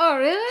 Oh,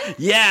 really?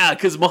 Yeah,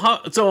 because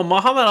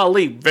Muhammad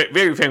Ali,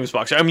 very famous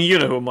boxer. I mean, you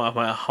know who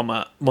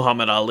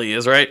Muhammad Ali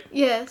is, right?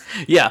 Yes.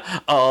 Yeah.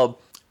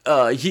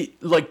 He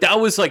like that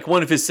was like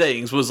one of his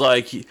sayings was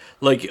like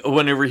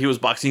whenever he was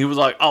boxing, he was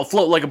like, "I'll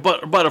float like a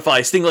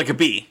butterfly, sting like a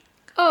bee."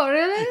 Oh,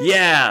 really?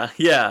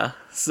 Yeah.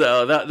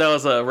 So that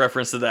was a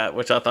reference to that,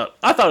 which I thought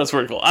was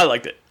pretty cool. I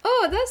liked it.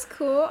 Oh, that's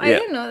cool. I Yeah.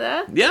 didn't know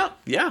that.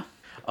 Yeah.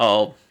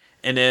 Oh,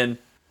 and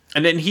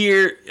then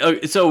here,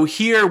 so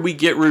here we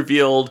get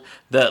revealed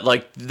that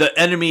like the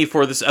enemy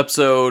for this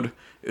episode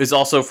is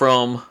also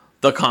from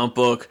the comic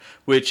book,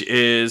 which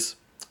is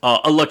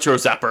Electro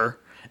Zapper,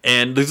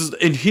 and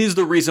he's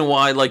the reason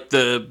why like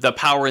the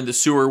power in the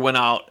sewer went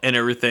out and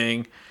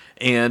everything,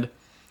 and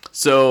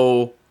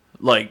so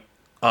like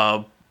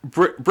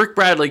Brick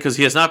Bradley, because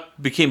he has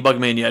not became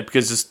Bugman yet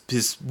because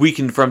he's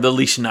weakened from the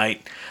Leash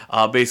Knight,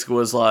 basically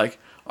was like,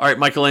 all right,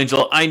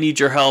 Michelangelo, I need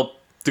your help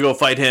to go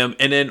fight him.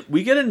 And then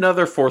we get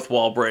another fourth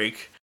wall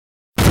break.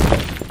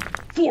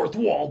 Fourth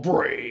wall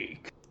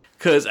break!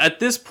 Because at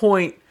this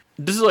point,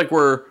 this is like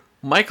where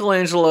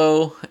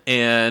Michelangelo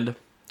and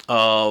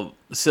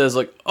says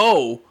like,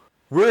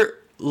 we're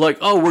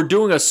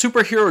doing a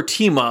superhero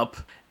team up.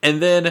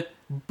 And then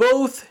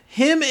both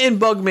him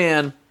and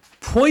Bugman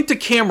point to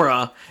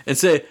camera and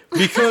say,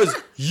 because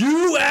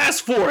you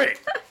asked for it.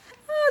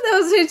 Oh, that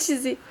was very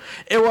cheesy.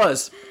 It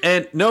was.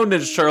 And no,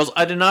 Ninja Turtles,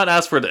 I did not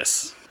ask for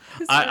this.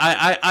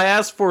 I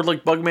asked for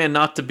like Bugman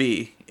not to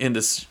be in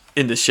this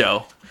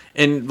show.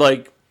 And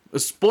like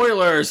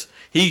spoilers,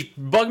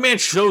 Bugman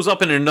shows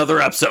up in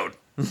another episode.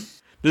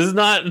 This is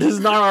not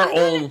our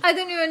own. I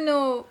don't even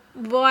know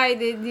why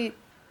they did.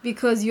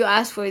 Because you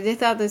asked for it, they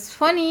thought it's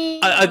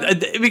funny.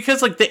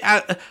 Because like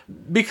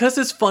because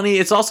it's funny.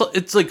 It's also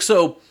like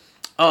so.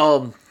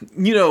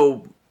 You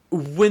know,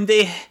 when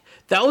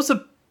that was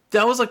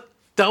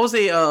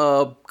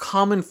a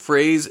common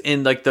phrase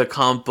in like the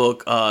comic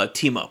book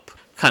team up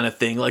kind of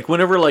thing. Like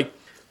whenever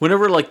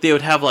they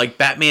would have like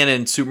Batman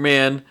and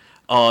Superman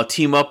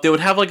team up, they would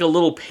have like a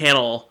little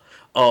panel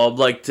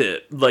like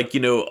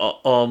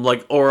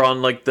or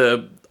on like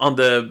on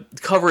the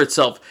cover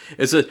itself.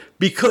 It says,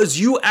 because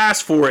you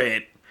asked for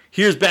it,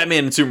 here's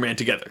Batman and Superman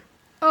together.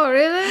 Oh,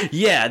 really?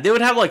 Yeah, they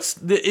would have like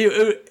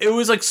it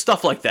was like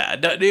stuff like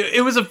that.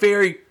 It was a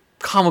very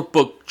comic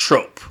book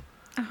trope.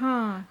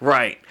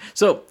 Right.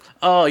 So,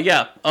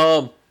 yeah.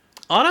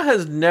 Anna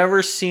has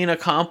never seen a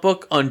comic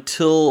book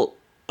until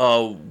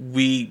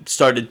we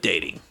started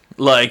dating.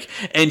 Like,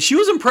 and she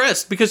was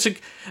impressed because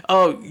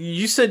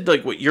you said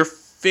like what your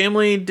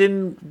family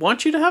didn't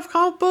want you to have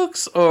comic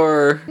books,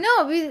 or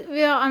No, we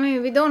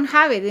don't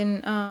have it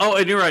in.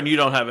 and you're right, you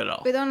don't have it at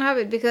all. We don't have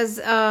it because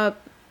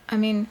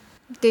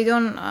they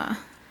don't.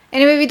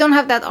 Anyway, we don't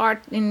have that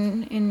art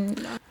in.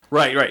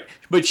 Right.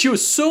 But she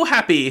was so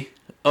happy.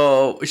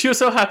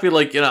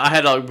 Like, you know, I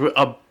had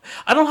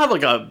I don't have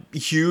like a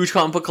huge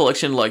comic book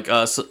collection like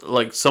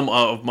some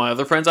of my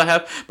other friends I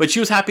have, but she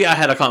was happy I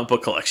had a comic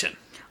book collection.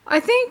 I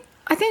think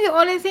the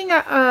only thing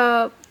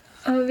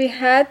we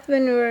had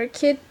when we were a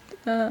kid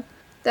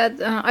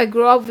that I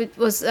grew up with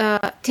was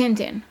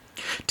Tintin.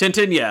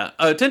 Tintin, yeah.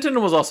 Tintin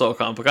was also a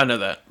comic book. I know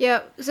that.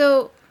 Yeah.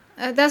 So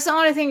that's the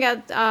only thing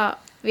that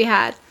we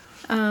had.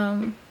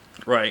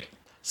 Right.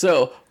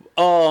 So,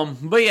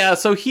 but yeah,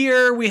 so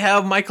here we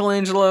have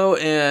Michelangelo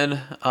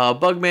and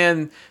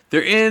Bugman.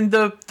 They're in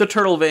the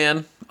turtle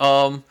van.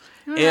 And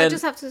I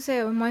just have to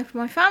say, my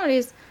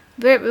family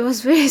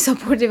was very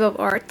supportive of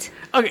art.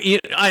 Okay,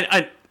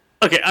 I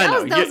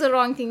know. That was the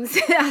wrong thing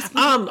to ask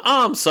me.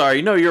 I'm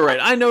sorry. No, you're right.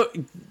 I know.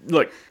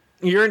 Look,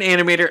 you're an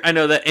animator. I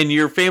know that, and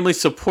your family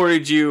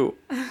supported you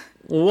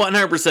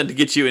 100% to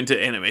get you into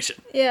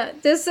animation. Yeah,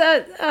 just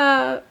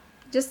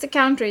the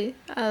country.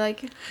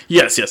 Like.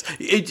 Yes.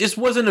 It just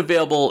wasn't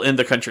available in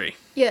the country.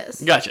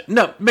 Yes. Gotcha.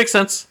 No, makes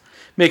sense.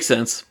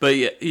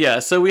 But yeah.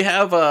 So we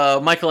have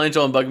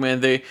Michelangelo and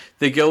Bugman.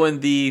 They go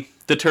in the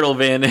turtle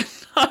van, and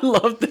I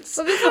love this.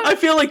 I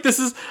felt like before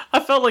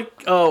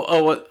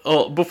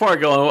I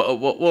go on,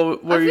 what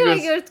were you? I feel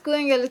like you're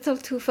going a little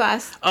too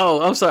fast.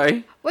 Oh, I'm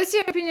sorry. What's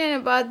your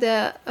opinion about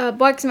the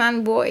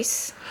Bugsman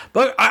voice?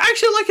 But I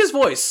actually like his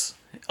voice.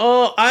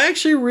 I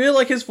actually really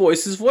like his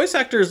voice. His voice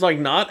actor is like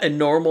not a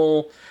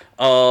normal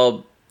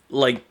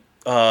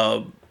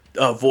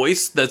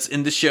voice that's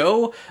in the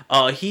show.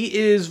 He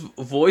is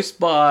voiced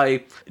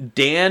by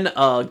Dan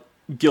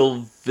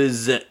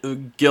Gilvezan.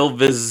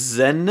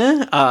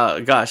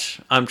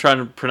 Gosh, I'm trying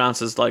to pronounce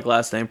his like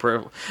last name.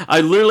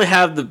 I literally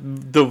have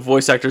the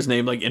voice actor's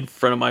name like in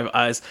front of my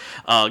eyes.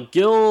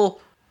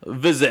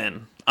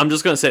 Gilvezan. I'm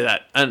just gonna say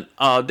that. And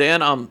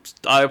Dan,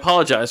 I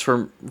apologize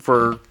for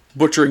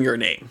butchering your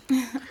name.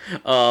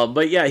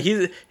 But yeah,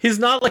 he's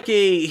not a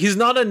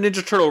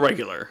Ninja Turtle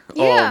regular.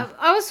 Yeah,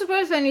 I was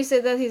surprised when you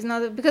said that he's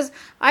not because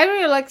I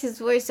really liked his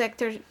voice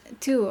actor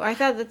too. I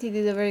thought that he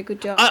did a very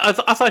good job. I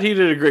thought he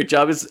did a great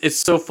job. It's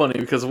so funny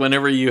because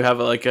whenever you have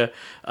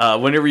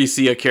whenever you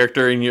see a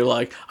character and you're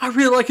like, I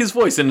really like his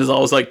voice, and it's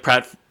always like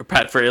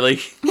Pratt Fraley.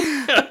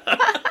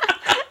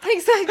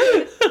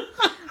 Exactly.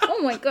 Oh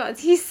my god,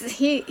 he's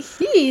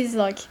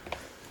like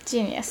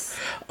genius.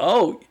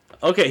 Oh,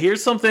 okay.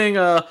 Here's something.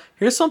 A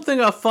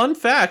fun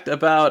fact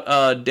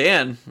about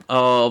Dan.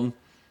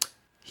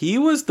 He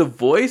was the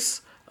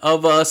voice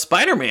of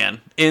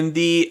Spider-Man in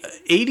the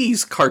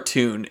 '80s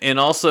cartoon, and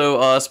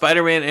also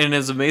Spider-Man and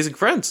His Amazing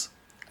Friends.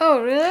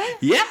 Oh really?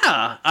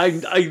 Yeah,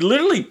 I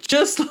literally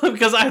just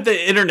because I have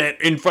the internet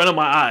in front of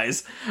my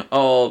eyes.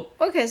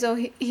 Okay, so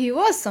he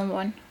was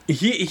someone.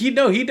 He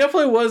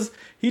definitely was.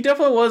 He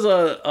definitely was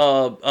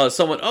a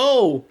someone.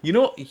 Oh,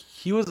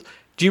 he was.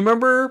 Do you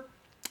remember?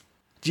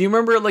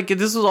 Like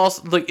this was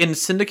also like in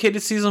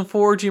syndicated season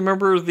 4? Do you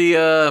remember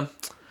the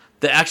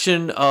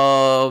action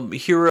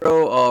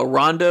hero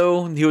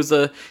Rondo? He was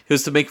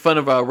to make fun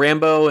of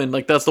Rambo, and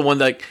like that's the one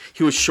that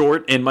he was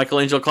short and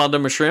Michelangelo called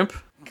him a shrimp.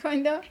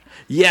 Kinda.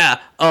 Yeah.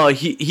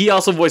 He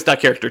also voiced that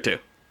character too.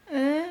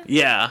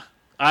 Yeah.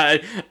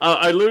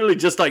 I literally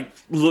just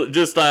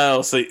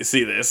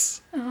see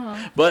this.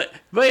 Uh-huh. But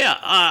yeah,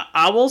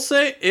 I will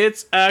say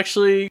it's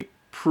actually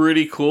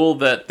pretty cool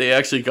that they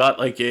actually got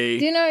like a.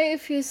 Do you know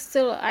if he's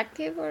still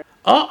active or?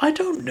 I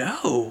don't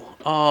know.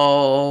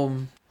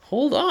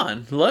 Hold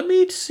on. Let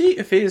me see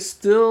if he's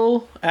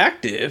still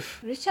active.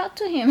 Reach out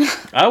to him.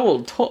 I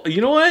will.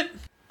 You know what?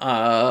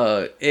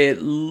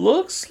 It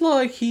looks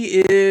like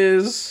he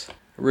is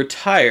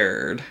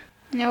retired.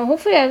 No,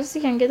 hopefully I just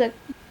can get an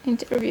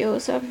interview or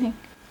something.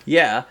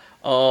 Yeah.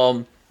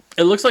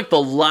 It looks like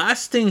the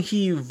last thing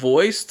he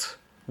voiced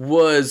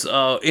was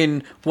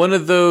in one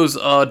of those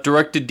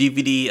directed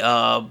DVD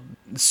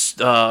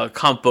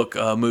comic book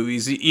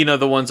movies. You know,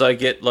 the ones I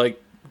get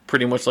like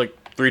pretty much like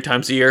 3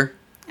 times a year.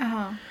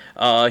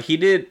 He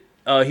did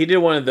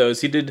one of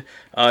those. He did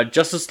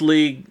Justice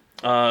League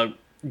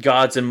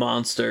Gods and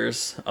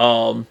Monsters.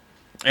 And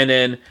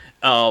then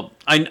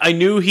I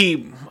knew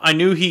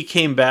he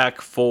came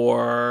back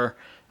for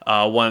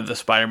one of the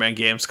Spider-Man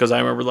games, because I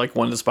remember like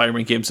one of the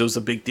Spider-Man games, it was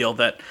a big deal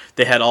that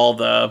they had all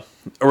the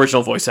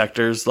original voice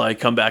actors like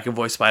come back and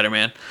voice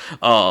Spider-Man.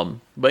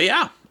 But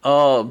yeah,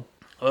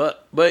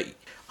 but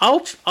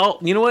I'll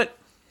you know what?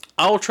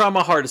 I'll try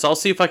my hardest. I'll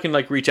see if I can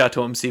like reach out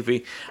to him, see if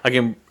I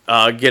can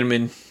get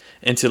him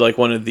into like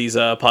one of these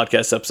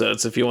podcast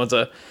episodes if he wants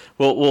to.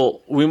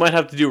 Well, we might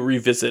have to do a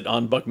revisit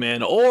on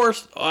Bugman, or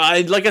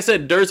like I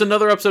said, there's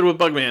another episode with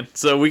Bugman,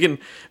 so we can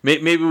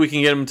maybe we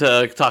can get him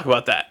to talk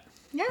about that.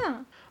 Yeah.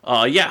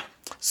 Yeah.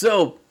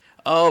 So,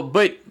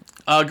 but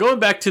going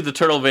back to the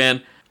Turtle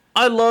Van,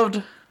 I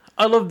loved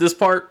this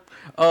part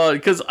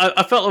because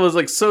I felt it was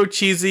like so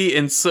cheesy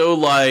and so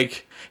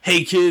like,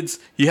 hey kids,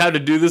 you have to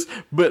do this.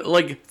 But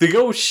like they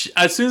go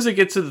as soon as they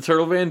get to the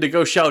Turtle Van, they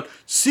go shout,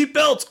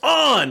 "Seatbelts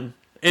on!"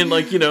 And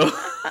like, you know,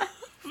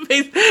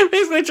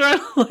 basically trying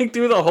to like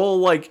do the whole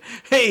like,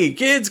 "Hey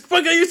kids,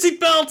 fuck out your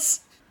seatbelts!"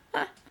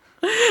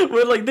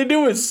 But like they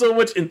do it with so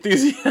much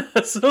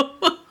enthusiasm.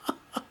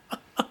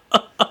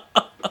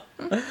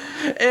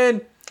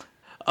 And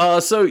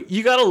so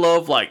you gotta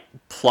love like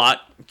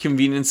plot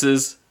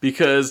conveniences,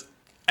 because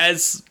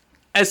as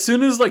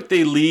soon as like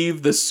they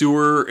leave the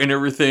sewer and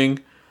everything,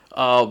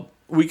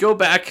 we go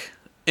back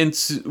and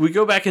see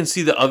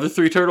the other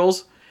 3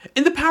 turtles,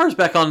 and the power's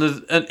back on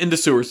in the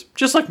sewers,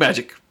 just like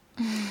magic.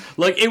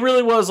 Like it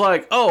really was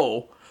like,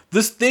 oh,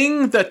 this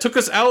thing that took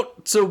us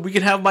out so we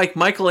can have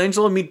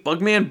Michelangelo meet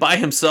Bugman by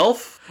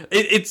himself,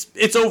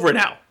 it's over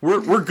now.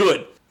 We're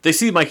good. They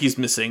see Mikey's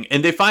missing,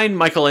 and they find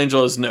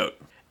Michelangelo's note.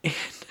 And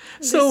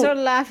so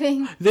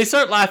They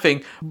start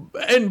laughing,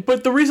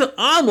 but the reason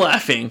I'm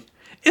laughing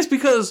is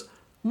because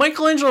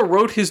Michelangelo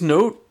wrote his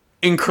note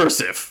in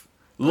cursive.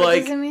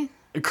 Like, what does it mean?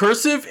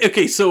 Cursive?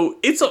 Okay, so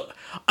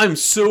I'm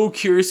so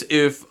curious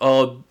if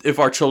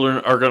our children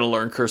are gonna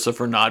learn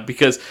cursive or not,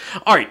 because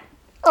all right.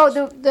 Oh,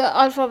 the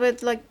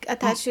alphabet like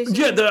attached to each other.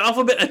 Yeah, the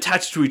alphabet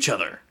attached to each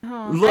other.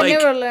 Oh, like, I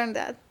never learned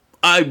that.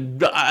 I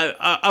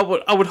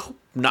would hope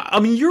not. I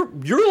mean,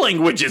 your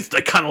language is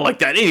kind of like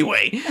that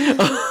anyway.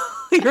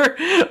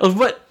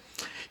 But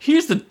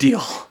here's the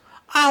deal.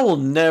 I will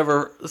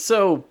never.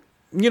 So,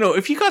 you know,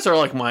 if you guys are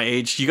like my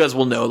age, you guys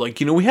will know. Like,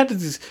 you know, we had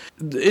to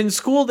in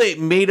school. They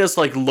made us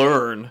like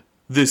learn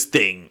this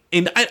thing,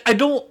 and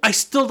I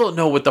still don't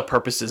know what the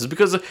purpose is,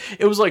 because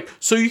it was like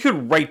so you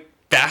could write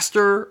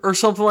faster or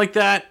something like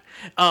that.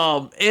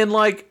 And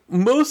like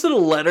most of the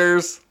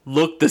letters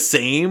look the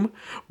same,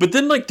 but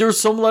then like there's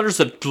some letters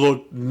that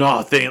look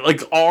nothing.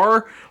 Like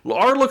R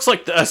looks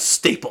like a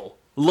staple.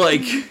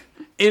 Like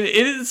it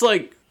is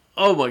like,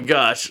 oh my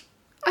gosh.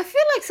 I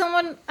feel like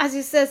someone, as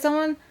you said,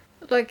 someone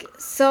like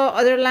saw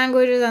other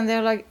languages and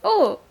they're like,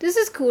 oh, this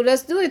is cool,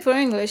 let's do it for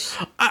English.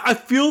 I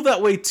feel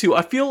that way too.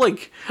 I feel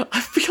like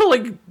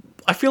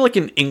I feel like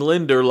in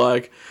England they're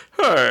like,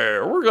 hey,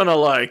 we're gonna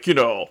like,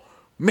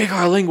 make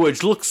our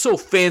language look so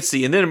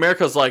fancy, and then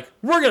America's like,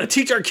 we're gonna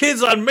teach our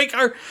kids how to make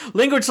our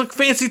language look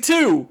fancy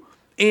too.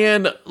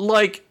 And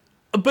like,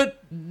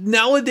 but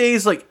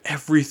nowadays, like,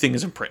 everything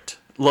is in print.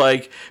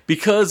 Like,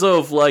 because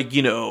of like,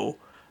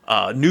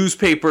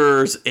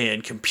 newspapers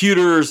and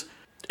computers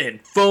and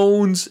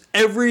phones,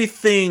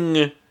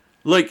 everything,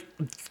 like,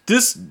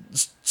 this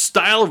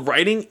style of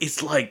writing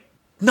is like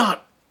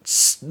not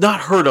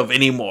heard of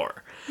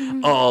anymore.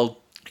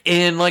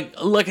 And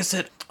like I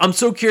said, I'm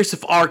so curious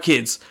if our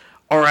kids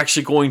are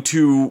actually going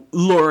to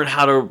learn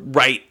how to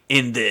write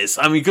in this.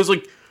 I mean, because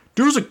like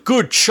there was a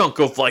good chunk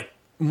of like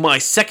my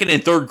second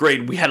and third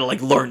grade we had to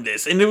like learn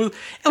this, and it was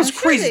I'm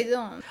sure crazy. they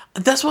don't.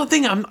 That's one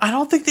thing. I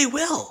don't think they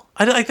will.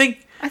 I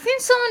think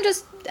someone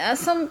just I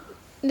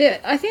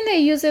think they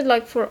use it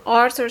like for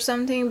art or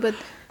something, but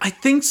I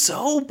think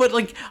so. But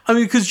like, I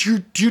mean, because you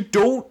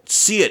don't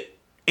see it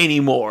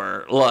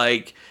anymore.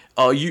 Like,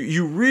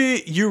 you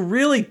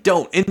really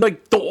don't. And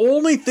like, the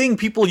only thing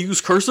people use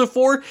cursive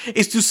for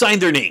is to sign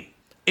their name.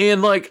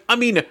 And like, I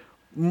mean,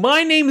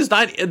 my name is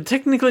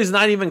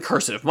not even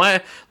cursive.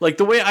 My, like,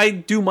 the way I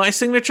do my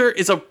signature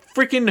is a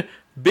freaking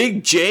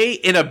big J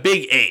and a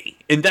big A,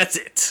 and that's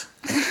it.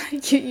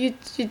 you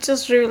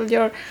just revealed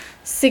your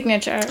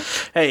signature.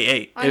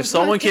 Hey, if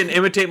someone can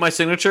imitate my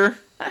signature,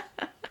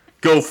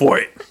 go for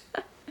it.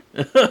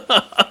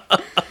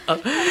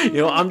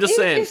 I'm just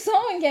saying. If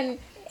someone can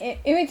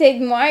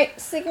imitate my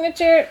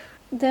signature,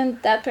 then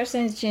that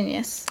person is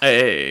genius.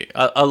 Hey,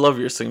 I love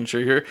your signature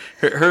here.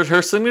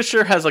 Her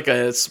signature has like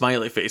a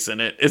smiley face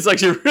in it. It's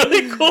actually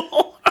really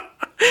cool.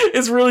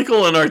 It's really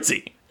cool and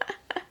artsy.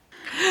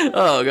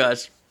 Oh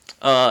gosh.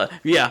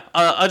 Yeah.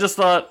 I just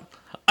thought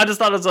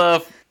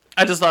it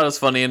was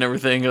funny and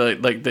everything.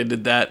 Like they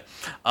did that.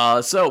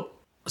 So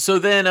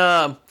then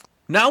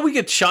now we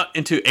get shot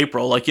into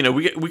April. Like,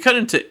 we cut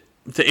into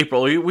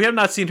April. We have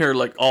not seen her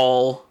like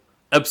all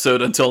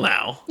episode until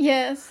now.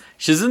 Yes.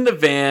 She's in the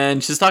van.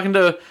 She's talking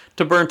to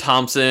Bern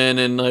Thompson,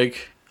 and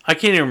like, I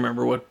can't even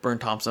remember what Bern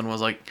Thompson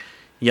was like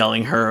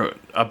yelling her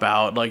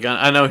about. Like,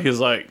 I know he was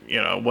like,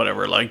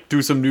 whatever, like,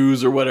 do some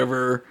news or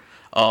whatever.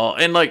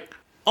 And like,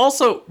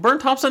 also, Bern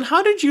Thompson,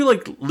 how did you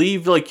like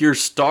leave like your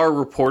star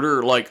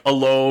reporter like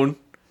alone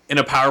in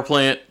a power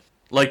plant,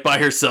 like by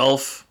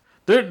herself?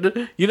 There,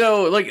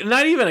 like,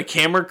 not even a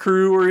camera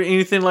crew or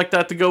anything like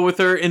that to go with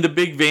her in the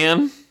big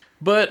van.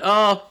 But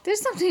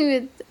there's something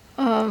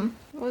with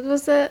what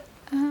was that?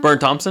 Bern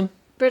Thompson.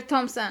 Bert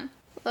Thompson.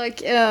 Like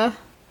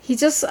he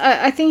just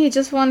I think he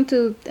just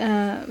wanted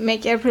to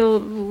make April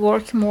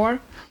work more.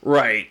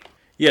 Right.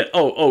 Yeah.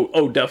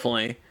 Oh,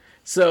 definitely.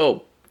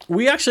 So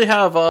we actually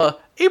have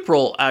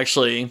April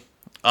actually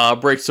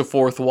breaks the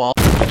fourth wall.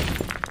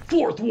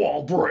 Fourth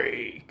wall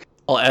break.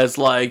 As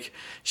like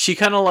she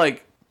kind of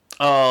like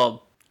does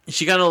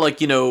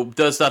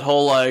that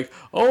whole like,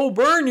 oh,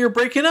 Bern, you're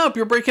breaking up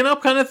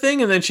kind of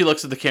thing, and then she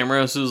looks at the camera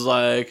and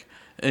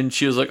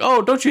she was like,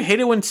 oh, don't you hate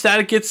it when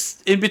static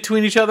gets in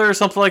between each other or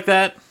something like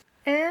that?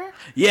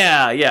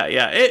 Yeah.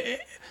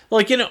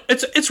 Like,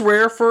 it's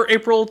rare for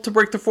April to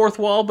break the fourth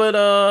wall, but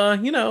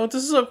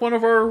this is like one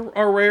of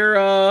our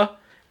rare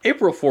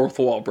April fourth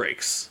wall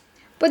breaks.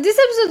 But this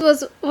episode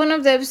was one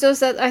of the episodes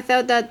that I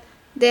thought that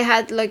they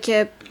had like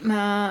a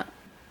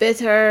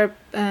better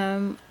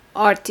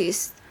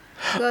artist.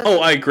 Oh,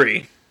 I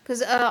agree.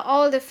 Because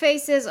all the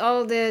faces,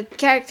 all the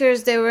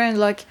characters, they weren't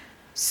like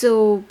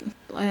so,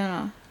 I don't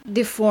know,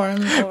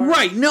 deformed.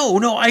 Right?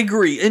 No, I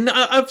agree. And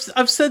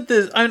I've said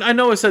this. I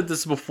know I said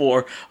this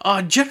before.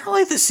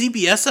 Generally, the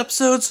CBS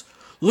episodes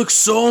look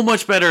so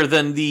much better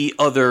than the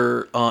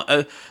other.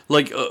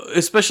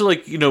 Especially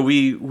like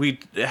we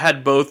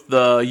had both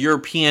the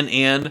European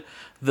and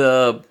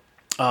the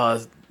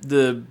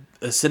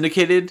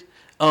syndicated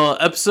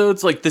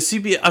episodes. Like the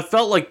CBS, I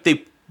felt like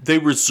they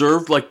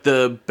reserved like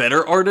the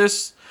better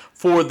artists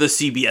for the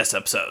CBS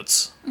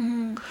episodes.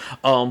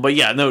 Mm-hmm. But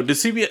yeah, no, the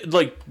CBS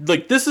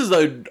like this is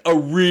a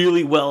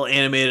really well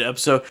animated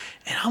episode,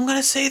 and I'm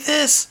gonna say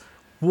this: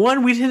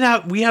 one, we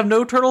have no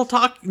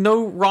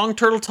wrong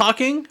turtle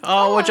talking,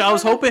 which I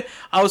was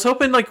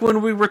hoping like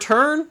when we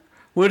return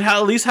we'd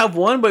at least have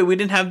one, but we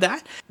didn't have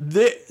that.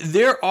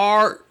 There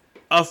are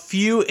a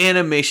few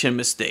animation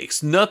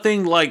mistakes.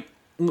 Nothing like,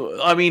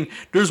 I mean,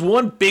 there's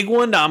one big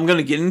one that I'm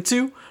gonna get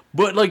into.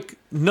 But like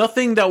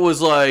nothing that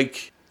was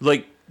like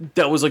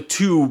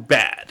too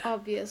bad.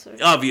 Obvious,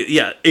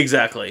 yeah,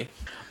 exactly.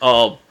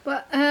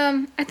 But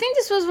I think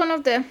this was one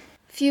of the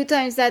few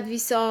times that we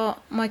saw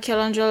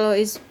Michelangelo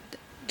is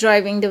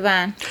driving the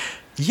van.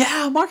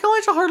 Yeah,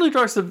 Michelangelo hardly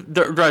drives the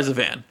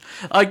van.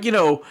 Like,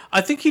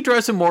 I think he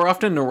drives it more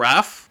often than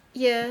Raph.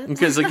 Yeah.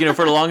 Because like,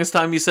 for the longest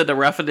time you said that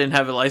Raph didn't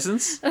have a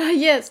license.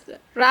 Yes,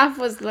 Raph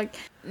was like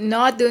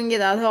not doing it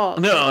at all.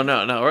 No.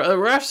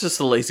 Raph's just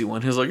a lazy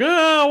one. He's like,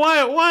 oh,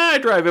 why I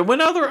drive it when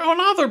other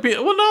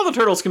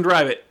turtles can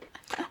drive it,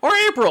 or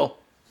April.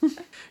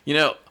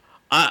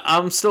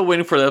 I'm still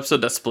waiting for the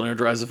episode that Splinter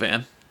drives a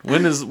van.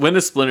 When is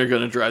Splinter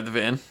going to drive the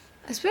van?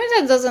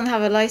 Splinter doesn't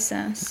have a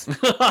license.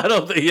 I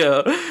don't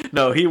think.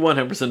 No, he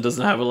 100%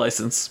 doesn't have a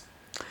license.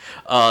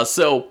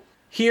 So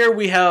here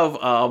we have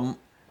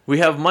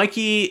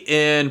Mikey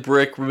and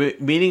Brick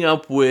meeting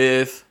up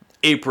with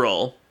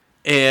April,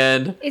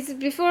 and Is it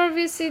before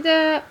we see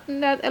that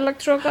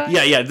Electro guy?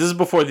 yeah. This is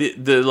before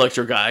the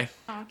Electro guy.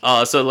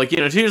 Okay. So like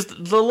here's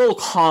the little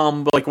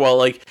calm, like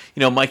while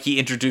Mikey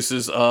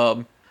introduces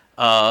Bugman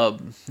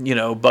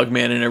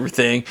and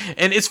everything,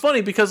 and it's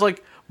funny because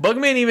like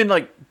Bugman even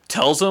like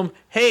tells him,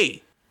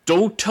 hey,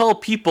 don't tell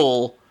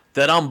people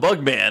that I'm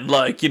Bugman.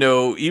 Like,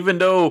 even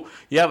though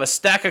you have a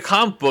stack of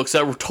comic books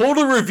that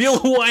totally reveal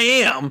who I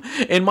am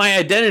and my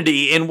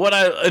identity and what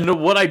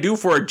I do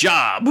for a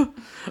job,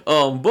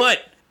 but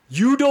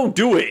you don't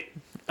do it.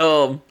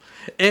 But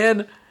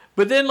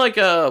then like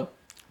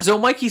so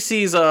Mikey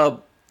sees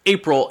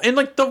April, and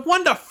like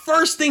the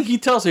first thing he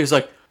tells her is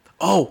like,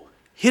 oh,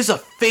 he's a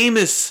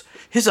famous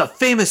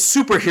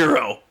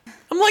superhero.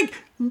 I'm like,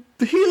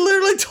 he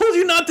literally told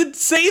you not to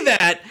say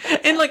that.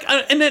 And like,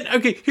 and then,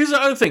 okay, here's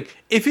the other thing.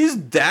 If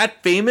he's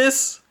that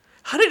famous,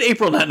 how did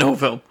April not know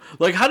of him?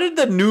 Like, how did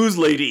the news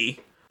lady,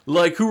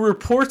 like, who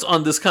reports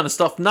on this kind of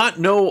stuff, not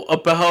know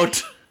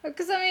about...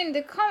 Because, I mean,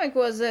 the comic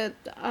was a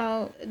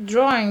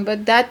drawing,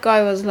 but that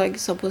guy was, like,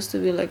 supposed to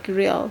be, like,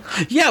 real.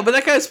 Yeah, but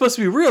that guy's supposed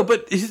to be real,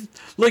 but,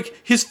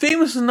 he's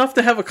famous enough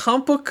to have a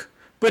comic book,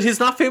 but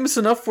he's not famous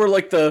enough for,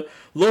 like, the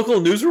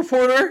local news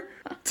reporter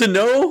to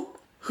know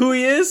who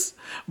he is.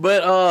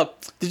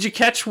 But did you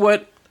catch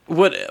what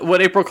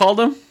April called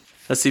him?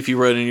 Let's see if you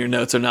wrote it in your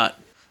notes or not.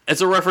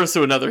 It's a reference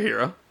to another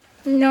hero.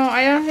 No,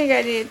 I don't think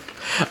I did.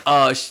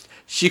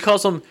 She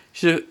calls him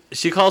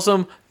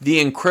the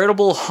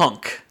Incredible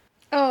Hunk.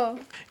 Oh.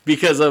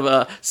 Because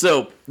of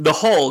so the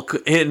Hulk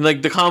in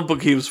like the comic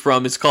book he was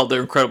from is called the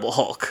Incredible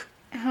Hulk.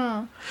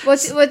 Huh.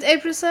 What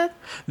April said?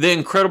 The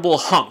Incredible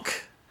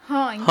Hunk.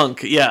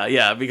 Hunk.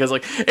 Yeah, because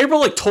like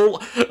April like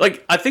told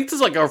like I think this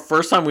is like our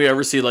first time we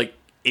ever see like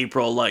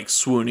April like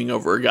swooning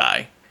over a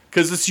guy,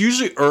 because it's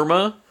usually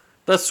Irma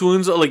that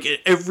swoons. Like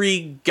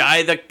every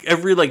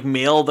like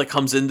male that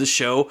comes in the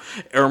show,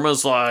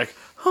 Irma's like,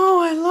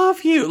 oh, I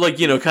love you, like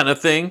kind of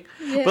thing.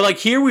 Yeah. But like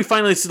here we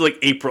finally see like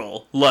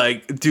April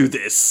like do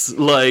this,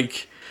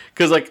 like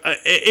because like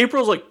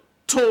April's like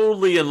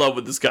totally in love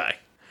with this guy.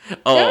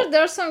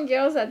 There are some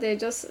girls that they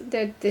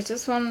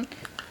just want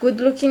good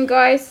looking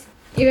guys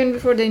even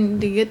before they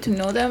get to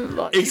know them.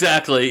 But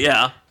exactly.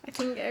 Yeah. I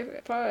think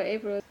probably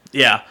April.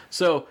 Yeah.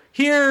 So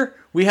here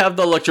we have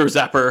the Electro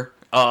Zapper.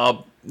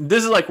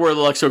 This is like where the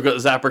Electro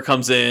Zapper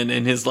comes in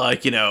and his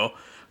like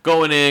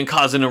going in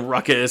causing a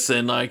ruckus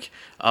and like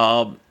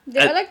the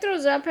Electro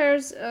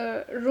Zapper's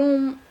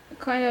room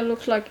kind of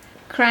looks like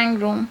Krang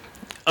room.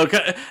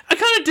 Okay, I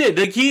kind of did.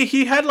 Like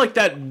he had like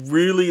that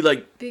really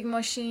like big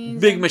machine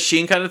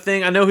kind of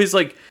thing. I know he's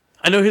like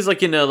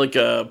in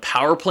a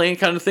power plant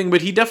kind of thing,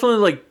 but he definitely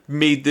like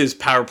made this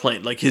power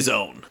plant like his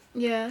own.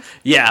 Yeah.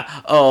 Yeah.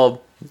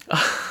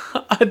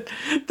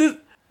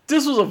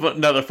 This was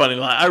another funny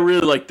line. I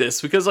really like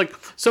this because like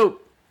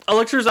so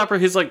Electro Zapper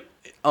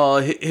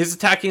he's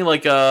attacking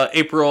like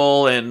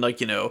April and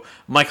like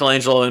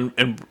Michelangelo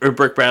and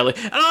Brick Bradley.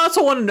 And I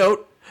also want to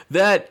note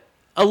that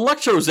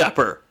Electro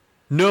Zapper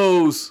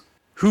knows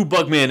who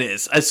Bugman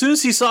is. As soon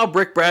as he saw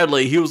Brick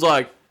Bradley, he was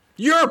like,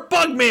 "You're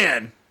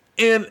Bugman!"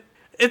 And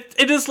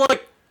it is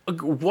like,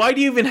 why do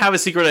you even have a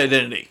secret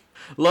identity?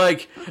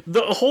 Like,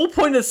 the whole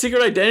point of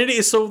secret identity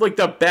is so, like,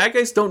 the bad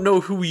guys don't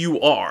know who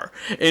you are.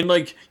 And,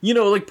 like,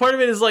 like, part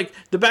of it is, like,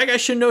 the bad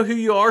guys should know who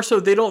you are so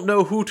they don't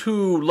know who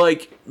to,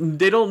 like,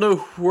 they don't know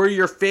where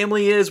your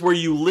family is, where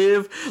you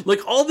live.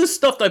 Like, all this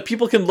stuff that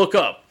people can look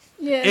up.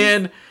 Yeah.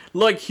 And,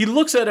 like, he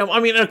looks at him. I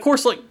mean, and of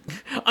course, like,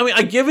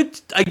 I give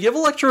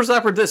Electro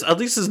Zapper this. At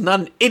least he's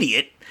not an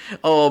idiot.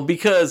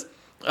 Because,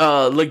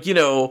 like,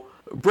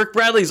 Brick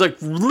Bradley's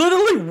like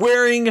literally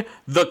wearing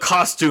the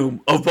costume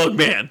of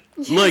Bugman.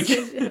 Like,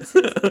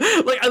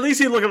 like at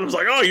least he looked at him and was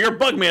like, "Oh, you're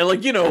Bugman."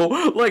 Like,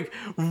 like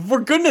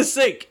for goodness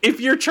sake,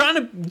 if you're trying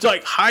to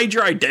like hide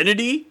your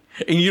identity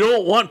and you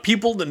don't want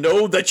people to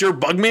know that you're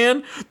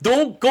Bugman,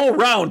 don't go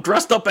around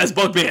dressed up as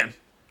Bugman.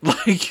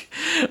 Like,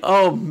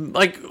 or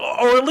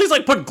at least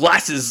like put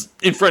glasses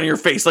in front of your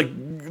face, like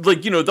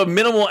the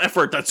minimal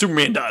effort that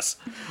Superman does.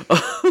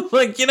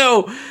 Like,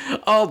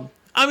 I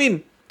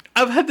mean.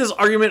 I've had this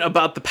argument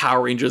about the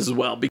Power Rangers as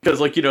well, because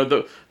like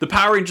the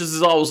Power Rangers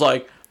is always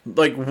like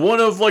one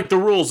of like the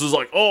rules is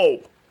like,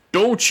 oh,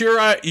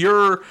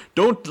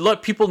 don't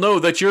let people know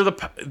that you're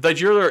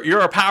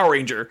a Power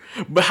Ranger.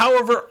 But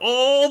however,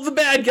 all the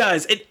bad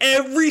guys in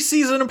every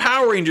season of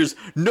Power Rangers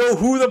know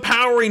who the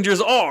Power Rangers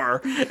are,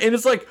 and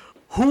it's like,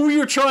 who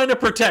you're trying to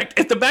protect.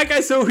 If the bad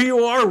guys know who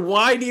you are,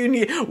 why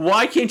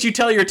can't you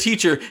tell your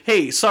teacher,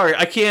 hey, sorry,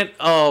 I can't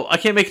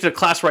make it to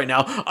class right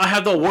now. I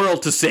have the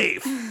world to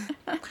save.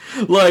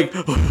 Like,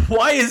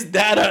 why is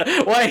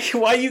that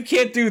why you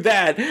can't do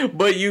that,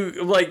 but you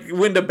like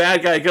when the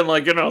bad guy can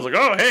like I was like,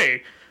 oh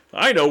hey,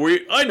 I know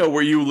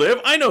where you live.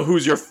 I know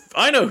who's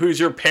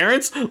your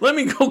parents. Let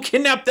me go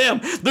kidnap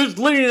them. There's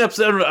literally an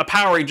episode of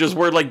Power Rangers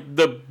where like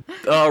the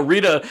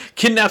Rita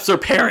kidnaps their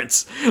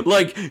parents.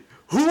 Like,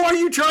 who are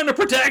you trying to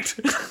protect?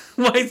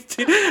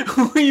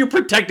 Who are you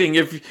protecting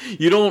if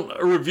you don't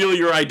reveal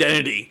your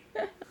identity?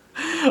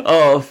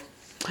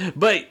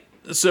 But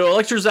so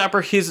Electro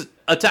Zapper, he's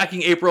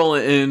attacking April,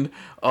 and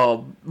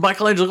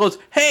Michelangelo goes,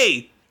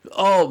 "Hey,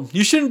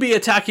 you shouldn't be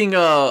attacking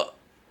a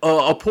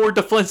poor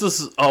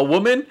defenseless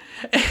woman."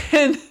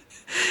 And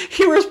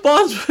he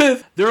responds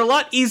with, "They're a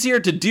lot easier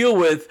to deal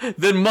with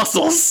than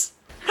muscles."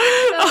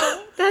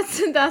 No,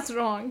 that's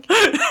wrong.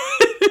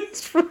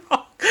 It's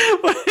wrong,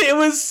 but it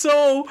was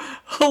so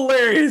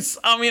hilarious.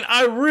 I mean,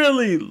 I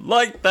really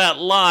liked that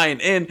line,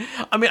 and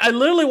I mean, I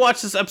literally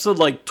watched this episode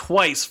like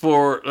twice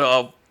for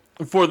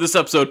this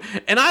episode,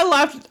 and I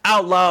laughed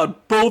out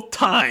loud both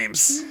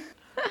times.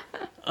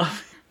 Well,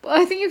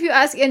 I think if you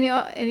ask any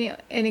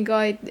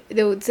guy,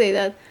 they would say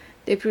that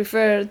they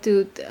prefer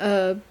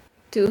to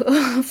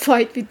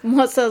fight with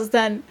muscles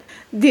than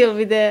deal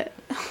with the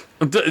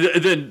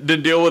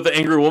Then deal with the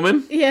angry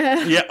woman.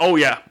 yeah. Yeah. Oh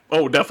yeah.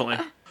 Oh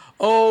definitely.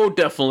 Oh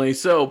definitely.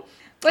 So.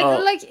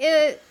 But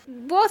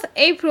both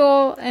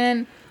April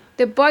and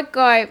the bug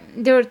guy,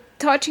 they were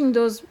touching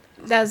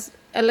that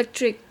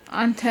electric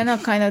antenna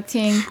kind of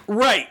thing.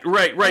 Right.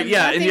 And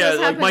Yeah. nothing Yeah. was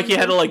Like Mikey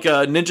had to like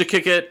ninja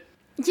kick it.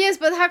 Yes,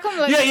 but how come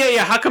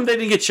Yeah. How come they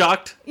didn't get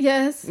shocked?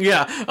 Yes.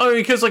 Yeah. I mean,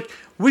 because like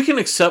we can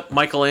accept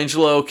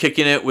Michelangelo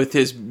kicking it with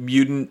his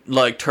mutant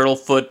like turtle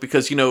foot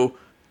because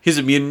he's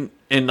a mutant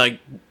and like,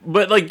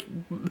 but like,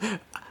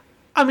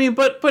 I mean,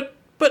 but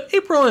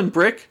April and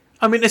Brick.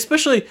 I mean,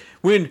 especially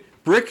when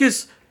Brick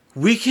is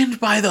weakened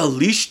by the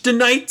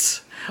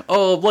Leashtonites.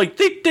 Oh, like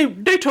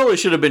they totally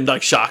should have been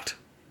like shocked.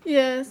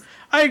 Yes.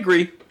 I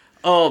agree.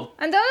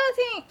 And the other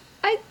thing,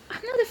 I'm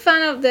not a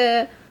fan of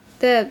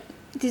the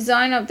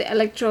design of the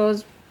Electro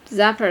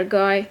Zapper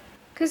guy,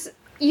 because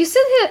you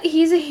said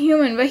he's a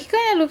human, but he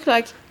kind of looked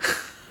like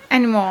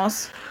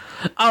animals.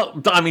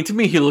 I mean, to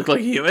me, he looked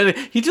like a human.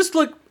 He just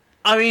looked.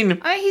 I mean,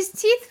 his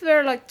teeth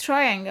were like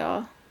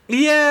triangle.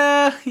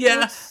 Yeah.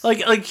 Yes.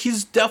 Like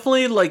he's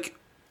definitely like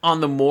on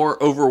the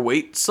more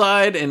overweight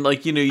side, and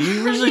like you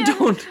usually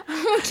don't.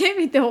 I'm okay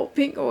with the whole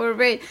pink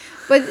overweight,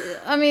 but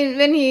I mean,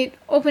 when he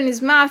opened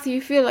his mouth,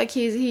 you feel like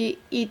he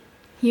eat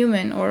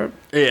human or.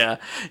 Yeah,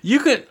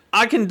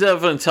 I can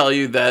definitely tell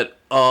you that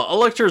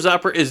Electro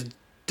Zapper is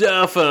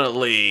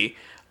definitely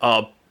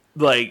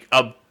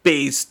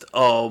based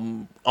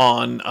on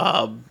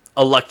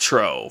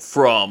Electro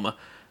from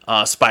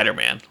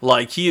Spider-Man.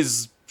 Like he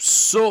is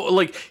so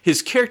like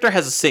his character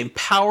has the same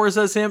powers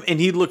as him, and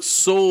he looks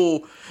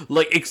so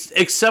like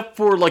except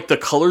for like the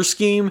color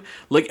scheme,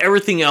 like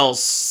everything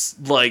else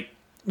like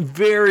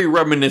very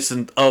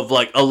reminiscent of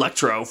like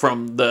Electro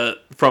from the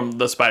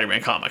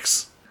Spider-Man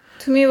comics.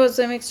 To me, it was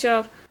a mixture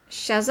of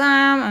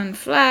Shazam and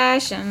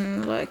Flash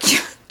and like.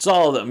 It's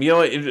all of them,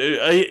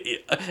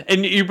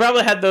 and you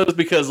probably had those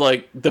because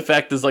like the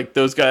fact is like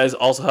those guys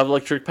also have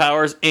electric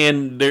powers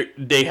and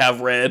they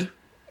have red.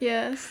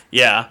 Yes.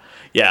 Yeah,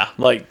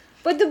 like.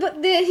 But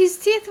his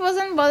teeth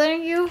wasn't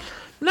bothering you.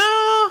 No,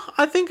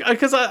 I think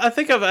because I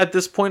think at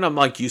this point I'm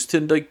like used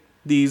to like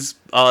these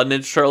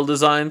Ninja Turtle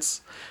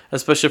designs,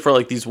 especially for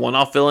like these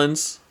one-off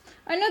villains.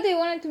 I know they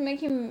wanted to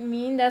make him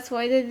mean, that's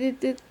why they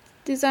did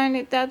design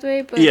it that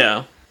way. But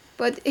Yeah.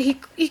 But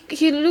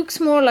he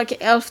looks more like an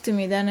elf to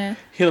me than a.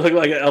 He look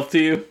like an elf to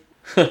you.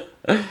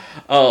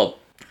 Oh,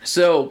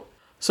 so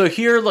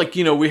here like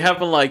we're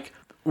having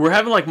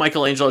like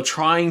Michelangelo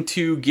trying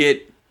to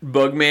get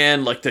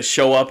Bugman like to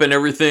show up and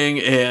everything,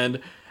 and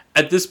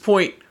at this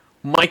point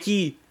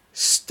Mikey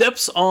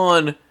steps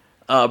on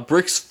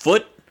Brick's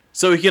foot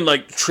so he can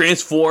like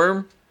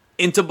transform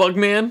into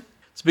Bugman.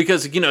 It's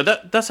because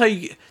that's how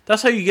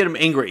you get him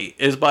angry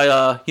is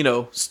by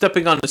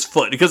stepping on his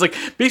foot, because like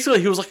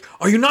basically he was like,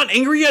 "Are you not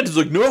angry yet?" He's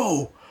like,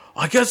 "No,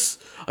 I guess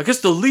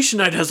the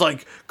Leashonite has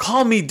like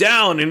calmed me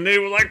down," and they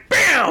were like,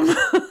 "Bam!"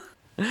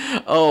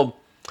 Oh,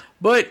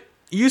 but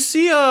you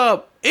see,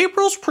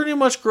 April's pretty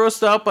much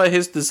grossed out by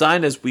his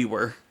design as we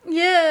were.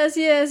 Yes.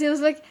 He was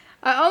like,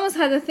 I almost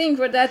had a thing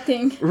for that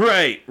thing.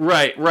 Right.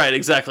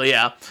 Exactly.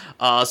 Yeah.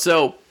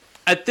 So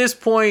at this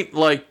point,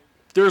 like,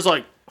 there's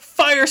like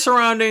fire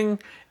surrounding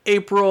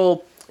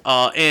April,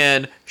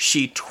 and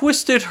she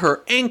twisted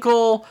her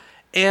ankle,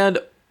 and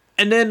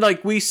then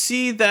like we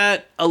see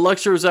that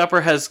Electro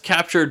Zapper has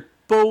captured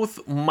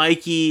both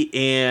Mikey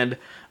and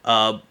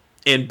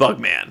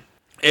Bugman,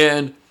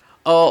 and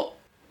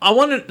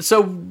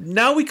so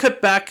now we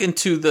cut back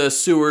into the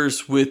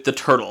sewers with the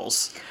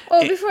turtles.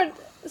 Oh, before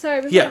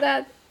Yeah.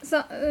 that,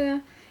 so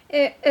a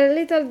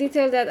little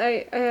detail that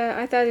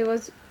I thought it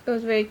was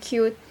very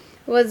cute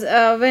was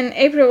when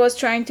April was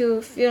trying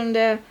to film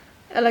the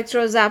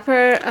Electro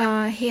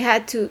Zapper, he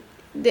had to.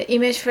 The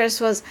image first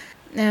was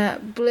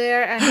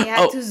blur, and he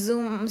had to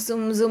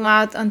zoom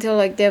out until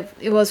like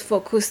it was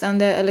focused on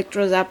the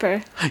electro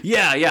zapper.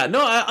 Yeah. No,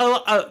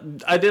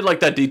 I did like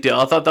that detail.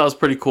 I thought that was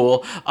pretty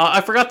cool.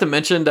 I forgot to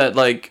mention that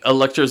like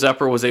Electro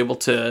Zapper was able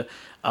to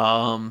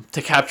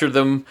capture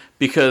them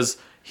because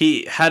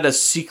he had a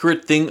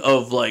secret thing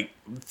of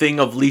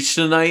leash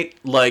tonight,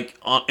 like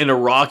in a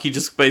rock. He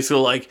just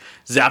basically like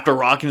zapped a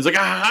rock and he's like,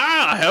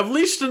 I have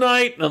leash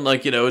tonight. And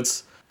like,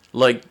 it's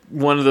like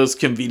one of those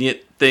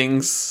convenient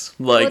things.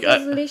 Like, what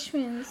does leash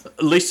means?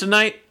 Leash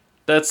tonight.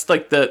 That's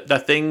like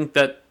that thing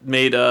that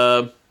made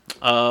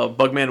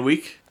Bugman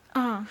weak.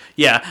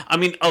 Yeah, I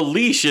mean a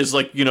leash is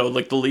like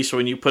like the leash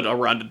when you put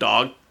around a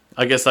dog.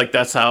 I guess like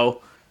that's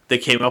how they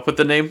came up with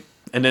the name,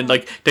 and then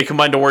like they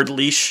combined the word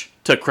leash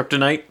to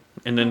kryptonite,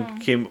 and then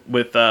came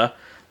with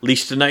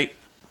leash tonight.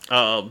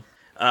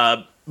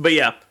 But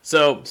yeah,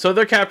 so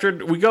they're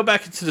captured. We go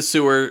back into the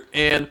sewer,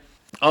 and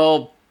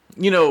the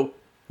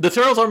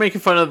turtles are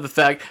making fun of the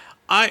fact.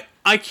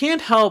 I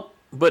can't help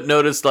but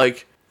notice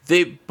like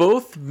they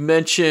both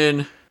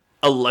mention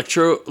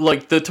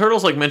like the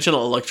turtles like mention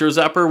Electro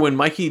Zapper when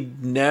Mikey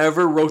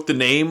never wrote the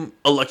name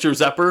Electro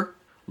Zapper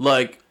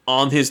like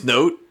on his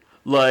note,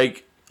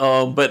 like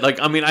but like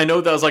I mean I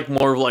know that was like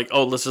more of like,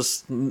 oh, let's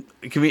just and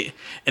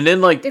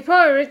then like they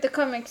probably read the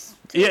comics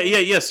too.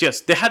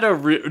 Yes, they had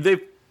they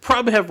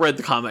probably have read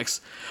the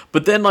comics,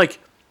 but then like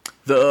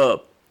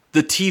the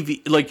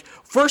TV, like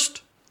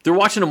first they're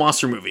watching a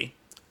monster movie,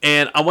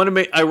 and I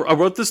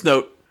wrote this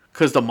note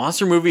because the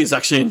monster movie is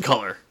actually in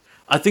color.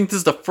 I think this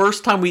is the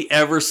first time we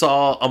ever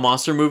saw a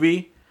monster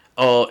movie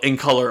in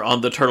color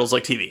on the Turtles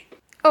Like TV.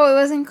 Oh, it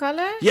was in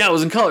color? Yeah, it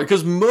was in color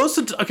because most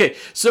of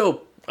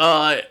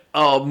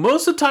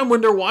most of the time when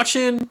they're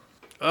watching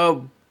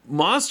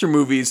monster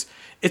movies,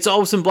 it's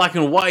always in black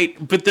and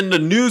white, but then the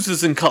news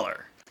is in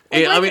color.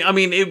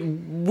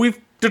 We've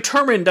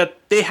determined that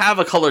they have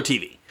a color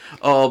TV.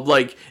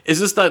 Like, is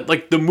this that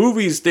like the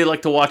movies they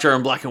like to watch are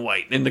in black and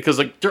white, and because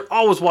like they're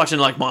always watching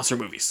like monster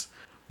movies.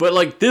 But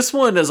like this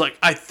one is like,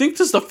 I think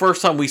this is the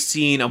first time we've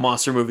seen a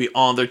monster movie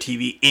on their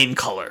TV in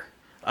color.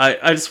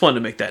 I just wanted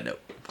to make that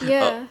note.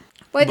 Yeah.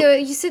 By the way,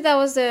 you said that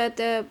was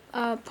the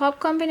pop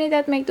company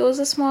that make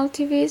those small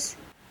TVs?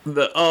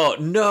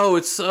 No,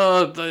 it's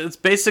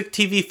Basic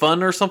TV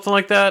Fun or something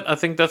like that. I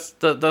think that's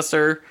the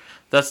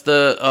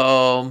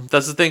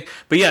thing.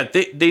 But yeah,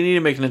 they need to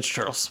make Ninja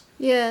Turtles.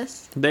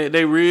 Yes.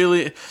 They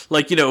really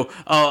like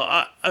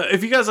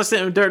if you guys are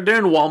saying they're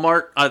in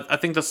Walmart, I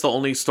think that's the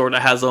only store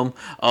that has them.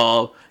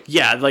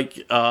 Yeah,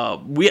 like I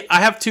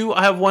have two.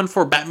 I have one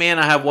for Batman.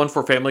 I have one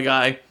for Family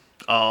Guy.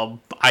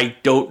 I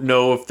don't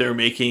know if they're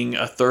making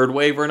a third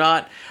wave or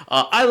not.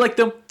 I like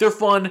them. They're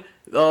fun.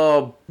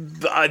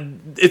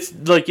 It's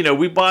like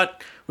we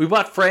bought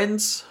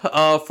Friends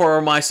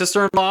for my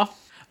sister-in-law.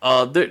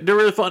 They're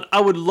really fun.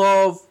 I would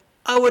love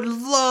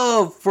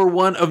for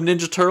one of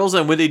Ninja Turtles,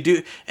 and when they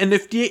do, and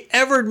if you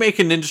ever make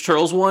a Ninja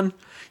Turtles one,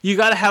 you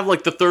gotta have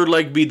like the third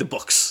leg be the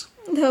books.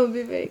 That would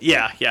be big.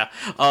 Yeah.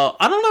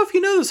 I don't know if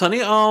you know this, honey.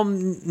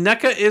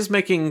 NECA is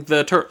making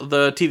the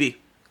TV.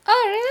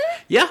 Oh, really?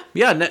 Yeah.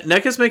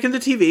 NECA's making the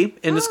TV,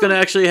 and it's gonna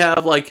actually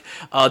have like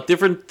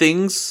different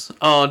things,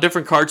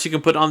 different cards you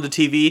can put on the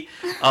TV,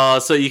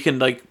 so you can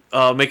like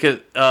make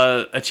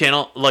a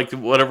channel like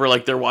whatever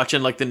like they're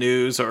watching, like the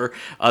news, or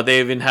they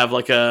even have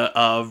like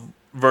a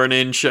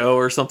Vernon show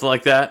or something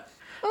like that.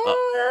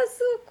 Oh, that's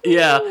so cool.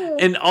 Yeah,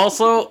 and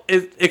also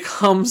it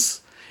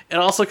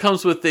also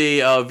comes with a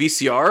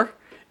VCR,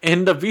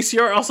 and the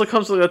VCR also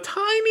comes with a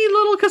tiny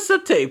little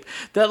cassette tape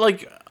that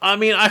like. I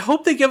mean, I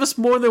hope they give us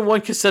more than one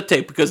cassette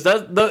tape because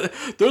those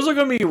are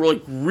going to be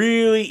like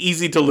really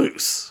easy to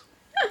lose,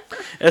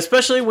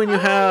 especially when you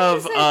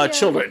have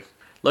children.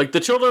 Like the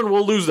children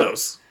will lose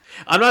those.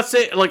 I'm not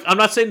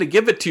saying to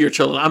give it to your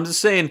children. I'm just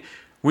saying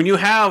when you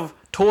have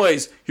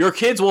toys, your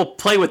kids will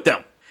play with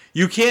them.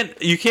 You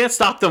can't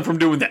stop them from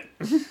doing that.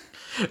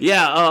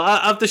 Yeah,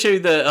 I have to show you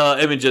the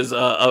images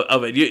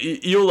of it.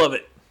 You'll love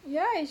it.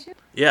 Yeah, I should.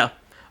 Yeah.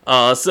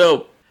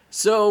 So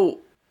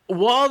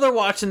while they're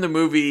watching the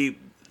movie.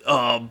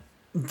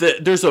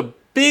 There's a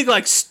big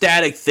like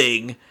static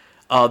thing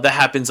that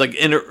happens, like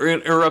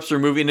interrupts their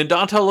movie, and then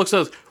Donatello looks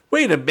at us.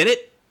 Wait a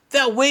minute,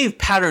 that wave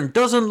pattern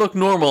doesn't look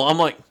normal. I'm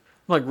like,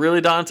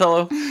 really,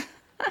 Donatello?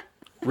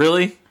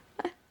 Really?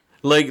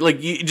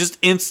 Like you just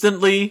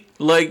instantly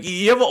like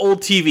you have an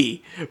old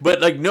TV,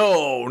 but like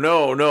no.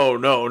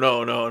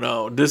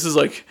 This is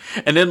like,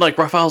 and then like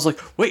Raphael's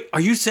like, wait,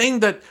 are you saying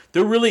that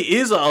there really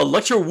is a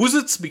Electro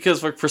Woozits?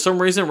 Because like for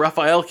some reason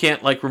Raphael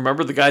can't like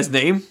remember the guy's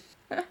name.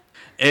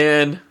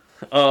 And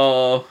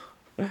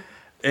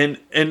then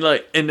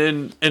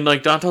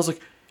Donatello's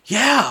like,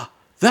 yeah,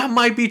 that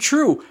might be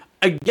true.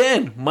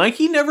 Again,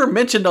 Mikey never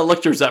mentioned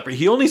Electro Zapper.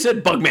 He only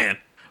said Bugman.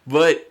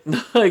 But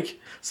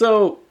like,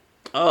 so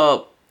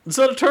the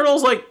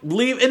turtles like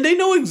leave, and they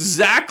know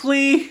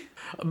exactly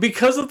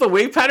because of the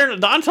wave pattern.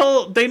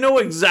 Donatello, they know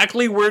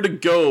exactly where to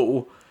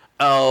go,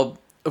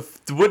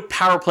 what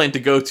power plant to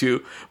go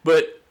to.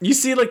 But you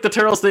see, like the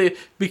turtles,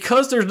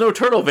 because there's no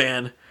turtle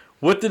van.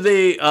 What did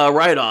they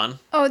ride on?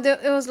 Oh,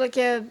 it was like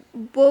a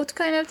boat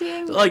kind of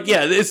thing. Like,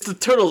 yeah, it's the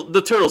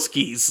turtle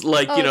skis.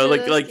 Like, you know,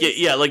 turtle skis.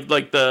 yeah, like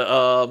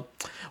the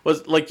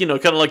was like, you know,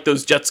 kind of like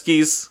those jet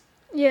skis.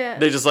 Yeah.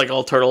 They just like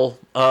all turtle.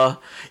 They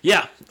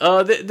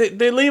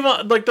leave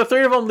on, like, the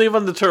three of them leave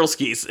on the turtle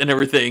skis and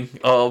everything.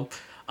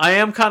 I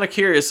am kind of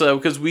curious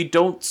because we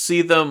don't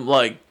see them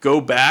like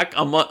go back.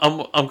 I'm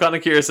kind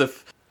of curious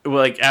if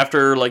like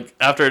after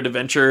an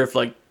adventure, if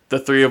like the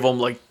three of them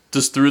like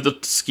just threw the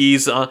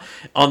skis on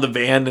the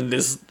van and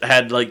just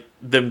had like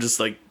them just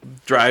like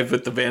drive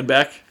with the van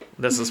back.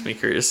 That's just me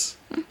curious.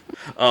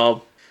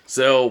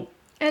 So.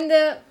 And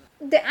the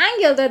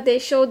angle that they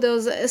showed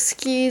those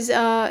skis,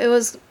 it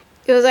was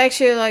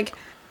actually like,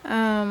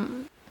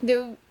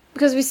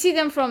 because we see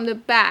them from the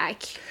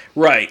back.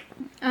 Right.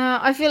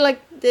 I feel like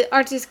the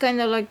artists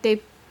kind of like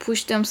they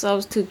push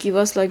themselves to give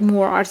us like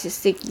more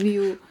artistic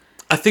view.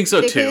 I think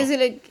so they too. They could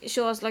easily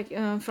show us like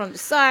from the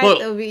side. Well,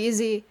 it'll be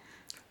easy.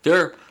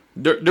 They're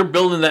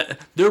building that.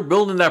 They're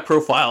building that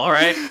profile. All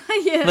right.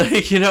 Yeah.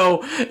 Like, you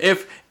know,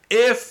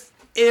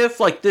 if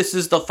like this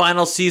is the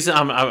final season,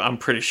 I'm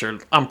pretty sure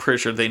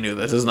they knew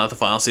this is not the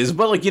final season.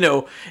 But like, you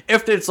know,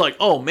 if it's like,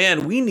 oh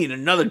man, we need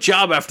another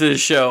job after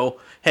this show.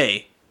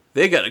 Hey,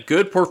 they got a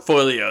good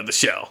portfolio of the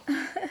show.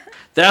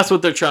 That's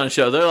what they're trying to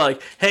show. They're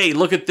like, hey,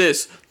 look at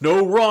this.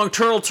 No wrong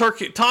turtle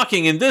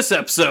talking in this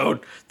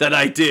episode that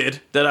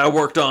I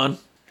worked on.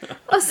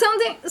 Oh,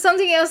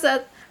 something else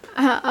that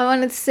I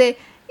wanted to say.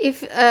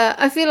 If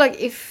I feel like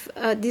if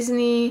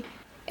Disney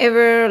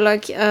ever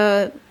like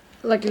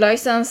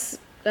license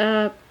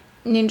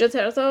Ninja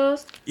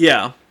Turtles,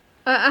 yeah,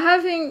 I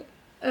having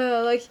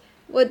like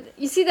what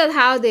you see that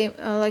how they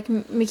like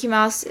Mickey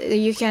Mouse,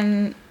 you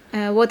can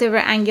whatever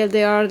angle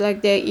they are,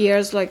 like their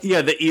ears, like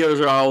yeah, the ears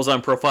are always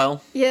on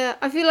profile. Yeah,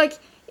 I feel like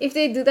if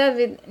they do that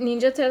with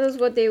Ninja Turtles,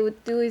 what they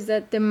would do is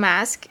that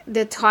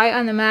the tie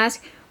on the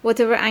mask,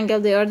 whatever angle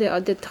they are,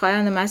 the tie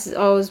on the mask is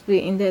always be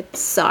in the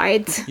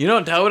side. You know,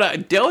 that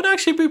would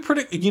actually be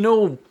pretty. You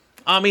know,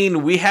 I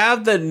mean, we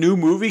have the new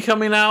movie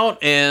coming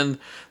out, and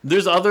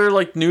there's other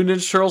like new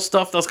Ninja Turtle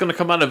stuff that's going to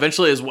come out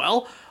eventually as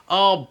well.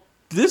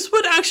 This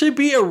would actually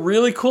be a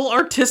really cool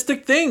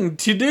artistic thing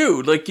to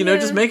do. Like, you know,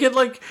 just make it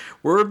like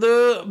where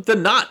the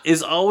knot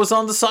is always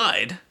on the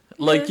side.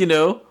 Like, you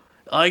know,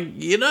 like,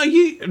 you know,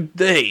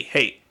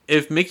 hey,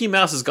 if Mickey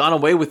Mouse has gone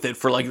away with it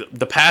for like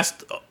the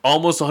past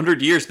almost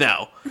 100 years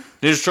now,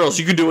 Ninja Turtles,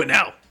 you can do it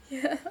now.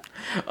 Yeah.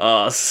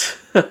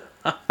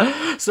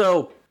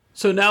 So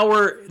now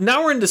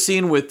we're in the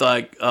scene with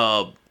like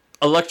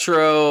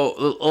Electro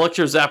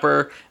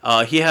Zapper.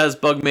 He has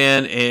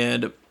Bugman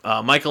and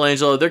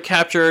Michelangelo. They're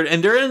captured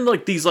and they're in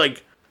like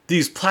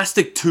these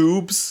plastic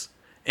tubes.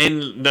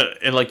 And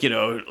like, you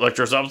know,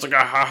 Electro Zapper's like,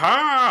 ha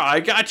ha, I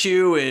got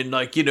you, and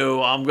like, you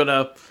know, I'm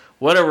gonna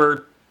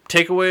whatever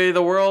take away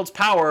the world's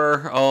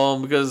power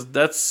because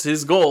that's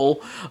his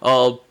goal.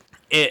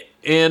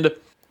 And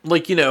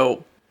like, you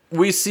know,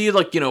 we see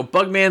like, you know,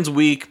 Bugman's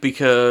weak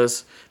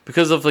because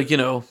of like, you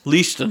know,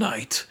 Leash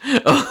tonight.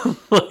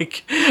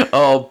 Like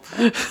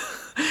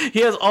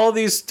he has all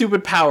these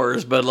stupid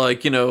powers, but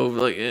like, you know,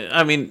 like,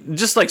 I mean,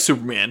 just like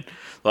Superman.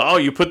 Oh,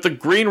 you put the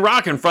green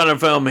rock in front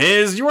of him,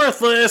 he's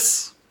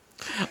worthless.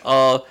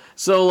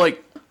 So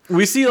like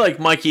we see like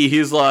Mikey,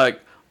 he's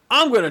like,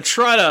 I'm gonna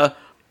try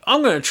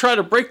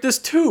to break this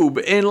tube,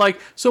 and like,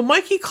 so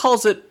Mikey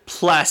calls it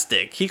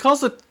plastic. He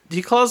calls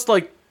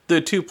like the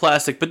tube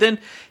plastic, but then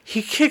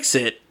he kicks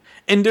it,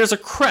 and there's a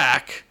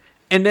crack,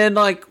 and then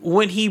like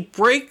when he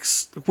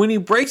breaks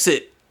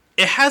it,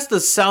 it has the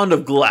sound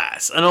of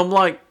glass, and I'm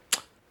like,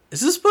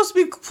 is this supposed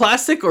to be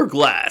plastic or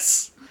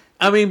glass?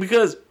 I mean,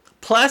 because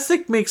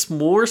plastic makes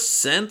more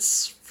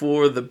sense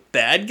for the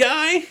bad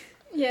guy.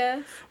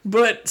 Yeah.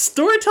 But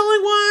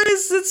storytelling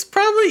wise, it's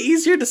probably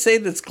easier to say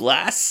that's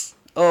glass.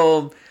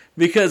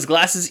 Because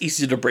glass is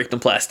easier to break than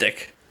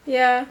plastic.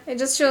 Yeah, it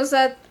just shows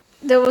that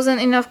there wasn't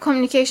enough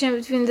communication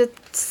between the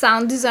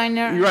sound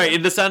designer. Right,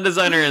 and the sound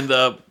designer and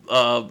the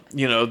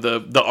you know,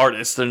 the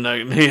artist and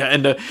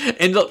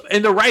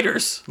the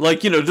writers.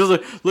 Like, you know, there's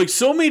like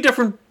so many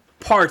different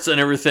parts and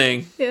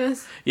everything.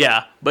 Yes.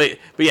 Yeah, but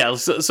yeah,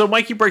 so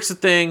Mikey breaks the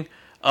thing.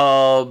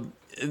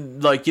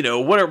 Like, you know,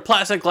 whatever,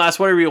 plastic, glass,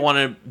 whatever you want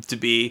it to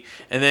be,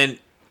 and then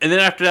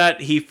after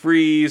that he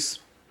frees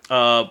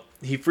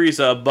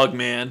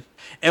Bugman.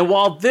 And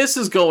while this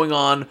is going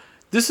on,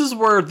 this is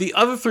where the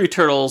other three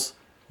turtles,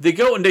 they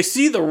go and they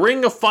see the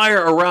ring of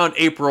fire around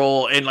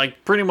April, and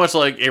like pretty much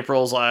like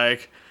April's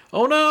like,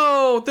 oh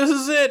no, this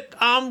is it,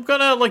 I'm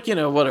gonna, like, you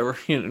know, whatever,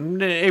 you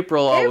know,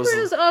 April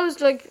is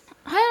always like,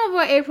 I don't know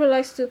why April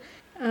likes to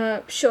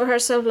show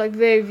herself like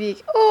very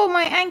weak. Oh,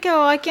 my ankle,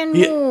 I can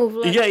move.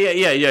 Like,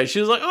 yeah. She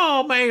was like,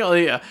 oh, my ankle,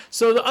 yeah.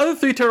 So the other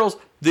three turtles,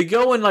 they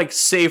go and like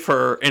save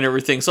her and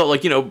everything. So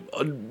like, you know,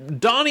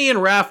 Donnie and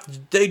Raph,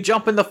 they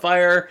jump in the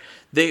fire.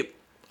 They,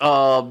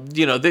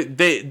 you know,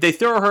 they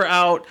throw her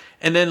out,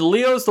 and then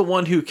Leo's the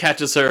one who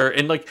catches her.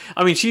 And like,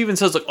 I mean, she even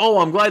says like, oh,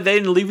 I'm glad they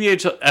didn't leave you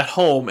at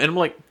home. And I'm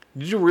like,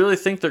 did you really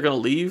think they're gonna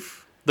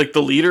leave? like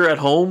the leader at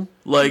home,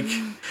 like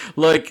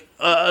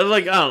I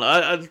don't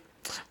know.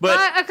 But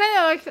I kind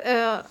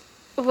of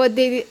like what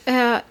they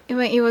did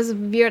when it was a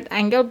weird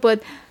angle,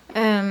 but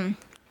did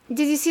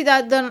you see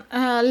that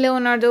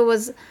Leonardo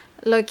was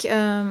like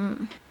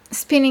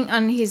spinning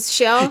on his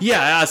shell?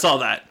 yeah, I saw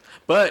that.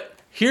 But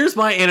here's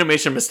my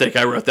animation mistake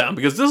I wrote down,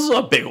 because this is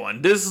a big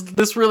one.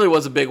 This really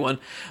was a big one.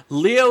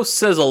 Leo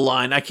says a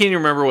line. I can't even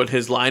remember what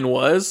his line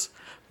was,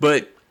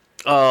 but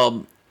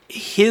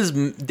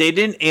they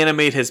didn't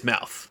animate his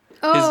mouth.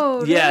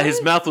 Oh, yeah, really?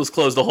 his mouth was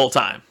closed the whole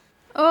time.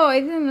 Oh, I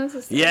didn't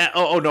notice that. Yeah.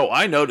 Oh no,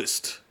 I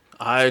noticed.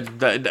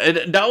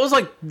 That was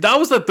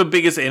like the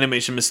biggest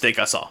animation mistake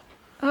I saw.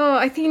 Oh,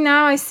 I think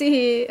now I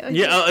see. Okay.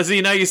 Yeah.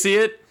 See, now you see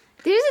it.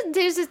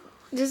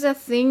 There's a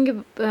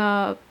thing.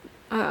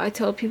 I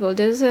tell people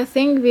there's a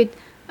thing with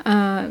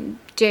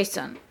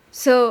Jason.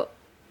 So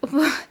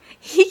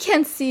he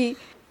can see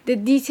the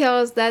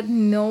details that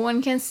no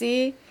one can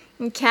see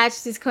and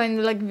catch these kind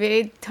of like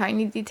very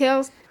tiny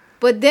details.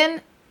 But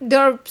then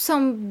there are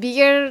some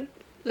bigger,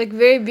 like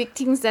very big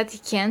things that he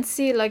can't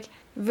see. Like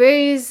where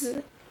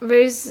is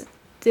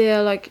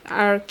the like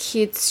our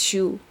kid's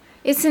shoe?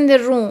 It's in the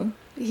room.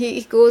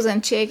 He goes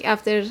and check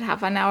after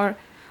half an hour.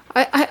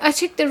 I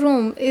checked the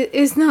room.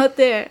 It's not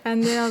there.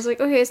 And then I was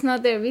like, okay, it's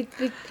not there. We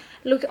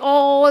look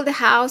all the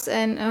house,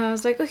 and I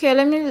was like, okay,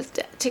 let me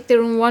check the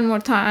room one more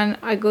time. And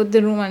I go to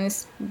the room, and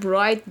it's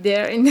right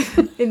there in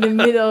the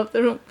middle of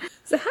the room.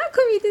 So how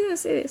come you didn't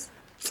see this?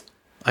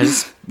 I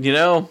just,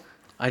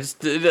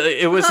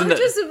 it was I'm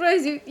just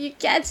surprised you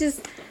catch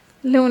his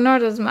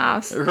Leonardo's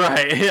mouse.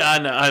 Right. Yeah,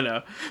 I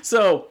know.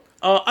 So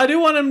I do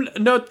want to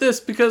note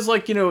this because,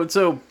 like,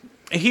 so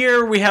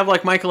here we have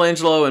like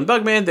Michelangelo and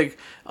Bugman.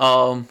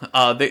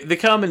 They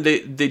come and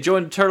they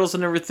join the turtles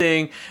and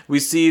everything. We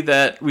see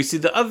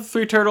the other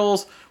three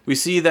turtles. We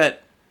see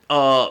that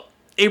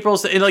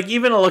April's, and like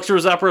even Electro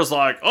Zapper is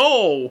like,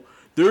 oh,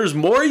 there's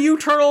more of you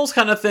turtles,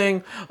 kind of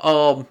thing.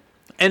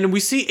 And we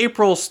see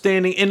April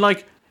standing in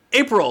like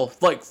April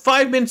like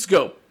 5 minutes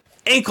ago.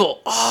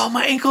 Ankle. Oh,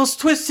 my ankle's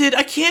twisted.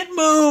 I can't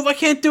move. I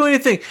can't do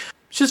anything.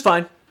 She's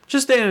fine.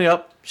 She's standing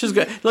up. She's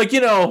good. Like,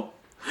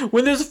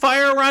 when there's a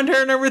fire around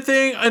her and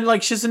everything, and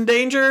like she's in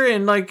danger,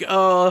 and like,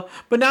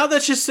 but now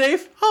that she's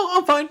safe, oh,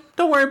 I'm fine.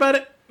 Don't worry about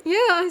it. Yeah,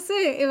 I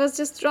say it was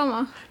just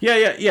drama.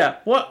 Yeah.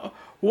 What?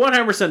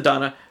 100%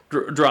 Donna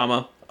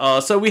drama.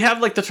 So we have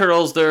like the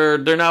turtles. They're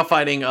now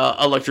fighting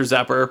Electro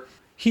Zapper.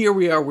 Here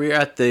we are. We're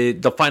at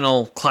the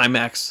final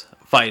climax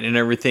fight and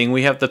everything.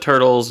 We have the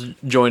turtles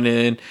join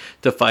in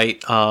to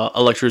fight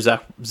Electro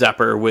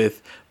Zapper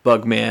with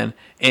Bugman,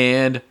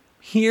 and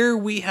here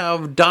we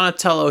have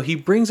Donatello. He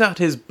brings out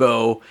his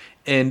bow,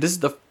 and this is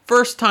the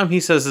first time he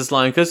says this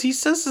line, because he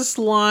says this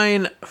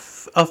line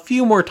a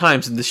few more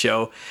times in the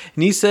show,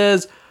 and he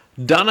says,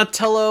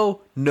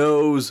 Donatello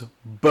knows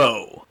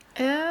bow.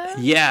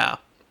 Yeah,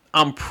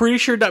 I'm pretty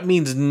sure that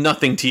means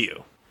nothing to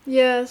you.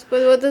 Yes,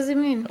 but what does it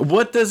mean?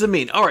 What does it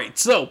mean? All right,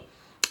 so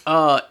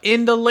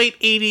in the late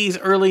 80s,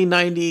 early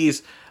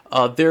 90s,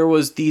 there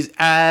was these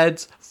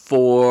ads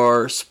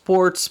for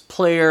sports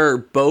player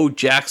Bo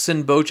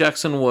Jackson. Bo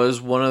Jackson was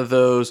one of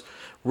those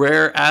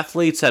rare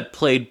athletes that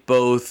played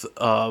both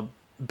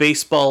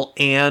baseball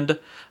and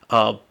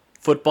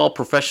football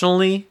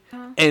professionally.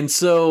 And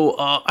so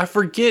I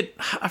forget.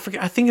 I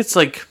think it's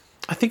like,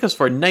 I think it was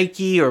for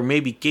Nike or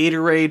maybe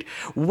Gatorade,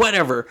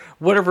 whatever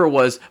it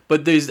was.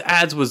 But these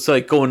ads was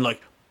like going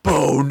like,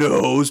 Bo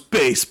knows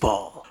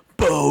baseball,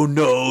 Bo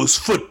knows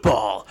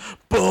football,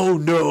 Bo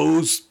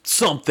knows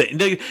something.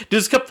 They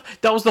just kept,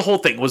 that was the whole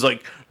thing, was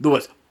like,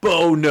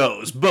 Bo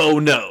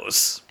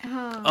knows.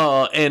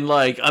 And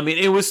like, I mean,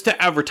 it was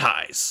to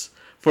advertise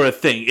for a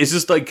thing. It's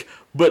just like,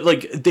 but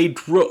like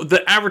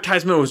the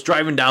advertisement was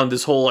driving down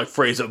this whole like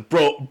phrase of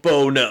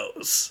Bo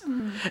knows.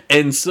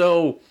 And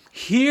so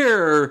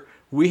here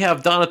we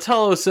have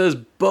Donatello says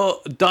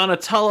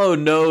Donatello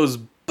knows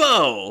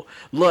Bo,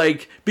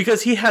 like,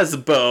 because he has a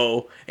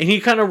bow, and he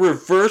kind of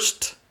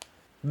reversed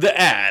the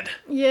ad.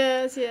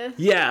 Yes, yeah.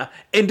 Yeah,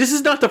 and this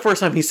is not the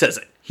first time he says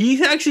it.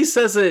 He actually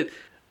says it,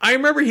 I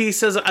remember he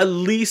says it at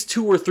least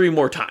 2 or 3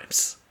 more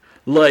times.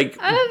 Like,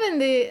 I love when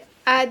they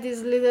add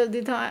these little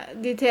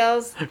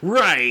details.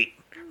 Right,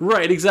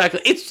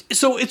 exactly.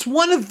 It's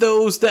one of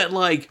those that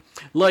like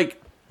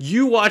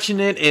you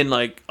watching it and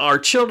like our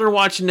children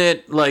watching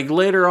it like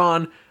later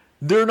on,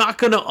 they're not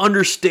gonna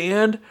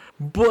understand,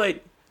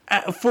 but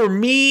for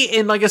me,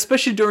 and like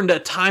especially during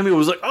that time, it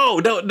was like,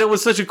 oh, that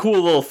was such a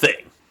cool little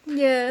thing.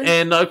 Yeah.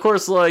 And of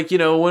course, like,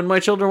 when my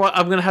children,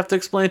 I'm gonna have to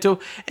explain it to them.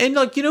 And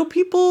like,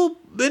 people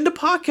in the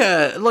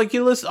podcast, like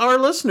our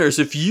listeners,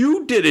 if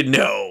you didn't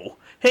know,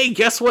 hey,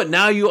 guess what?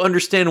 Now you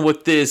understand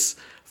what this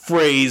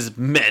phrase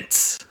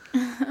meant.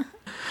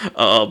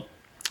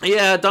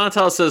 Yeah,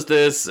 Donatello says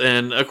this,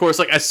 and of course,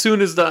 like as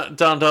soon as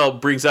Donatello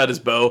brings out his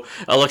bow,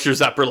 Electro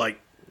Zapper like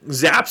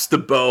zaps the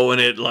bow,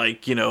 and it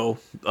like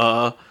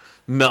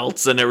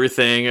melts and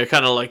everything. It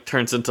kind of like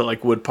turns into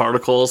like wood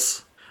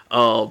particles.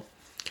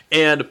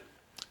 And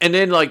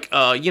then like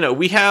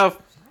we have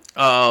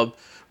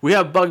we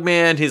have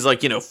Bugman. He's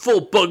like,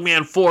 full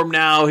Bugman form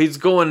now. He's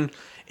going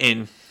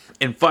and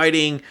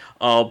fighting.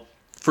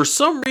 For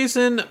some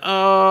reason,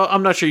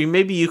 I'm not sure.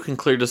 Maybe you can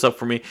clear this up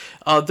for me.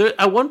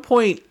 At one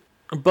point,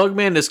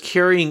 Bugman is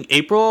carrying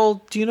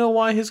April. Do you know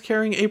why he's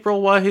carrying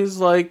April? Why he's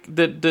like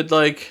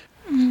Trying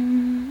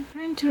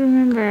to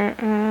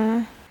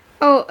remember.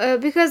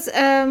 Because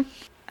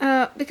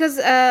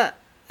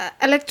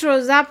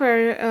Electro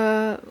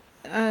Zapper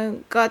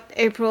got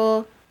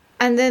April,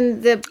 and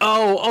then the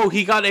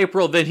he got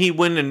April. Then he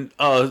went and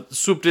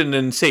swooped in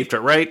and saved her,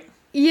 right?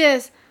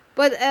 yes.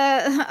 But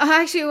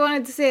I actually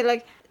wanted to say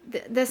like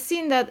the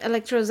scene that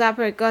Electro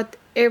Zapper got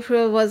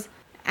April was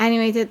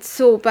animated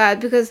so bad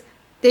because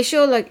they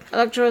show like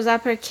Electro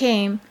Zapper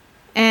came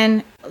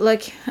and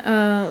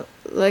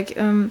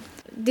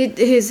did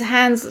his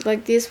hands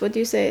like this. What do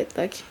you say?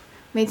 Like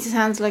made his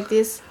hands like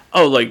this.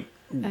 Oh, like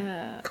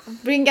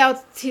Bring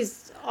out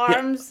his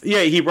arms.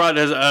 Yeah, he brought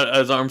his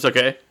arms.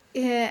 Okay.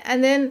 Yeah,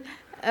 and then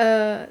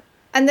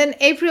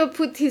April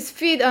put his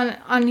feet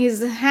on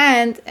his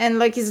hand and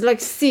like his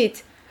like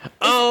sit.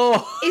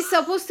 It's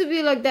supposed to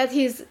be like that.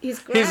 He's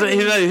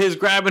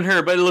grabbing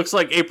her, but it looks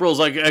like April's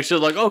like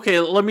actually like, okay,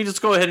 let me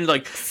just go ahead and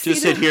like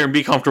just sit here and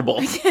be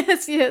comfortable.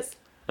 yes.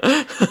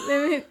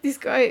 This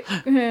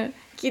guy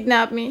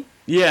kidnapped me.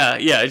 Yeah.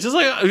 It's just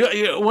like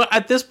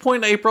at this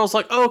point, April's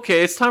like,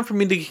 okay, it's time for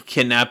me to get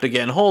kidnapped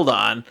again. Hold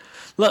on.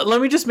 Let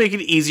me just make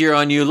it easier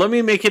on you. Let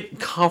me make it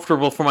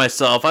comfortable for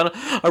myself. I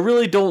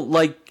really don't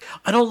like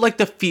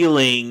the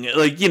feeling,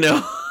 like,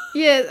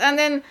 Yes,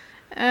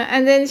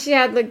 and then she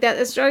had like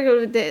that struggle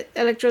with the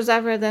Electro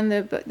Zapper, then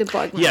the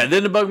Bugman. Yeah,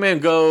 then the Bugman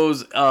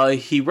goes,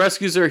 he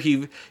rescues her,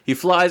 he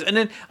flies, and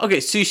then, okay,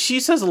 so she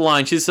says a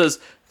line, she says,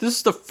 this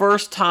is the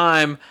first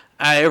time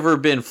I ever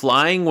been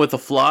flying with a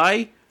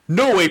fly.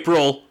 No,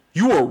 April,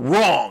 you are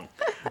wrong.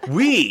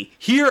 We,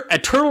 here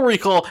at Turtle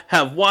Recall,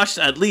 have watched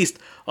at least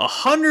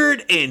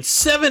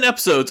 107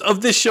 episodes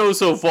of this show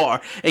so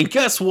far, and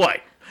guess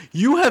what?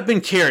 You have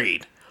been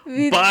carried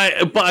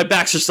by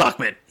Baxter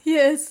Stockman.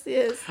 Yes.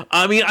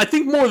 I mean, I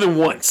think more than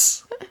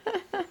once.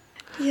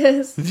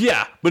 Yes.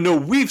 Yeah, but no,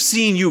 we've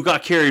seen you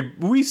got carried.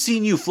 We've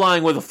seen you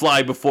flying with a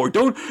fly before.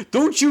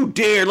 Don't you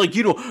dare, like,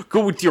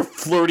 go with your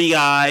flirty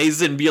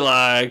eyes and be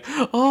like,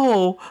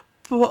 oh,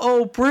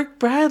 Brick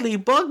Bradley,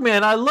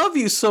 Bugman, I love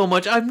you so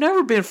much. I've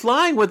never been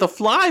flying with a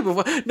fly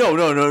before. No.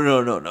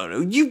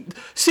 You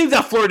save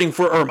that flirting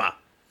for Irma.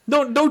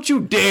 Don't you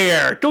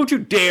dare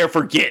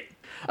forget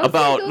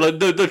about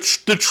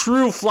the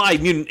true fly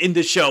mutant in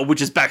the show,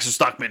 which is Baxter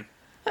Stockman.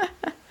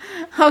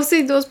 I'll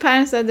say those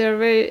parents that they're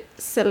very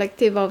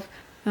selective of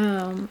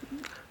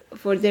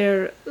for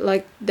their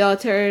like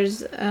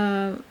daughters,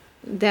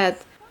 that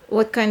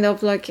what kind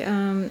of like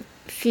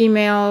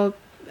female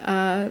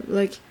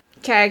like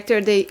character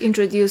they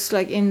introduce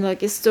like in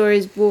like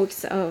stories,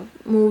 books,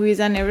 movies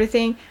and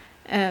everything,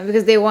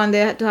 because they want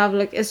to have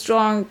like a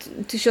strong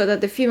to show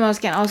that the females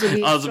can also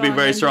be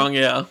very strong.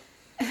 Yeah.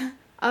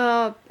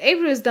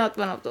 April is not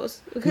one of those.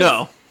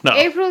 No.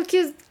 April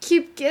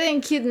keep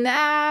getting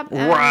kidnapped.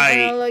 And,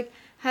 right. Like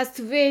has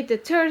to wait the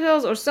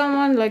turtles or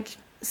someone like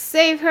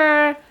save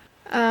her.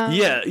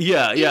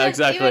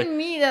 Exactly. Even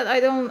me that I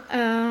don't,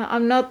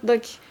 I'm not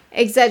like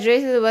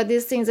exaggerated about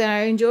these things, and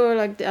I enjoy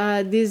like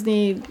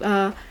Disney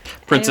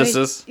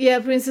princesses.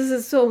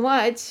 Princesses so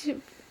much.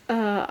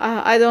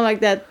 I don't like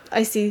that.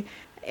 I see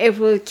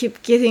April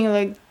keep getting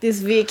like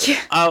this weak.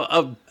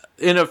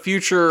 In a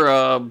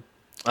future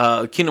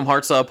Kingdom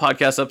Hearts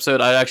podcast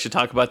episode, I actually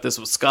talk about this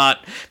with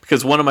Scott,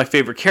 because one of my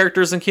favorite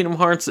characters in Kingdom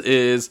Hearts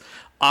is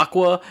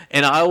Aqua,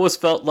 and I always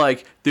felt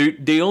like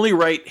they only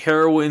write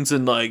heroines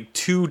in like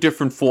two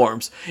different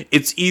forms.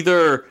 It's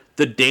either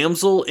the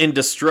damsel in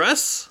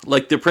distress,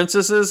 like the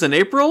princesses in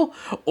April,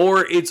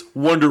 or it's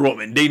Wonder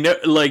Woman. And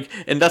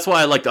that's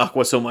why I liked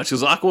Aqua so much,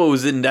 because Aqua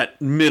was in that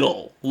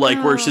middle,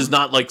 like where she's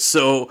not like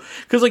so,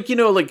 because like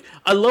like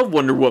I love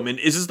Wonder Woman.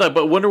 It's just that,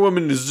 but Wonder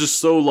Woman is just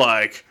so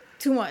like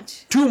too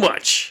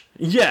much.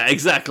 Yeah,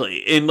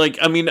 exactly. And like,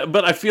 I mean,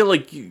 but I feel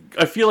like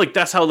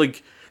that's how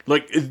like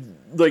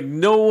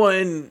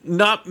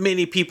not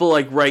many people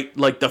like write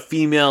like the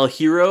female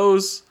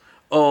heroes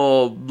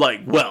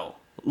like well.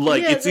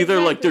 Like it's either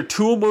exactly. Like they're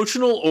too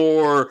emotional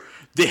or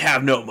they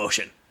have no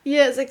emotion.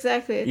 Yes,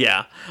 exactly.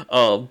 Yeah.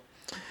 Bugman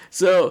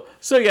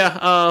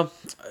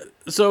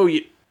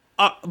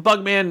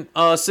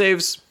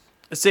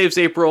saves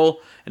April,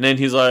 and then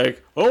he's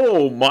like,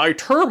 "Oh, my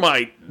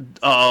termite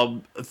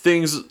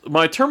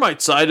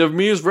side of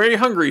me is very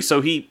hungry." So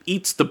he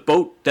eats the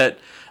boat that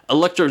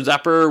Electro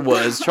Zapper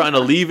was trying to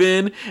leave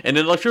in, and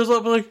then Electro's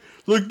like,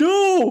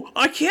 no,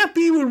 I can't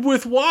be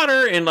with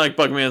water. And like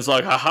Bugman's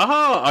like,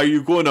 ha, are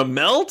you going to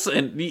melt?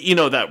 And you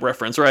know that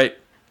reference, right?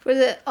 Was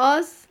it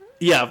Oz?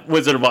 Yeah,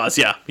 Wizard of Oz.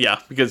 Yeah,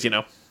 because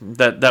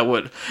that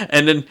would.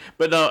 And then,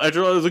 but no,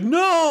 Electro was like,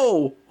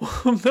 no,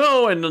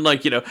 no, and then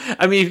like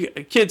I mean,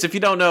 kids, if you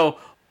don't know,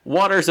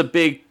 water is a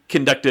big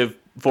conductive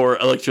for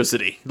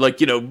electricity. Like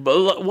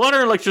water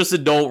and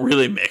electricity don't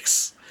really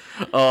mix.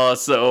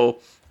 So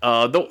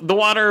the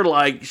water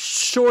like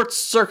short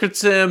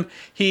circuits him.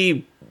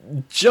 He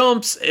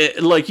jumps,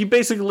 like he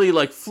basically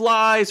like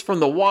flies from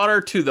the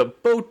water to the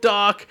boat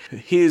dock.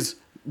 His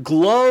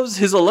gloves,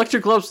 his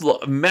electric gloves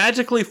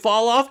magically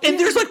fall off, and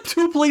there's like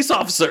 2 police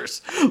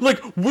officers. Like,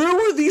 where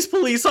were these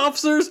police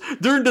officers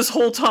during this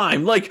whole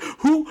time? Like,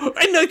 who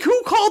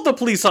called the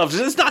police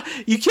officers? It's not,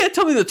 you can't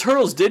tell me the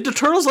Turtles did. The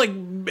Turtles, like,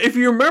 if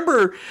you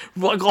remember,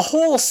 like a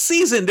whole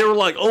season, they were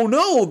like, oh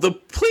no, the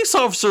police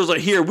officers are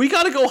here, we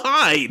gotta go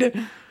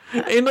hide.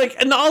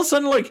 And all of a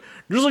sudden, like,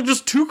 there's like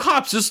just 2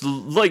 cops, just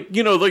like,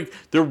 you know, like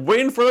they're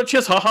waiting for the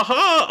chance. Ha ha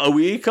ha!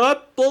 We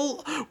got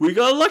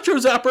Electro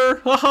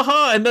Zapper. Ha ha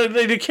ha! And then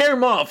they carry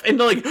him off, and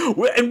like,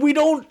 and we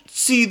don't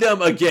see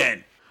them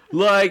again.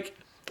 Like,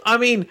 I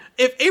mean,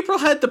 if April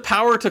had the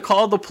power to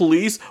call the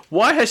police,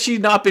 why has she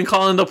not been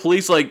calling the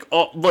police like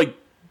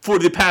for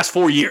the past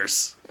 4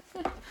 years?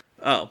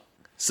 Oh,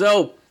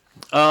 so.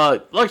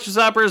 Electro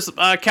Zapper's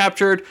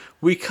captured.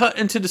 We cut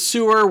into the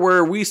sewer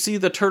where we see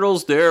the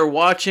Turtles there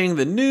watching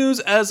the news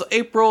as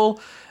April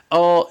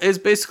is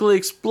basically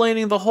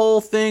explaining the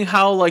whole thing,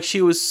 how the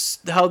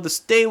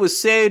state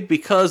was saved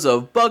because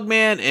of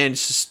Bugman, and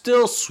she's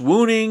still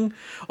swooning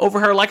over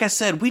her. Like I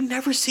said, we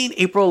never seen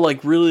April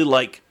like really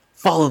like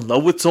fall in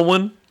love with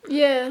someone.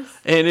 Yes.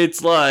 And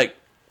it's like,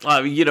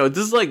 you know,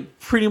 this is like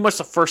pretty much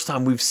the first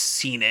time we've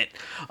seen it.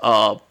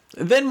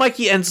 Then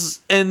Mikey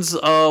ends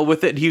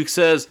with it. He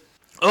says,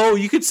 oh,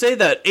 you could say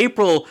that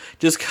April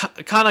just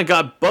kind of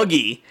got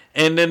buggy,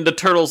 and then the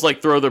Turtles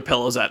like throw their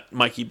pillows at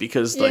Mikey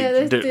because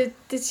like the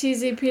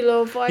cheesy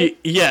pillow fight.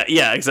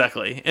 Yeah,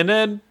 exactly. And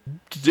then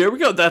there we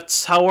go.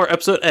 That's how our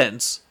episode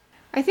ends.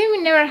 I think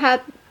we never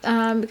had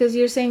because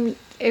you're saying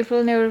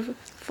April never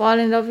fall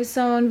in love with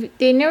someone.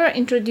 They never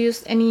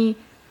introduced any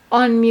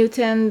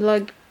on-mutant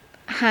like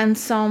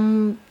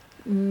handsome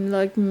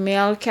like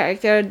male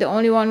character. The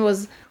only one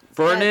was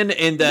Vernon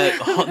and the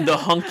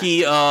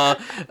hunky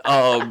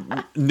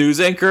news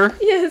anchor.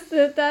 Yes,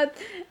 that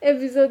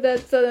episode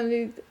that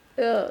suddenly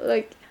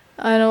like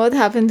I don't know what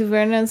happened to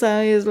Vernon.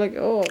 Suddenly he was like,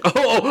 oh,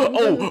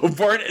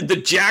 Vernon, the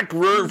Jack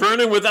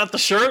Vernon without the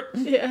shirt.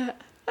 Yeah.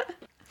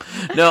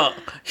 No,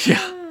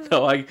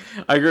 I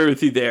agree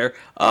with you there.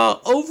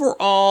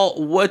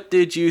 Overall, what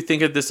did you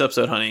think of this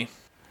episode, honey?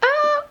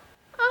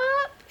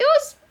 It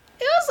was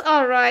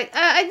all right.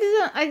 I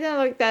didn't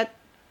like that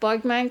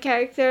Bugman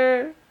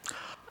character.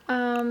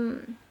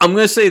 I'm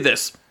gonna say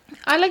this.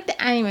 I like the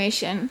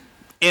animation.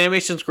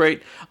 Animation's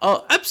great.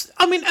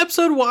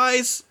 Episode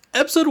wise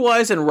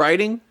and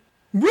writing,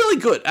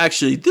 really good.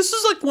 Actually, this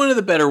is like one of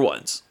the better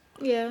ones.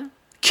 Yeah.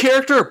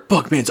 Character,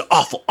 Bugman's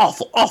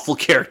awful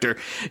character.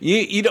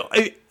 You know,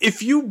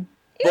 if you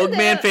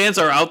Bugman fans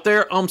are out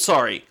there, I'm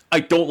sorry. I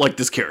don't like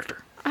this character.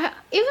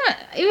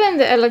 Even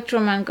the Electro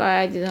Man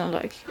guy I didn't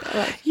like.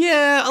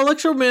 Yeah,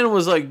 Electro Man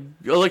was like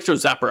Electro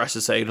Zapper, I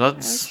should say.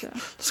 Let's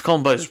call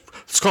him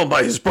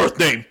by his birth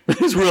name,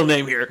 his real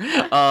name here.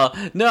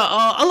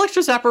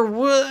 Electro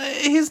Zapper,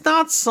 he's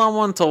not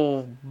someone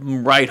to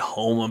write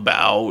home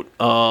about.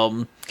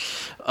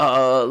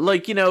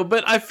 Like, you know,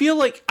 but I feel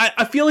like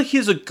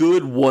he's a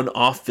good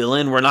one-off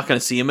villain. We're not going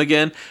to see him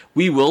again.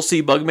 We will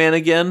see Bugman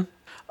again.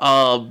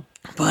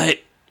 But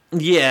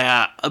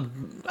yeah,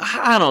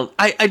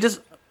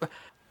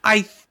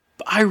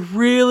 I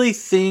really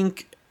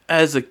think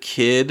as a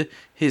kid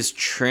his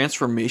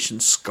transformation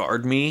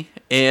scarred me,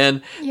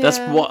 and that's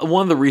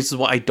one of the reasons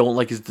why I don't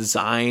like his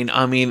design.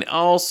 I mean,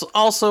 also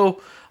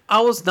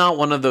I was not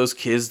one of those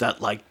kids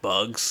that liked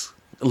bugs.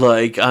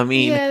 Like, I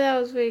mean, that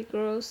was very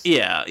gross.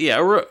 Really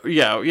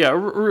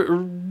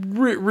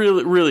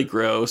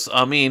gross.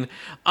 I mean,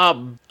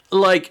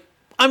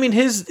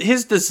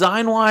 his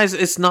design wise,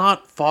 it's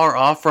not far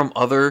off from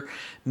other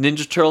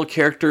Ninja Turtle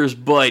characters,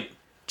 but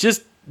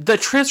just the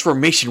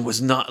transformation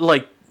was not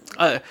like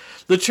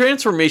the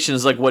transformation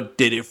is like what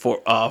did it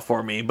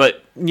for me.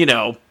 But you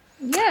know,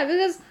 yeah,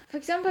 because for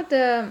example,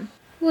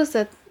 who was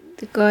that?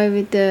 The guy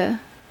with the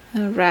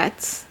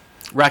rats.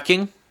 Rat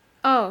King.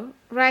 Oh,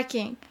 Rat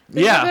King.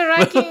 Yeah,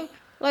 Rat King.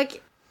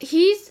 Like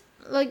he's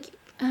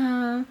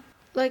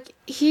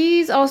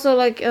he's also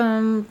like I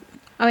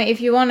mean, if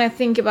you want to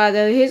think about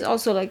it, he's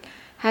also like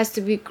has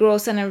to be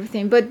gross and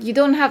everything, but you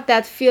don't have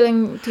that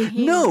feeling to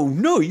him.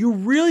 No, you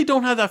really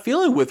don't have that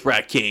feeling with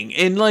Rat King.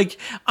 And like,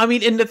 I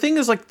mean, and the thing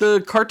is, like,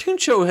 the cartoon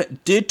show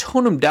did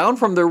tone him down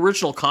from the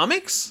original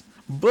comics,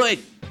 but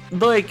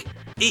like,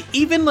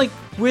 even like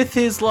with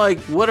his like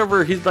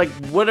whatever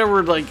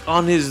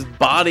on his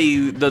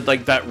body,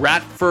 like that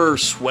rat fur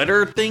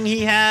sweater thing he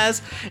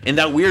has, and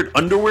that weird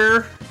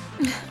underwear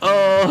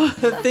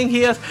thing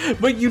he has,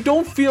 but you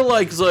don't feel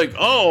like it's like,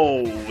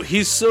 oh,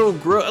 he's so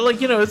gross.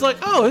 Like, you know, it's like,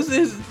 oh,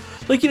 his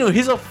like, you know,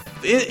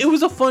 it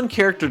was a fun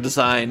character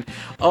design.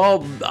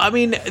 I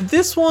mean,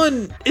 this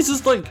one is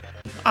just like,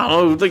 I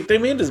don't know, like they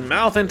made his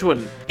mouth into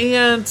an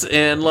ant,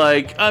 and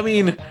like, I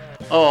mean,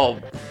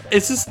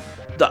 it's just,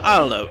 I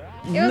don't know.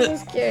 It wasn't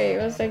scary.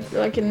 It was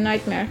like a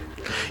nightmare.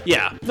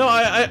 Yeah, no,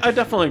 I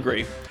definitely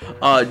agree.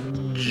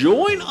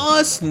 Join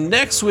us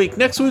next week.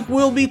 Next week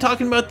we'll be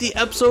talking about the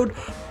episode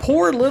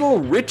Poor Little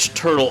Rich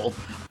Turtle.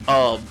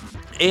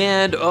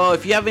 And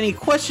if you have any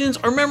questions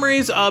or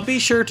memories, be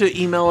sure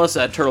to email us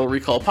at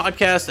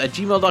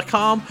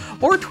turtlerecallpodcast@gmail.com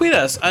or tweet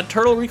us at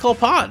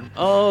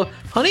turtlerecallpod.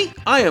 Honey,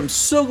 I am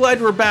so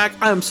glad we're back.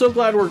 I am so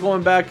glad we're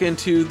going back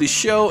into the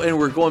show and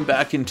we're going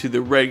back into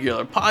the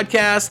regular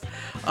podcast.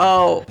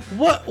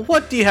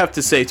 What do you have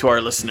to say to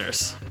our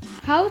listeners?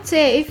 I would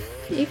say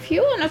if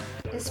you want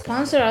to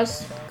sponsor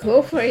us,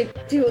 go for it.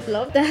 We would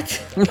love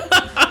that.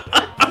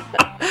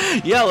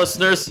 Yeah,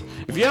 listeners,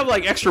 if you have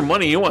like extra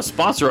money and you want to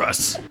sponsor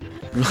us,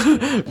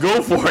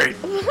 go for it.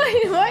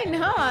 Why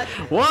not?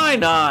 Why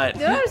not?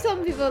 There are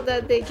some people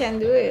that they can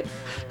do it.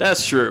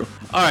 That's true.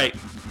 All right.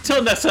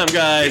 Till next time,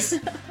 guys.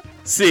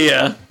 See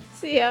ya.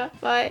 See ya.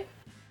 Bye.